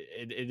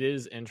it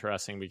is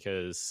interesting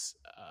because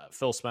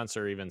Phil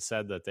Spencer even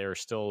said that they're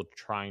still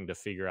trying to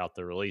figure out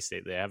the release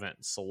date. They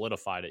haven't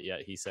solidified it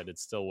yet. He said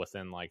it's still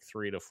within like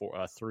 3 to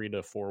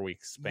 4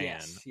 week span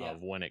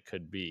of when it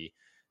could be.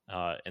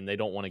 And they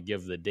don't want to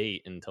give the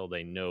date until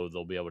they know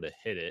they'll be able to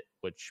hit it,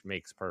 which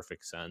makes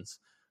perfect sense.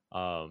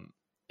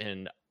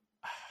 And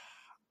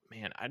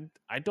man,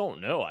 I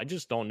don't know. I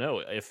just don't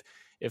know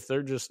if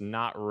they're just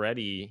not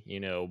ready,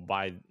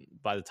 by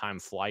the time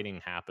flighting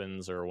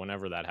happens or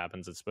whenever that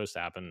happens. It's supposed to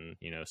happen,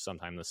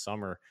 sometime this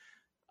summer.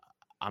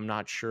 I'm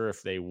not sure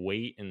if they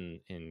wait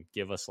and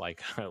give us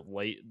like a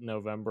late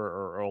November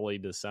or early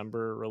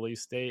December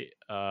release date.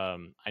 I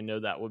know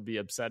that would be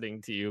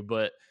upsetting to you,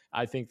 but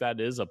I think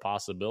that is a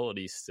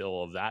possibility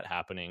still of that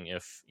happening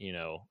if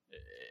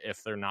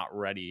they're not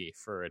ready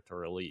for it to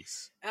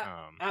release.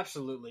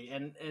 Absolutely.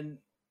 And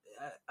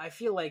I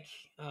feel like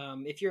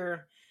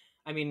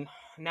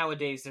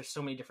nowadays there's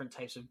so many different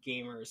types of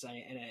gamers.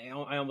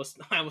 I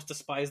almost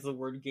despise the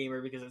word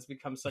gamer, because it's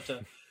become such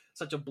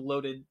a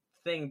bloated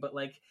thing. But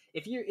like,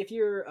 if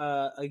you're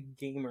a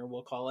gamer,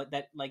 we'll call it,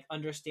 that like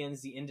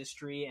understands the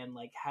industry and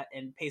like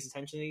and pays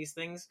attention to these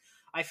things,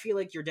 I feel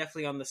like you're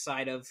definitely on the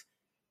side of,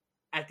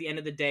 at the end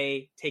of the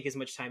day, take as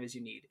much time as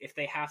you need. If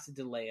they have to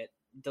delay it.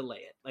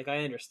 Like,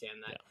 I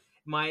understand that. Yeah.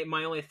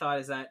 My only thought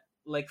is that,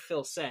 like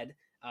Phil said,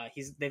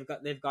 they've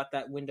got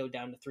that window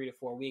down to 3 to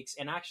 4 weeks.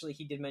 And actually,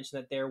 he did mention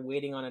that they're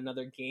waiting on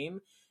another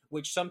game,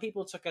 which some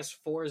people took as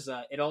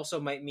Forza. It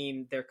also might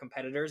mean they're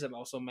competitors. It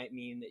also might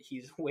mean that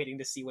he's waiting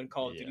to see when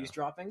Call of Duty's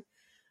dropping.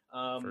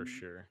 For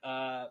sure.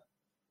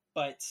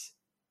 But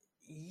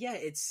yeah,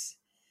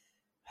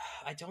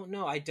 I don't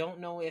know. I don't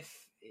know if,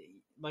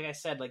 like I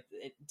said, like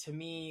to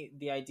me,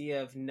 the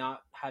idea of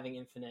not having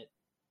Infinite,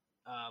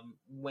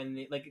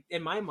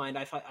 in my mind,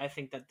 I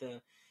think that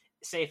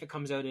say if it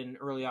comes out in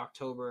early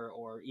October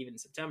or even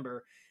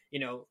September,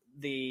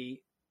 the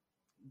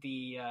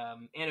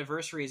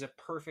anniversary is a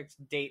perfect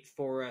date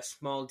for a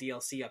small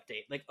DLC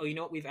update. Like, oh, you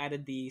know what? We've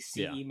added the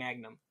CE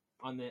Magnum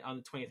on the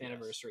 20th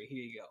anniversary.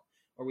 Here you go.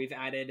 Or we've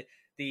added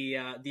the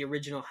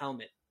original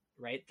helmet,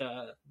 right?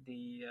 The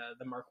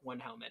Mark I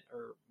helmet,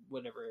 or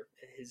whatever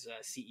his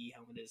CE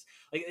helmet is.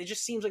 Like, it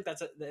just seems like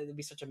that'd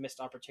be such a missed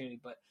opportunity.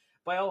 But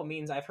by all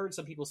means, I've heard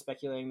some people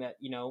speculating that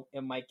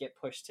it might get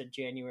pushed to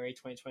January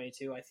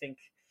 2022. I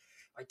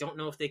don't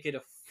know if they could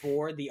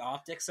afford the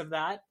optics of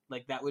that.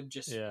 Like, that would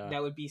just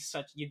that would be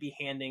you'd be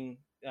handing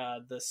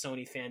the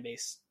Sony fan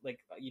base, like,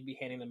 you'd be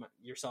handing them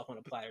yourself on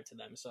a platter to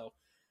them. So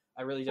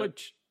I really don't.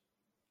 Which,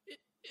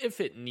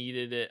 if it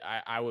needed it,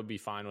 I would be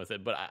fine with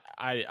it. But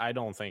I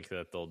don't think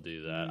that they'll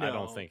do that. No. I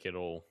don't think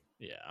it'll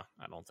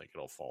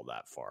fall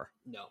that far.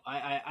 No,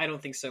 I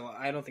don't think so.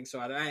 I don't think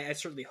so either. I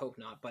certainly hope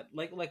not. But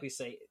like we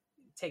say,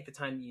 take the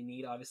time you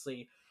need.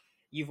 Obviously,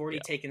 you've already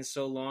taken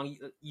so long.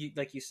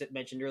 Like you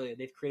mentioned earlier,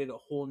 they've created a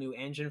whole new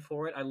engine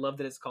for it. I love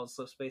that it's called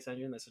Slipspace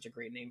Engine. That's such a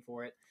great name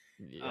for it.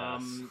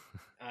 Yes.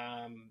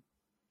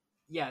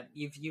 Yeah,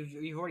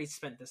 you've already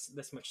spent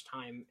this much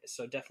time,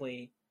 so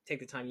definitely take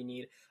the time you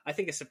need. I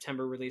think a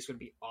September release would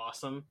be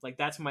awesome. Like,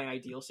 that's my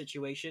ideal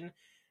situation.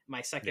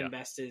 My second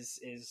best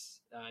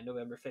is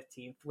November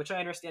 15th, which I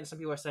understand some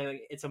people are saying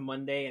like it's a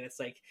Monday, and it's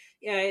like,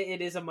 yeah,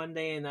 it is a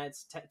Monday, and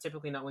that's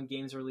typically not when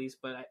games release.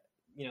 But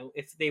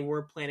if they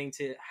were planning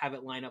to have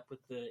it line up with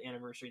the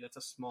anniversary, that's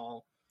a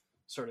small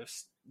sort of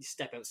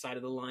step outside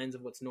of the lines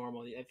of what's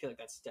normal. I feel like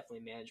that's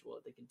definitely manageable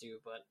that they can do.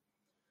 But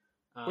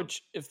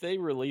Which, if they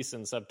release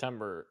in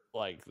September,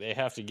 like they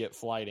have to get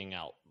flighting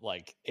out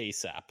like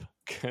ASAP,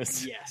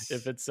 because Yes.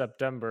 if it's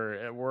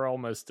September, we're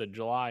almost to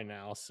July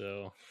now.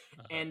 So,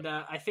 and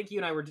I think you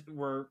and I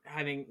were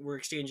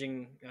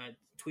exchanging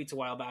tweets a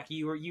while back.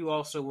 You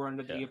also were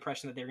under the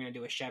impression that they were going to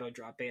do a shadow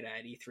drop beta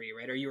at E3,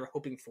 right? Or you were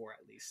hoping for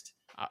at least.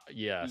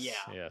 Yes. Yeah.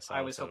 Yes.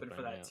 I was hoping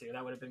for that too.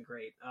 That would have been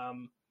great.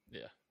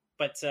 Yeah.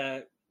 But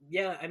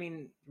yeah, I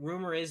mean,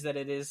 rumor is that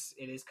it is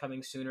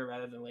coming sooner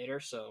rather than later.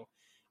 So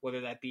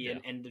whether that be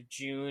an end of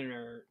June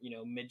or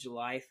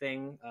mid-July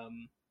thing,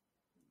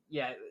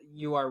 yeah,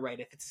 you are right.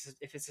 If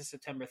it's a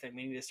September thing,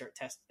 we need to start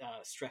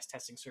stress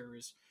testing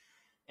servers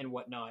and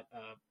whatnot.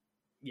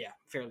 Yeah,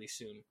 fairly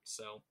soon.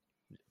 So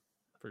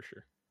for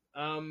sure.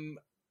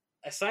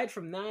 Aside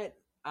from that,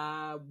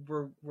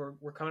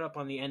 we're coming up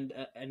on the end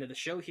of the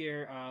show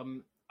here.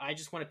 I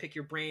just want to pick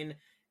your brain.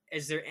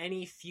 Is there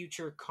any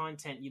future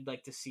content you'd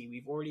like to see?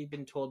 We've already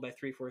been told by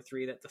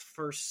 343 that the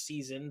first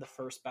season, the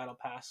first battle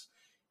pass,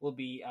 will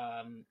be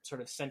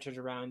sort of centered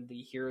around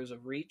the Heroes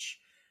of Reach,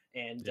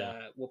 and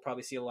we'll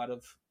probably see a lot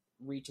of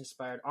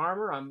Reach-inspired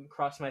armor. I'm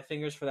crossing my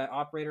fingers for that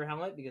operator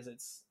helmet because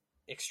it's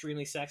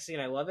extremely sexy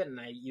and I love it, and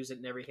I use it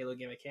in every Halo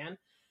game I can.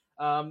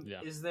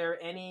 Is there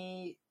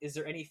any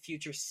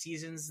future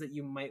seasons that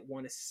you might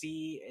want to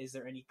see? Is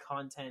there any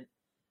content,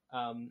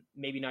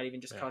 maybe not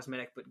even just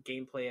cosmetic, but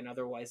gameplay and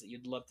otherwise, that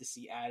you'd love to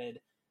see added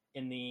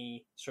in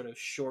the sort of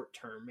short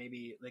term,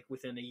 maybe like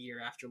within a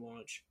year after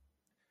launch?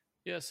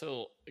 Yeah,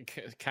 so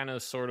kind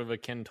of sort of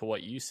akin to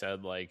what you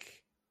said,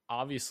 like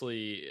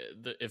obviously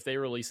if they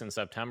release in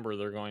September,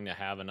 they're going to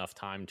have enough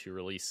time to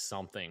release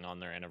something on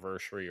their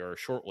anniversary or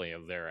shortly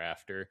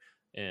thereafter.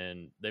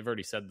 And they've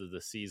already said that the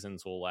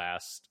seasons will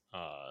last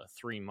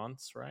 3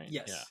 months, right?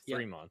 Yes. Yeah,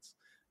 3 months.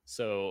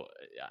 So,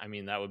 I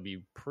mean, that would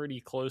be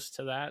pretty close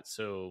to that.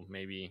 So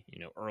maybe,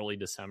 early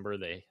December,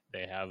 they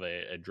have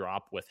a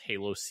drop with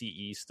Halo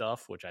CE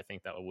stuff, which I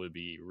think that would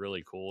be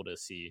really cool to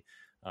see.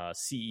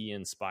 CE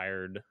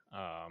inspired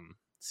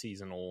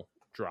seasonal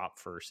drop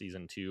for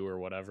season 2 or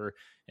whatever,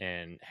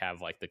 and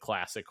have like the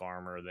classic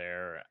armor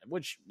there,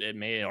 which it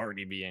may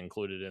already be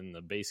included in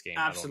the base game.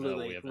 Absolutely. I don't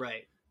know. We haven't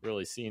right.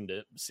 really seen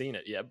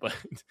it yet,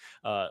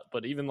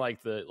 but even like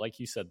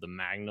you said, the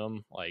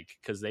Magnum, like,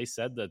 because they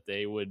said that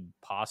they would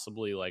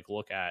possibly like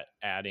look at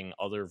adding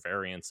other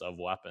variants of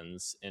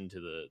weapons into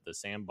the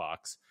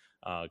sandbox,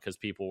 because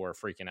people were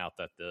freaking out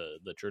that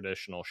the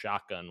traditional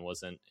shotgun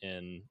wasn't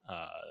in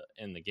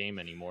the game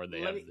anymore.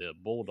 They have the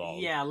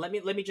Bulldog. Yeah, let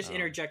me just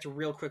interject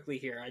real quickly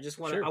here.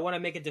 I want to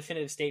make a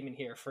definitive statement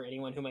here for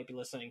anyone who might be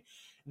listening.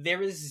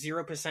 There is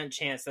 0%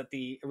 chance that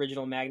the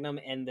original Magnum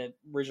and the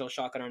original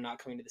shotgun are not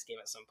coming to this game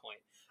at some point.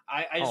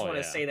 I just want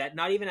to say that,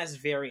 not even as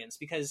variants,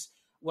 because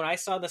when I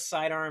saw the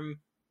sidearm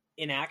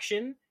in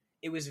action,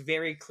 it was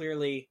very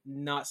clearly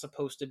not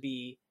supposed to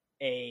be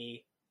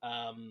a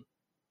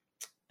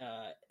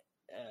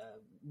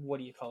what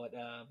do you call it?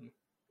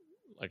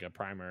 Like a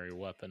primary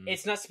weapon.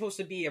 It's not supposed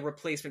to be a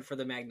replacement for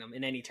the Magnum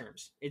in any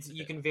terms.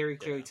 You can very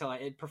clearly tell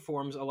it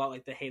performs a lot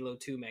like the Halo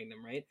 2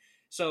 Magnum, right?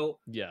 So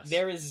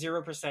there is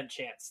 0%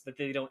 chance that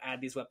they don't add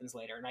these weapons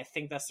later. And I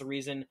think that's the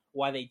reason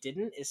why they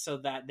didn't, is so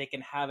that they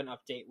can have an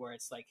update where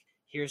it's like,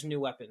 here's new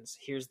weapons,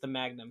 here's the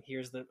Magnum,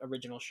 here's the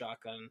original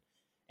shotgun,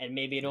 and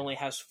maybe it only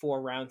has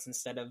 4 rounds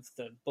instead of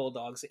the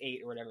Bulldog's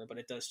 8 or whatever, but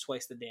it does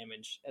twice the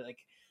damage. Like,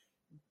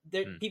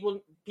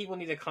 people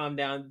need to calm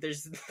down.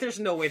 There's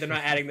no way they're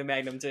not adding the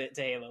Magnum to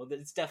Halo.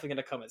 It's definitely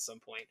going to come at some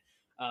point.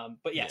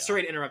 But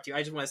sorry to interrupt you.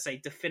 I just want to say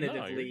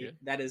definitively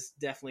that is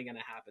definitely going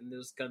to happen.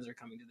 Those guns are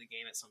coming to the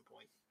game at some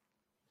point.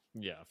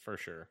 Yeah, for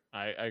sure.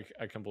 I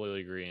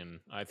completely agree,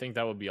 and I think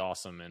that would be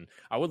awesome. And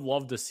I would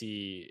love to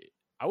see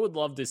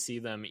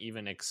them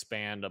even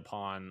expand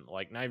upon,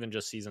 like, not even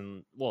just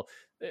season. Well,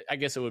 I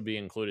guess it would be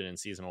included in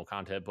seasonal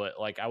content, but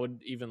like I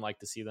would even like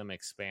to see them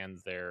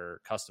expand their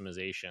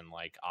customization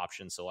like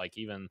options. So like,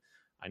 even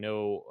I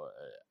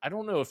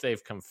don't know if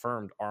they've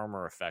confirmed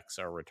armor effects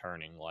are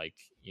returning, like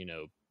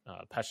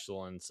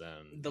pestilence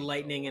and the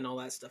lightning and all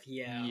that stuff.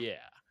 Yeah.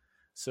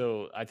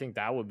 So I think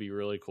that would be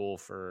really cool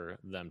for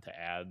them to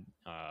add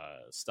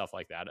stuff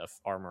like that, of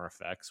armor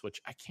effects,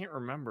 which I can't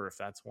remember if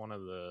that's one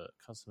of the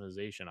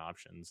customization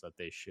options that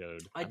they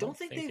showed. I don't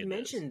think they've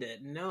mentioned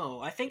it.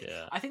 No, I think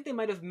they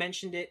might have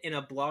mentioned it in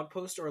a blog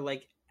post or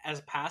like as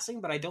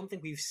passing, but I don't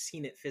think we've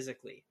seen it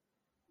physically.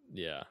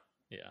 Yeah.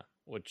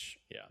 Which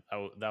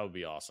that would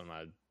be awesome.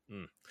 I'd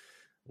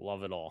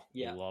love it all.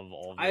 Yeah, love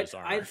all of those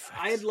armor effects.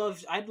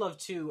 I'd love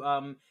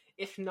to.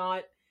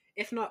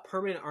 If not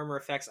permanent armor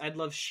effects, I'd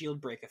love shield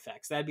break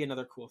effects. That'd be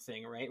another cool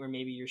thing, right? Where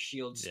maybe your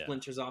shield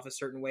splinters off a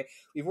certain way.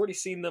 We've already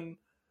seen them.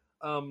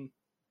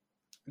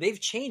 They've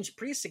changed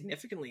pretty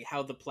significantly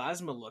how the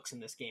plasma looks in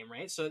this game,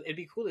 right? So it'd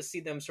be cool to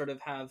see them sort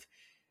of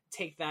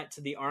take that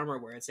to the armor,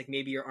 where it's like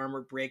maybe your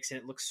armor breaks and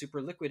it looks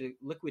super liquidy.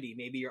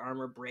 Maybe your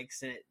armor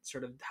breaks and it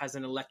sort of has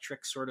an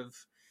electric sort of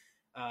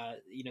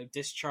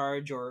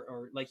discharge,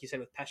 or like you said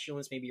with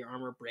pestilence, maybe your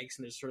armor breaks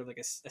and there's sort of like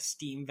a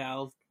steam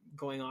valve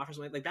going off or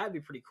something like that. Would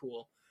be pretty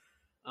cool.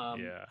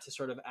 To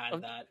sort of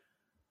add that.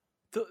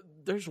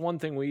 There's one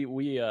thing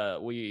we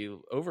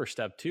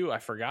overstepped too. I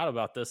forgot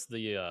about this.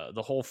 The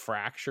whole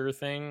fracture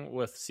thing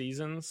with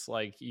seasons.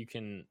 Like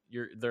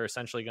they're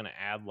essentially going to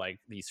add like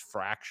these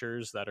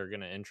fractures that are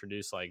going to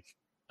introduce like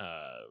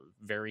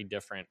very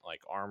different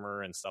like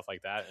armor and stuff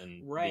like that.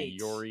 And Right. the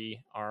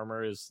Yori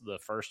armor is the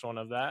first one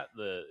of that.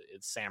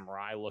 It's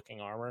samurai looking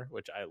armor,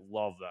 which I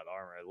love that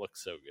armor. It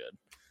looks so good.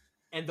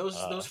 And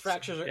those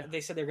fractures so, yeah.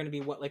 They said they're going to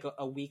be like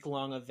a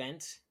week-long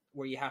event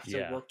where you have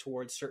to work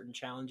towards certain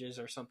challenges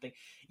or something.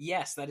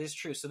 Yes, that is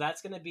true. So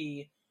that's going to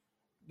be,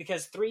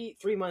 because three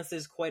months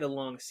is quite a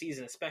long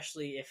season,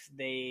 especially if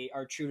they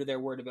are true to their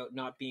word about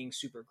not being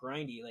super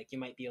grindy. Like you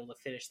might be able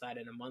to finish that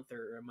in a month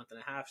or a month and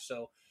a half.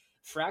 So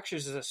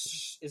fractures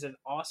is an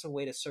awesome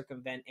way to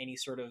circumvent any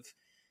sort of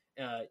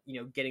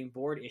getting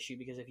bored issue,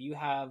 because if you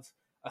have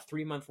a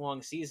 3-month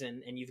long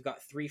season and you've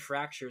got 3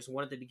 fractures,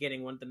 one at the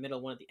beginning, one at the middle,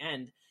 one at the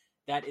end,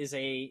 that is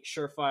a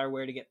surefire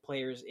way to get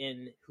players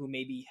in who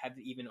maybe have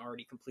even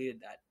already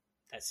completed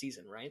that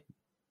season, right?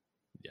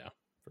 Yeah,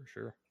 for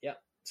sure. Yeah,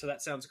 so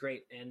that sounds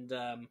great, and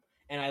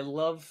I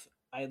love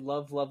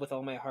with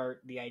all my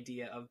heart the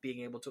idea of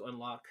being able to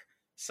unlock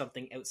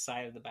something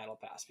outside of the battle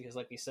pass, because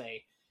like we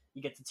say,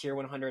 you get to tier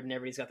 100 and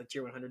everybody's got the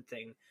tier 100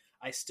 thing.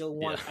 I still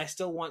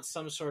want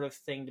some sort of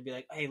thing to be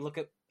like, hey, look,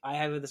 I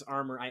have this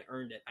armor, I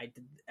earned it, I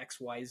did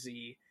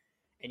XYZ,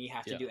 and you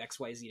have to do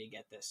XYZ to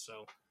get this.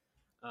 So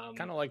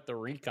kind of like the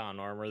recon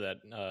armor that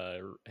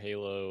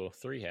Halo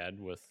 3 had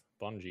with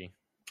Bungie.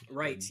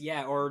 Right,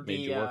 yeah, or made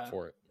you work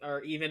for it.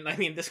 Or even, I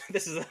mean, this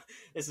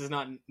is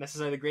not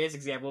necessarily the greatest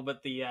example,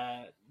 but the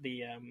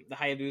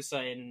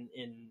Hayabusa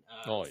in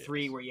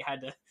 3, where you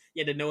had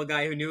to know a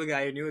guy who knew a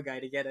guy who knew a guy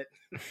to get it.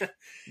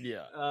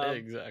 Yeah,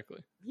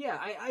 exactly. Yeah,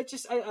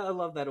 I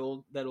love that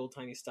old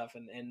timey stuff,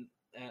 and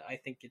I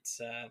think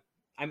it's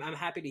I'm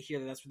happy to hear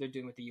that that's what they're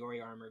doing with the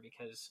Yori armor,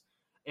 because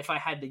if I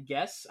had to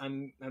guess,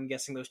 I'm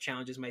guessing those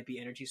challenges might be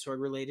energy sword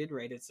related,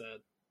 right? It's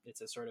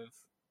a sort of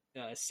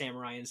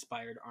samurai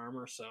inspired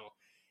armor, so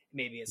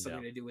maybe it's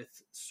something to do with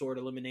sword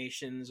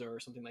eliminations or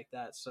something like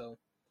that. So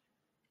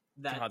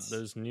God,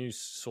 those new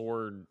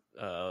sword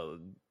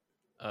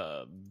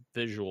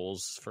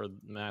visuals for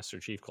Master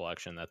Chief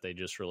Collection that they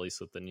just released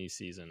with the new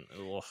season,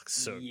 it looks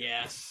so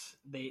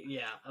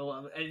good. I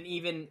love it. And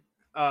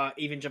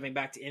even jumping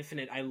back to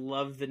Infinite, I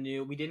love the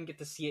new, we didn't get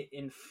to see it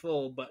in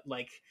full, but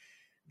like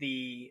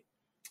the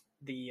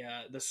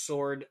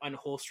sword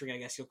unholstering, I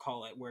guess you'll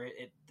call it, where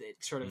it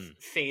sort of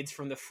fades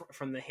from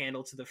the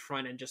handle to the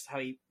front, and just how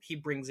he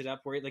brings it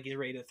up where like he's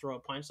ready to throw a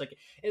punch. Like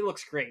it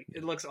looks great.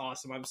 It looks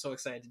awesome. I'm so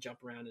excited to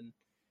jump around and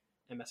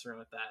mess around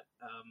with that.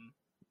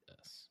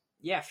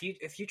 Yeah,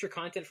 future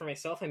content for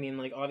myself. I mean,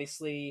 like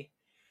obviously,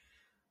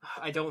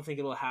 I don't think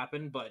it'll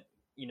happen, but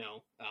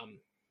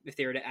if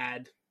they were to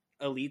add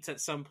elites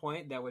at some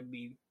point, that would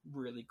be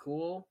really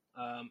cool.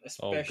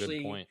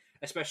 Good point.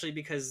 Especially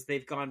because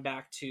they've gone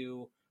back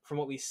to, from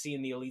what we see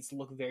in the elites,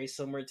 look very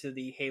similar to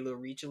the Halo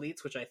Reach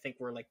elites, which I think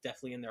were like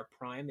definitely in their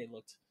prime. They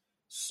looked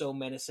so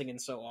menacing and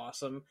so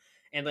awesome.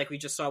 And like we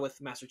just saw with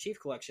Master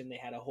Chief Collection, they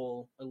had a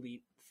whole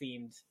elite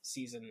themed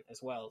season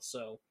as well.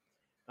 So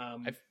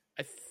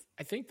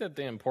I think that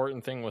the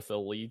important thing with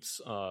elites,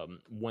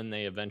 when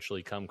they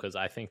eventually come, because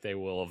I think they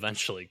will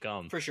eventually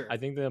come for sure. I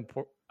think the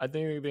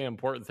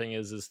important thing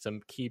is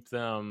to keep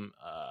them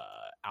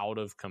out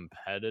of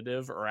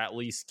competitive, or at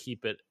least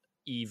keep it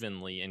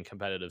evenly in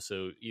competitive.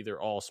 So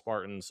either all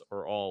Spartans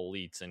or all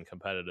elites in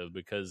competitive,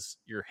 because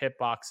your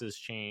hitboxes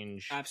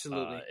change.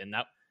 Absolutely.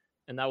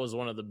 And that was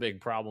one of the big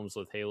problems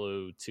with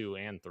Halo 2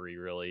 and 3,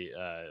 really,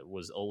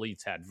 was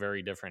elites had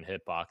very different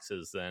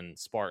hitboxes than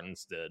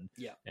Spartans did.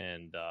 Yeah.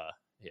 And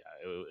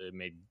it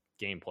made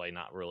gameplay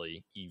not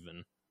really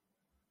even.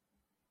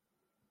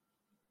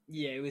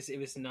 Yeah, it was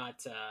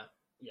not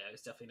it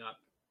was definitely not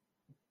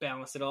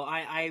balanced at all.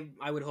 I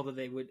would hope that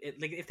they would,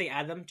 like, if they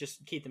add them,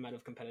 just keep them out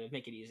of competitive,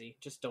 make it easy.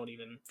 Just don't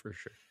even. For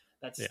sure.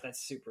 That's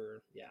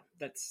super. Yeah,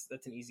 that's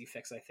an easy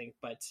fix, I think.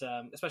 But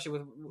especially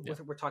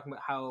with we're talking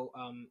about how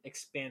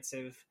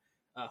expansive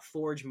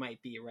Forge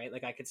might be, right?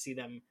 Like I could see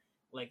them,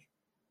 like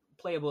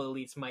playable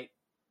elites might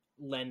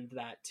lend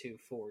that to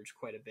Forge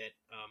quite a bit.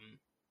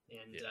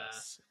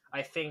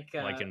 I think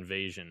like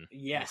Invasion.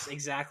 Yes,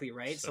 exactly,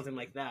 right. So something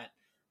like that.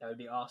 That would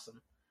be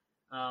awesome.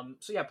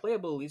 So yeah,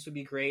 playable elites would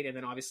be great, and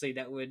then obviously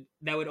that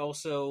would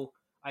also,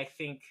 I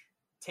think,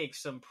 take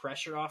some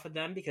pressure off of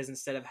them, because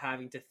instead of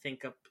having to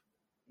think up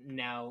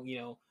now,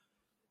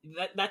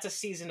 that's a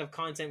season of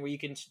content where you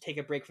can take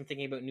a break from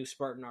thinking about new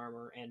Spartan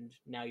armor, and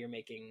now you're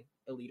making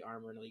elite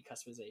armor and elite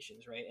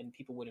customizations, right? And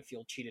people wouldn't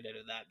feel cheated out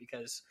of that,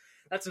 because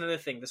that's another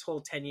thing. This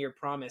whole 10-year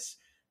promise,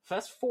 if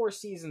that's 4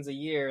 seasons a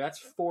year, that's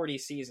 40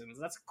 seasons.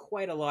 That's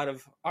quite a lot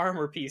of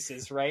armor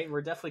pieces, right?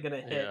 We're definitely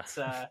gonna hit.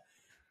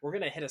 We're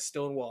gonna hit a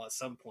stone wall at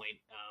some point.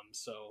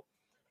 So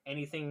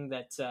anything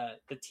that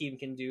the team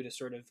can do to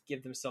sort of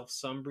give themselves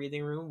some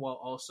breathing room while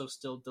also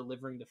still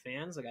delivering to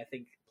fans, like I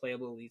think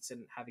playable elites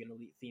and having an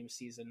elite theme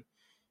season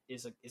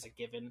is a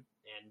given.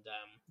 And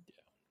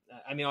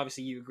I mean,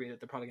 obviously you agree that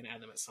they're probably going to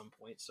add them at some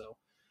point. So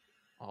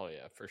oh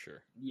yeah, for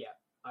sure. Yeah.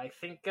 I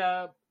think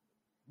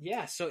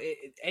yeah. So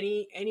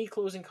any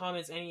closing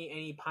comments,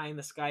 any pie in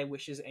the sky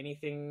wishes,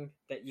 anything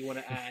that you want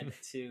to add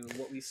to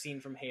what we've seen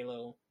from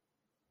Halo?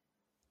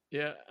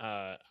 Yeah,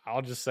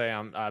 I'll just say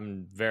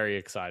I'm very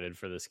excited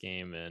for this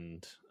game,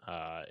 and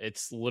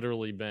it's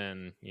literally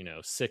been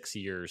 6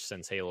 years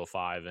since Halo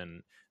 5,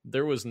 and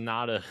there was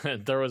not a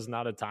there was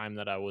not a time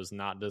that I was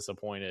not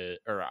disappointed,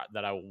 or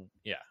that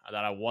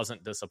I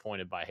wasn't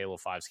disappointed by Halo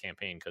 5's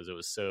campaign, because it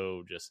was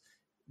so just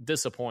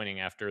disappointing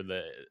after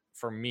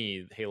for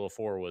me, Halo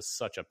 4 was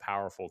such a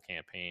powerful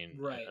campaign,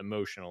 Right.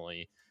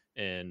 emotionally.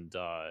 And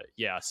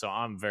yeah, so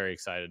I'm very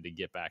excited to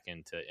get back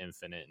into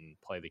Infinite and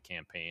play the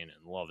campaign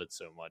and love it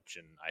so much,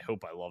 and I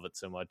hope I love it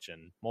so much,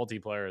 and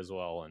multiplayer as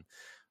well. And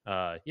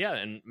yeah,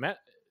 and Matt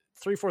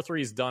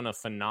 343 has done a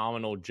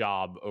phenomenal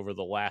job over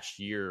the last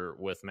year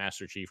with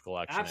Master Chief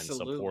Collection.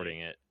 Absolutely. And supporting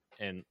it,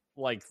 and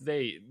like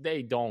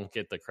they don't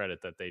get the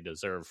credit that they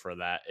deserve for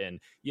that.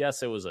 And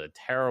yes, it was a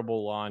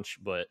terrible launch,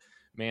 but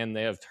man,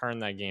 they have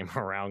turned that game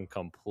around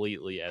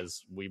completely,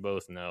 as we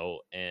both know.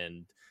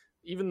 And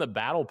even the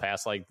battle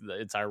pass, like,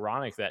 it's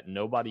ironic that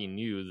nobody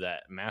knew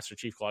that Master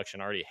Chief Collection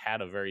already had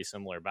a very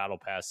similar battle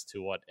pass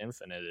to what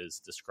Infinite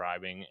is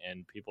describing,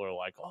 and people are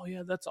like, oh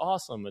yeah, that's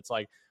awesome. It's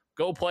like,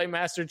 go play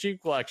Master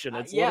Chief Collection.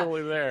 It's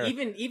literally there.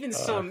 Even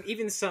some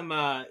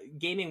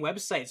gaming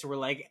websites were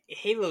like,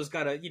 Halo's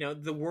got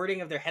the wording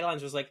of their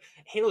headlines was like,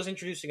 Halo's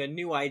introducing a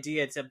new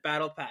idea. It's a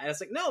battle pass. And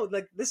it's like, no,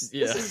 like this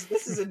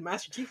is in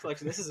Master Chief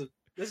Collection. This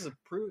is a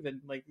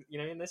proven, like,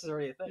 and this is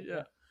already a thing.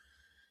 Yeah.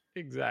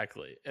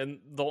 Exactly. And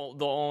the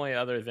only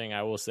other thing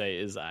I will say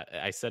is,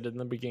 I said it in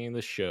the beginning of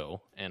the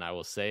show, and I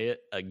will say it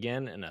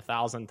again and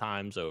 1,000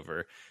 times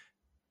over: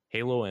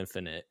 Halo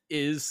Infinite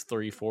is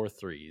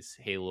 343's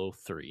Halo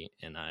 3,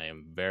 and I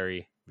am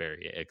very,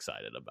 very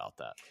excited about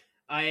that.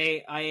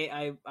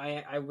 I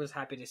was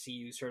happy to see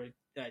you sort of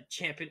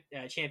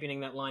championing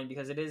that line,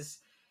 because it is,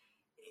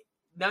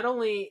 not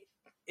only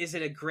is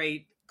it a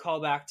great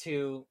callback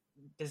to,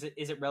 is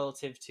it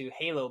relative to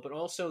Halo, but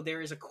also there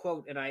is a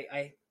quote, and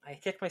I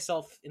kicked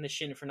myself in the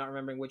shin for not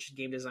remembering which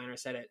game designer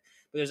said it,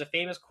 but there's a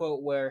famous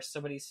quote where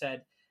somebody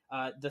said,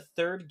 the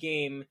third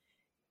game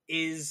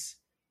is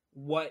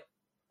what,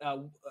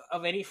 of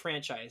any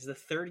franchise, the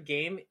third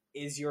game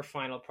is your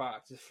final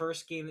product. The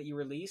first game that you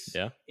release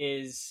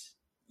is,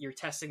 you're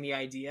testing the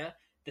idea.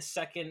 The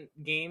second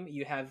game,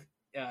 you have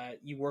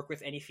you work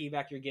with any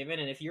feedback you're given,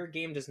 and if your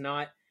game does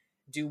not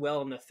do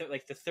well in the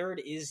the third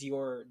is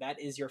your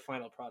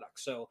final product.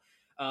 So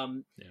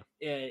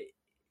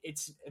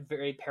it's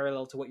very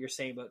parallel to what you're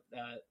saying about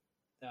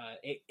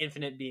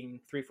Infinite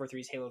being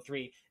 343's Halo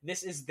 3.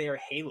 This is their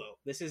Halo.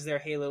 This is their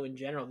Halo in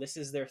general. This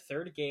is their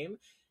third game.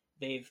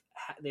 They've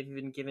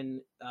been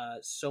given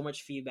so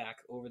much feedback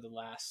over the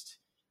last,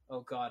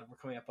 oh god, we're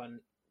coming up on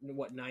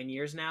 9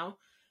 years now.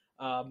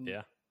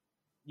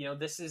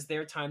 This is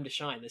their time to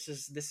shine. This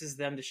is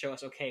them to show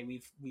us, okay,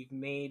 we've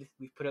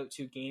put out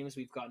 2 games,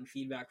 we've gotten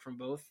feedback from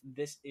both.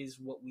 This is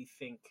what we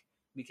think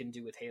we can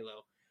do with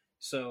Halo.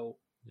 So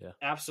yeah,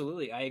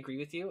 absolutely, I agree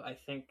with you. I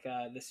think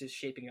this is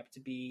shaping up to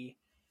be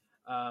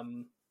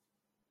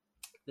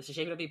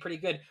pretty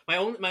good. My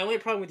only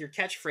problem with your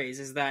catchphrase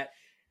is that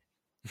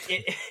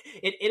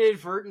it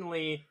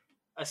inadvertently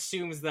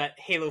assumes that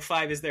Halo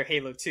 5 is their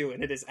Halo 2,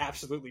 and it is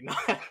absolutely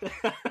not.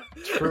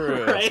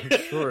 True. Right?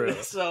 True.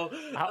 So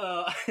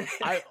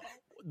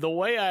the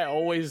way I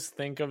always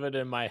think of it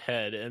in my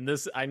head, and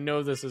I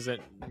know this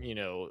isn't,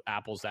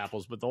 apples to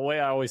apples, but the way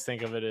I always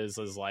think of it is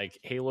like,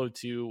 Halo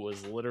 2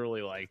 was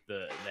literally like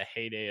the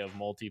heyday of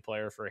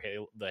multiplayer for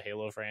the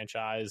Halo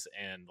franchise,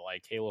 and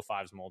like Halo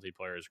 5's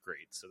multiplayer is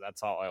great. So that's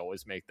how I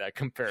always make that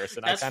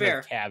comparison. That's I kind fair.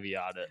 of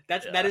caveat it.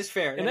 That is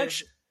fair.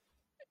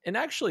 And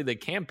actually, the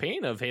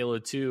campaign of Halo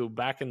 2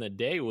 back in the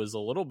day was a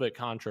little bit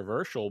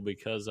controversial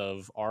because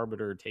of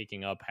Arbiter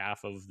taking up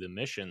half of the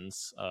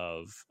missions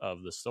of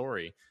the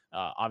story.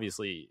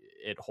 Obviously,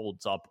 it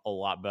holds up a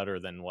lot better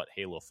than what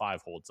Halo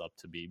 5 holds up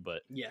to be,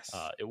 but yes,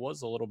 it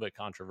was a little bit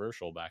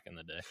controversial back in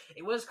the day.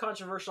 It was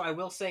controversial. I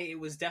will say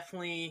it was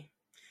definitely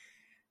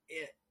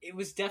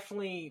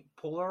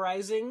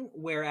polarizing,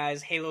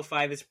 whereas Halo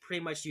 5 is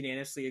pretty much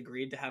unanimously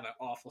agreed to have an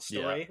awful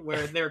story,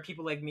 where there are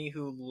people like me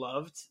who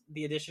loved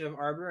the addition of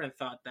Arbiter and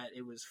thought that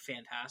it was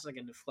fantastic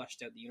and it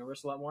fleshed out the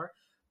universe a lot more.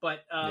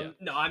 But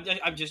no,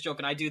 I'm just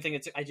joking. I do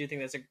think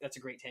that's a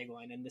great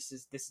tagline, and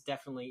this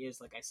definitely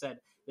is, like I said,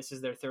 this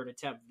is their third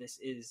attempt. This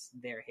is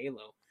their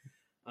Halo,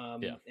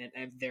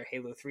 and their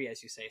Halo 3,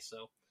 as you say.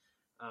 So,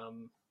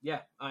 I'm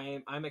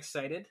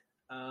excited.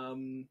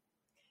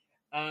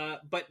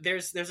 But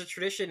there's a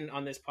tradition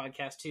on this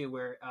podcast too,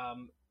 where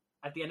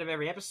at the end of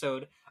every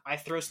episode, I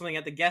throw something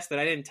at the guest that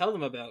I didn't tell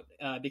them about,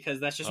 because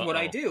that's just what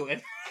I do,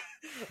 and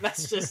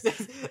that's just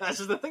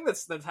the thing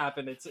that's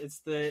happened. It's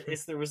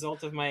the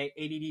result of my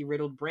ADD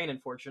riddled brain,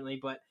 unfortunately.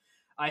 But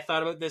I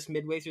thought about this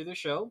midway through the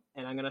show,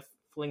 and I'm gonna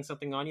fling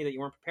something on you that you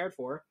weren't prepared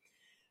for.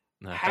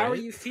 Okay. How are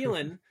you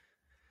feeling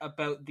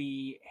about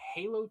the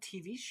Halo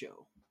TV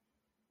show?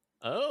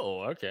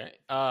 Oh, okay.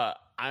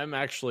 I'm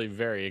actually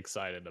very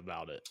excited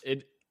about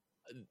it.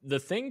 the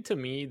thing to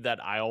me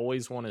that I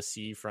always want to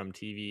see from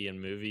TV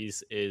and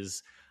movies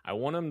is I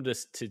want them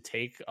to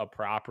take a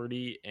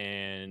property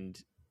and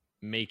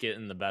make it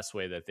in the best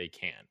way that they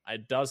can.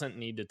 It doesn't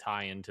need to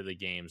tie into the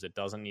games. It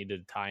doesn't need to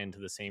tie into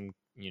the same,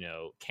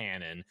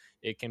 canon.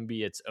 It can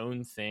be its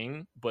own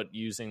thing, but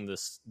using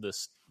this,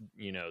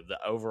 the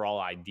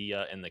overall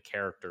idea and the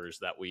characters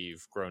that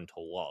we've grown to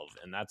love.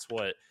 And that's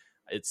what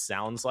it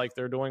sounds like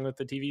they're doing with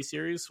the TV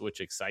series,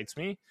 which excites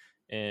me.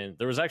 And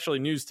there was actually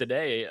news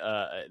today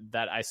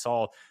that I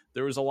saw.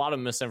 There was a lot of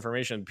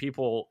misinformation.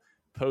 People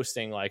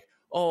posting like,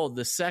 "Oh,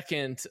 the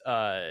second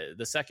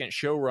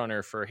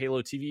showrunner for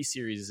Halo TV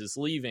series is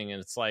leaving," and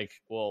it's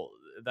like, well,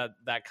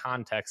 that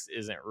context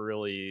isn't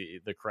really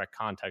the correct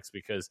context,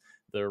 because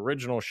the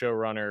original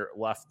showrunner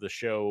left the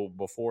show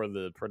before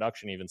the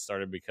production even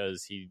started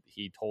because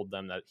he told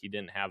them that he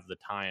didn't have the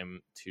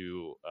time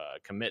to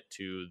commit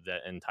to the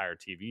entire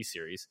TV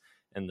series.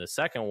 And the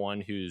second one,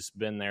 who's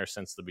been there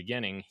since the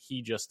beginning,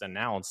 he just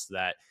announced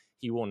that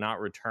he will not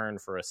return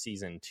for a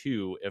season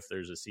 2 if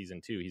there's a season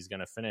 2. He's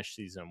going to finish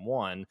season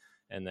 1,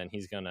 and then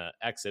he's going to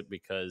exit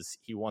because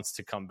he wants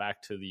to come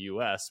back to the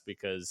U.S.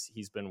 because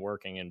he's been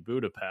working in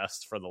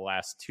Budapest for the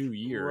last 2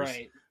 years.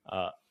 Right.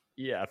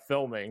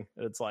 Filming.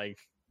 It's like,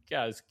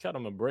 guys, cut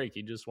him a break.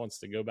 He just wants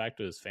to go back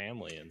to his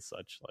family and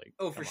such. Like,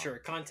 oh, for sure,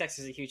 context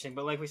is a huge thing.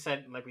 But like we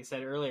said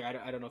earlier,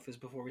 I don't know if it was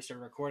before we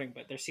started recording,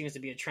 but there seems to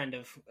be a trend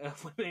of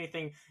when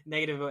anything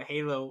negative about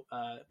Halo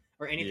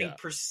or anything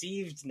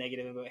perceived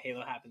negative about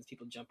Halo happens,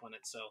 people jump on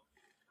it. So,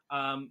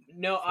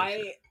 no,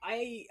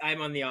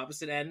 I'm on the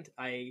opposite end.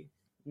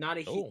 Not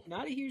a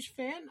huge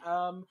fan.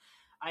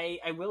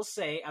 I will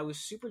say I was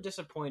super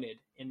disappointed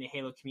in the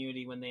Halo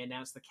community when they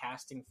announced the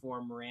casting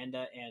for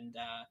Miranda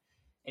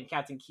and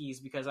Captain Keyes,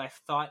 because I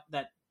thought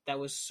that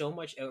was so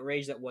much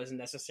outrage that wasn't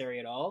necessary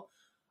at all.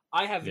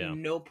 I have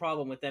no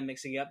problem with them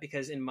mixing it up,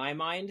 because in my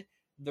mind,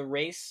 the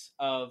race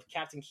of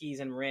Captain Keyes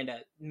and Miranda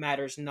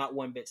matters not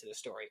one bit to the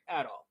story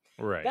at all.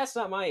 Right. That's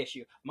not my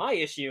issue. My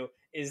issue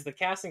is the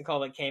casting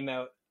call that came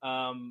out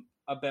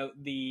about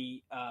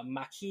the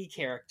Maquis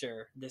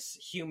character, this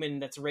human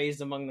that's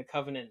raised among the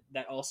Covenant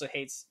that also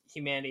hates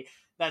humanity.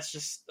 That's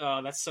just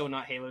that's so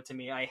not Halo to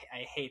me. I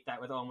hate that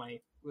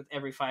with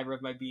every fiber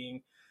of my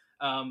being.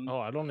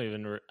 I don't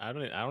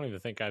even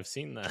think I've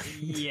seen that.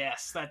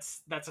 Yes,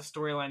 that's a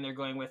storyline they're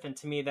going with, and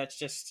to me, that's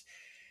just,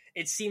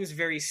 it seems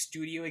very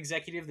studio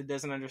executive that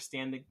doesn't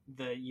understand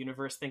the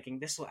universe, thinking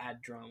this will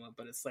add drama,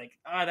 but it's like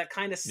that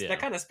kind of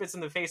spits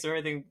in the face of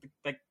everything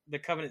like the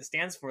Covenant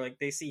stands for. Like,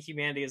 they see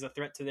humanity as a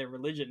threat to their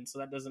religion, so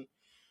that doesn't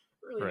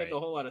really make a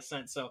whole lot of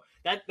sense. So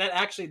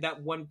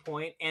that one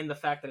point, and the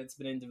fact that it's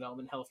been in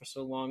development hell for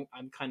so long,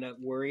 I'm kind of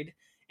worried.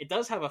 It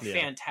does have a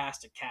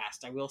fantastic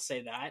cast, I will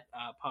say that.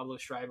 Pablo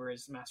Schreiber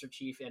is Master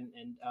Chief, and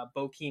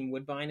Bokeem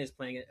Woodbine is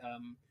playing it.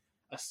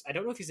 I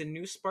don't know if he's a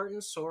new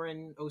Spartan,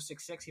 Soren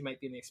 066. He might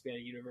be in the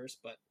expanded universe,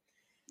 but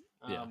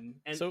And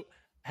so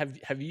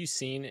have you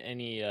seen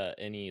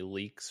any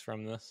leaks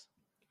from this?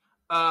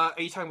 Are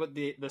you talking about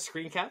the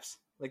screen caps,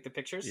 like the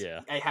pictures?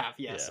 Yeah, I have.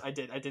 Yes,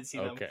 yeah. I did see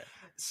them. Okay,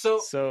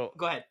 so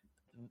go ahead.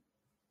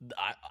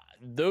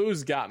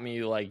 Those got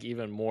me like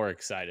even more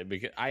excited,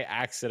 because I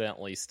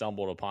accidentally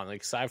stumbled upon,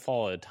 like, cause I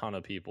follow a ton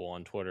of people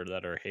on Twitter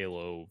that are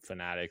Halo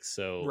fanatics.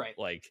 So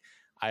like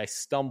I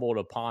stumbled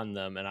upon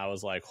them and I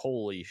was like,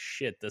 holy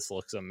shit, this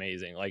looks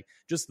amazing. Like,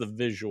 just the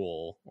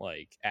visual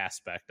like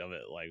aspect of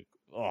it. Like,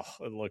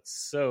 it looks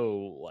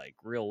so like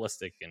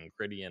realistic and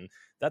gritty. And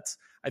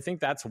I think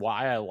that's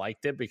why I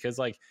liked it, because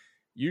like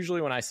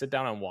usually when I sit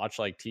down and watch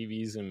like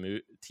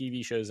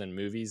TV shows and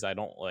movies, I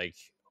don't like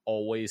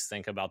always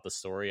think about the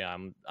story.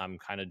 I'm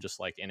kind of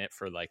just like in it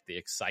for like the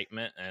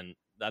excitement, and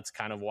that's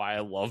kind of why I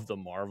love the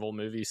Marvel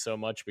movies so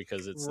much,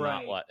 because it's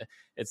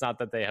not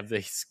that they have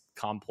these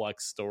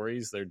complex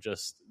stories.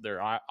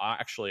 They're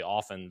actually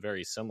often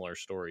very similar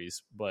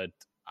stories, but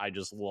I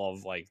just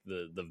love like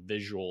the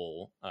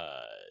visual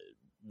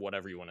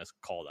whatever you want to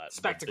call that,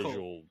 spectacle.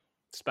 Visual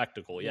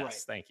spectacle.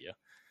 Yes, thank you.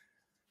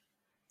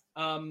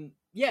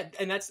 Yeah,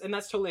 and that's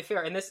totally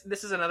fair. And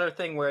this is another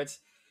thing where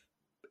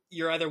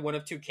you're either one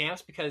of two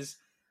camps, because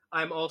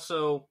I'm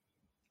also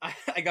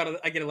I get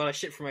a lot of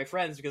shit from my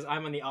friends because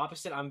I'm on the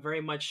opposite. I'm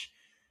very much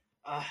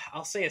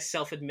I'll say a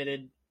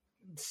self-admitted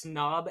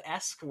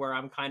snob-esque, where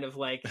I'm kind of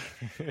like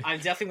I'm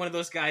definitely one of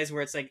those guys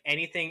where it's like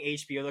anything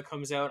HBO that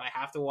comes out, I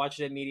have to watch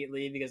it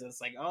immediately, because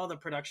it's like, the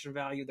production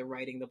value, the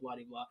writing, the blah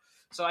blah.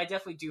 So I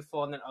definitely do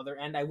fall on that other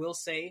end. I will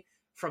say,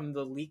 from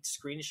the leaked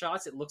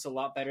screenshots, it looks a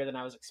lot better than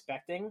I was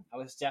expecting. I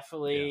was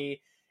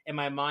definitely in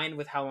my mind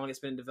with how long it's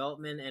been in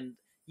development, and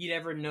you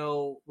never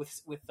know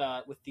with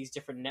these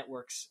different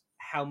networks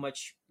how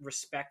much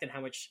respect and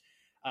how much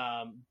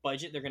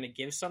budget they're going to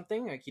give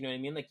something. Like, you know what I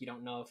mean? Like, you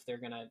don't know if they're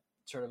going to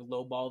sort of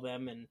lowball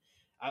them. And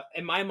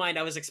in my mind,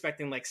 I was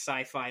expecting like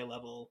sci-fi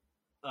level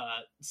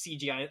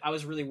CGI. I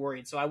was really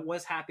worried. So I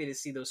was happy to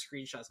see those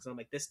screenshots, because I'm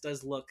like, this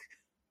does look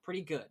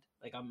pretty good.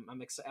 Like, I'm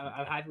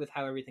happy with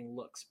how everything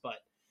looks. But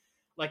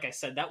like I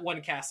said, that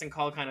one casting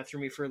call kind of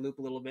threw me for a loop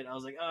a little bit. I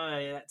was like,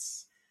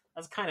 that's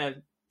kind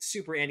of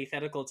super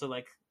antithetical to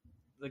like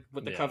like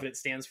what the Covenant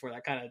stands for.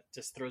 That kind of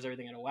just throws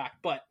everything in a whack.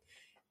 But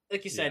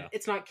like you said,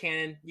 it's not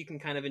canon. You can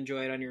kind of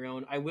enjoy it on your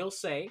own. I will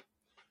say,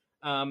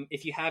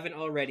 if you haven't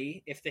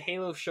already, if the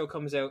Halo show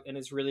comes out and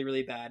is really,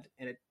 really bad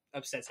and it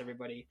upsets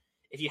everybody,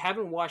 if you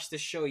haven't watched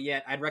this show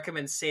yet, I'd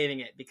recommend saving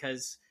it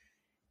because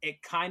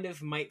it kind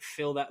of might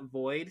fill that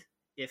void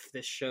if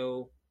this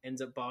show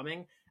ends up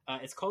bombing.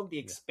 It's called The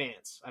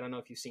Expanse. I don't know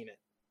if you've seen it.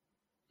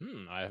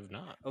 I have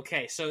not.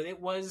 Okay, so it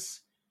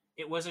was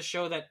a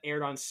show that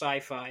aired on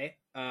Sci-Fi,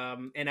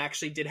 and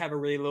actually did have a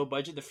really low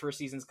budget. The first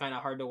season's kind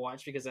of hard to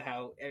watch because of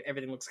how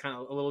everything looks kind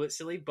of a little bit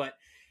silly. But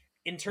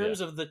in terms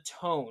of the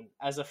tone,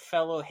 as a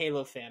fellow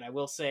Halo fan, I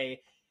will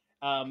say,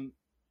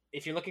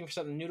 if you're looking for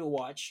something new to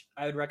watch,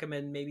 I would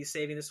recommend maybe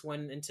saving this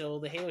one until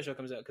the Halo show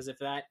comes out. Because if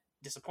that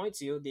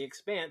disappoints you, The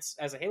Expanse,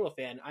 as a Halo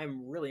fan,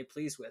 I'm really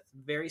pleased with.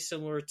 Very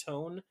similar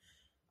tone,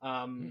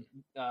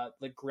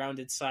 like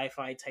grounded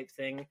sci-fi type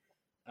thing.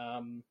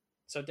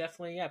 So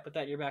definitely, put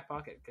that in your back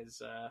pocket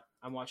because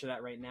I'm watching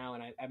that right now,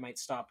 and I might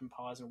stop and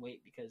pause and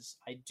wait because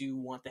I do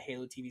want the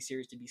Halo TV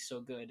series to be so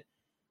good,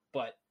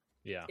 but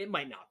it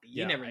might not be.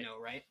 You never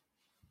know, right?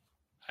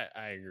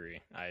 I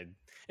agree.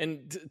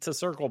 To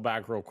circle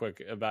back real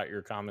quick about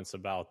your comments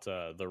about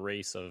the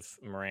race of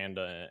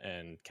Miranda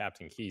and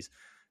Captain Keyes,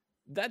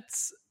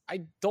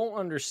 I don't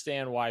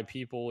understand why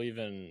people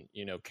even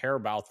care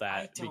about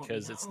that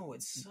because it's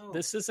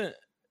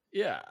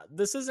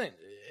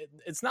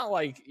not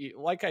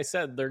like I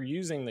said, they're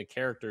using the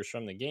characters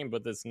from the game,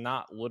 but it's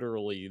not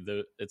literally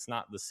it's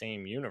not the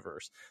same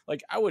universe.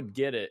 Like, I would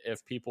get it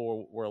if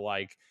people were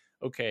like,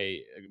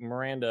 okay,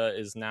 Miranda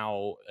is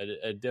now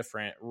a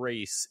different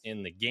race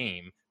in the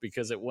game,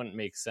 because it wouldn't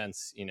make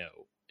sense,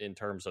 in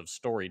terms of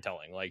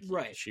storytelling. Like,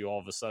 she all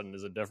of a sudden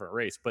is a different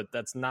race, but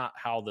that's not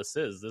how this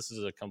is. This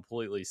is a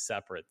completely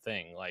separate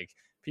thing. Like,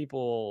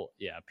 people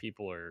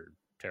are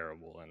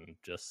terrible and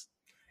just.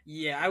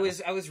 Yeah, I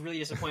was really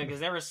disappointed because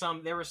there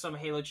were some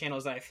Halo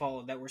channels that I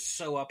followed that were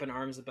so up in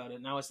arms about it,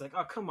 and I was like,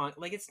 oh, come on,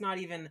 like, it's not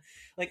even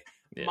like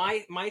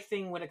my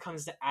thing when it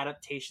comes to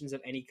adaptations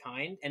of any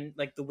kind, and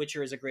like The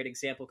Witcher is a great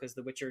example because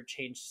The Witcher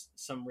changed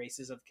some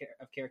races of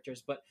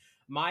characters, but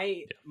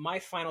my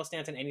final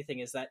stance on anything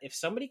is that if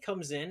somebody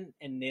comes in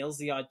and nails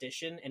the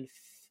audition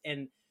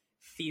and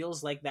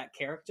feels like that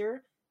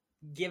character,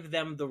 give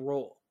them the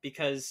role,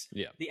 because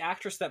the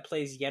actress that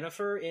plays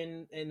Yennefer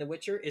in The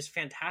Witcher is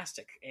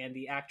fantastic, and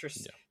the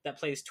actress that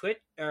plays Twitch,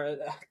 I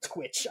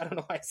don't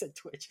know why I said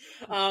Twitch,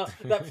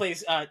 that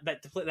plays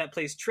that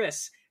plays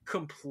Triss,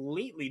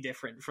 completely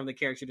different from the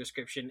character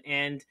description.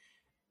 And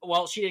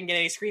well, she didn't get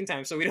any screen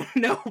time, so we don't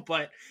know,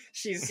 but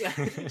she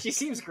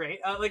seems great.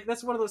 Like,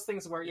 that's one of those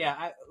things where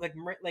I like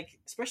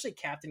especially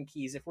Captain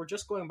Keyes, if we're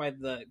just going by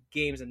the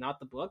games and not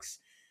the books,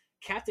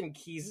 Captain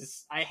Keyes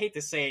is, I hate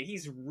to say it,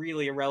 he's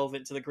really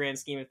irrelevant to the grand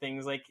scheme of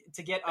things. Like,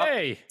 to get up.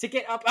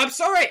 I'm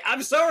sorry.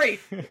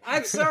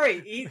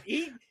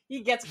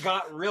 He gets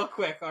got real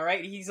quick. All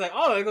right. He's like,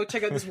 oh, I'll go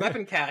check out this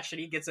weapon cache. And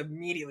he gets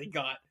immediately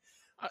got.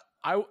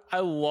 I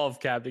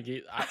love Captain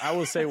Keyes. I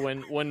will say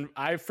when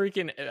I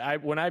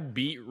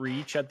beat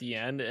Reach at the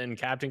end and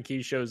Captain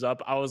Keyes shows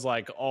up, I was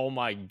like, oh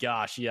my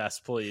gosh,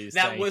 yes, please.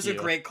 That was a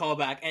great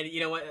callback. And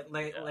you know what?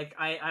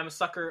 I'm a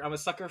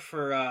sucker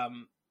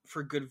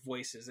for good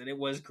voices, and it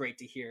was great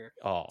to hear.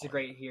 It's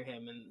great to hear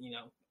him, and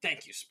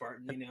thank you,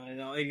 Spartan. And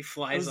he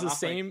flies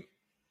off.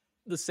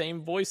 The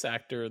same voice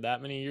actor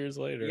that many years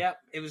later. Yep,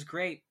 it was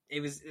great.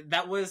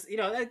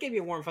 That gave me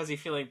a warm fuzzy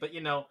feeling, but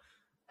I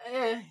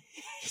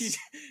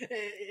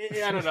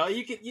don't know.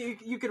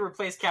 You could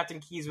replace Captain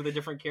Keyes with a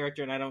different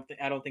character, and I don't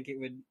think it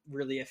would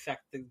really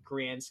affect the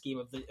grand scheme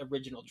of the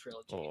original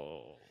trilogy.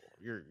 Oh,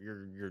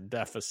 you're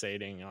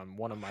defecating on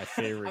one of my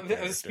favorite.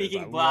 I'm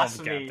speaking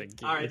blasphemy.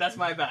 All right, that's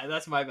my bad.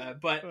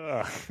 But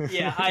I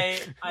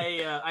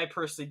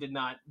personally did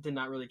not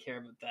really care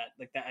about that.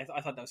 Like that,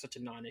 I thought that was such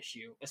a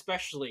non-issue,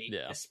 especially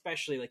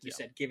like you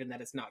said, given that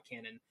it's not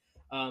canon.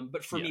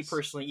 But for me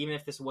personally, even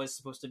if this was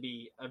supposed to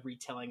be a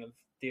retelling of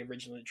the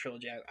original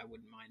trilogy, I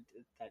wouldn't mind.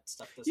 That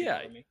stuff doesn't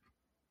bother me.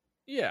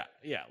 Yeah.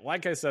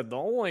 Like I said, the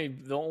only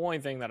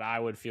thing that I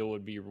would feel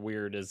would be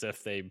weird is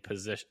if they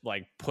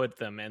put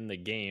them in the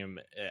game,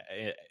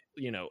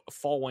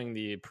 following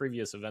the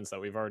previous events that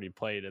we've already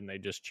played, and they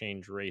just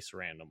change race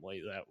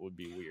randomly. That would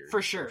be weird.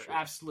 For sure.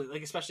 Absolutely.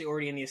 Like, especially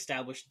already in the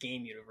established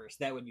game universe,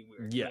 that would be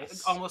weird. Yes.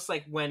 Right? Almost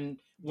like when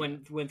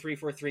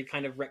 343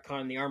 kind of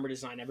retconned the armor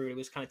design, everybody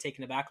was kind of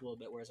taken aback a little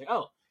bit, where it's like,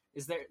 oh,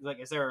 is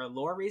there a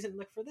lore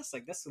reason for this?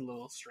 Like, this is a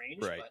little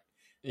strange, right? But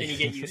then you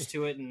get used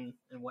to it and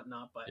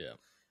whatnot. But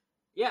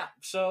yeah.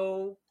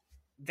 So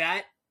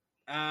that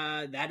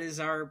is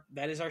our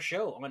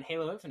show on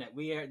Halo Infinite.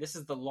 This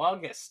is the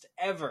longest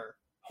ever.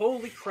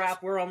 Holy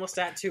crap! We're almost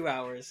at 2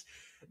 hours.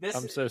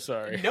 I'm so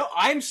sorry. No,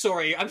 I'm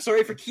sorry. I'm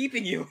sorry for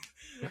keeping you.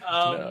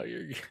 No,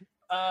 you're good.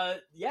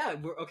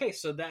 We're okay.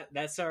 So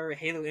that's our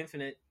Halo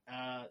Infinite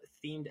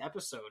themed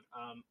episode.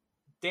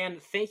 Dan,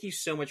 thank you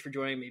so much for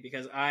joining me,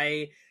 because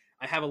I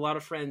have a lot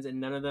of friends and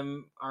none of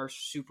them are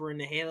super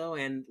into Halo.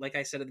 And like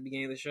I said at the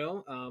beginning of the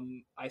show,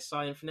 I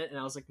saw Infinite and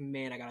I was like,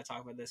 man, I gotta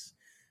talk about this.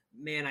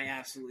 man, I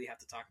absolutely have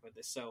to talk about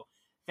this. So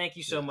thank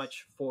you so Yes.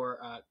 much for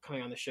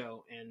coming on the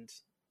show and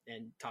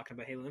talking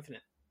about Halo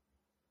Infinite.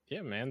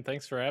 Yeah, man.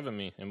 Thanks for having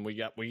me. And we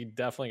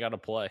definitely got to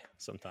play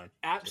sometime.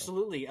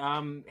 Absolutely.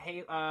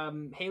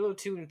 Halo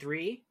 2 and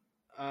 3,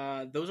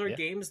 those are Yeah.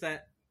 games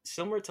that,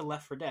 similar to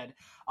Left 4 Dead,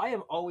 I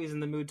am always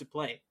in the mood to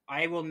play.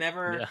 I will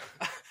never,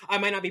 Yeah. I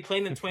might not be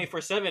playing them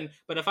 24/7,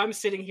 but if I'm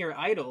sitting here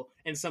idle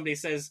and somebody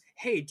says,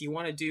 hey, do you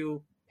want to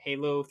do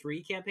Halo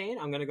 3 campaign?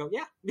 I'm going to go,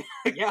 yeah,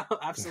 yeah,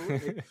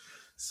 absolutely.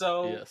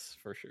 So Yes,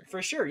 for sure.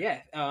 For sure,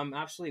 yeah.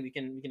 Absolutely, we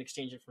can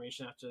exchange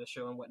information after the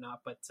show and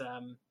whatnot. But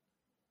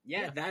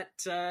that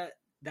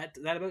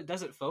about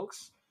does it,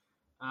 folks.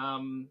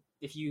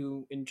 If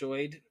you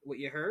enjoyed what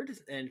you heard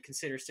and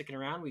consider sticking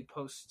around, we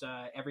post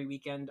every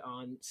weekend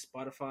on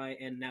Spotify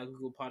and now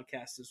Google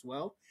Podcasts as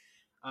well.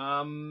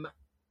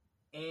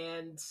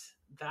 And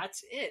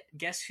that's it.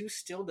 Guess who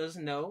still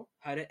doesn't know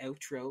how to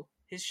outro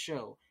his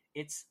show?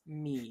 It's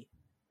me.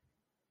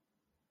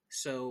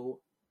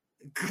 So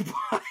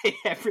goodbye,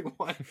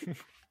 everyone.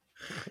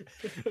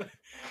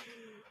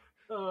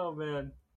 Oh man.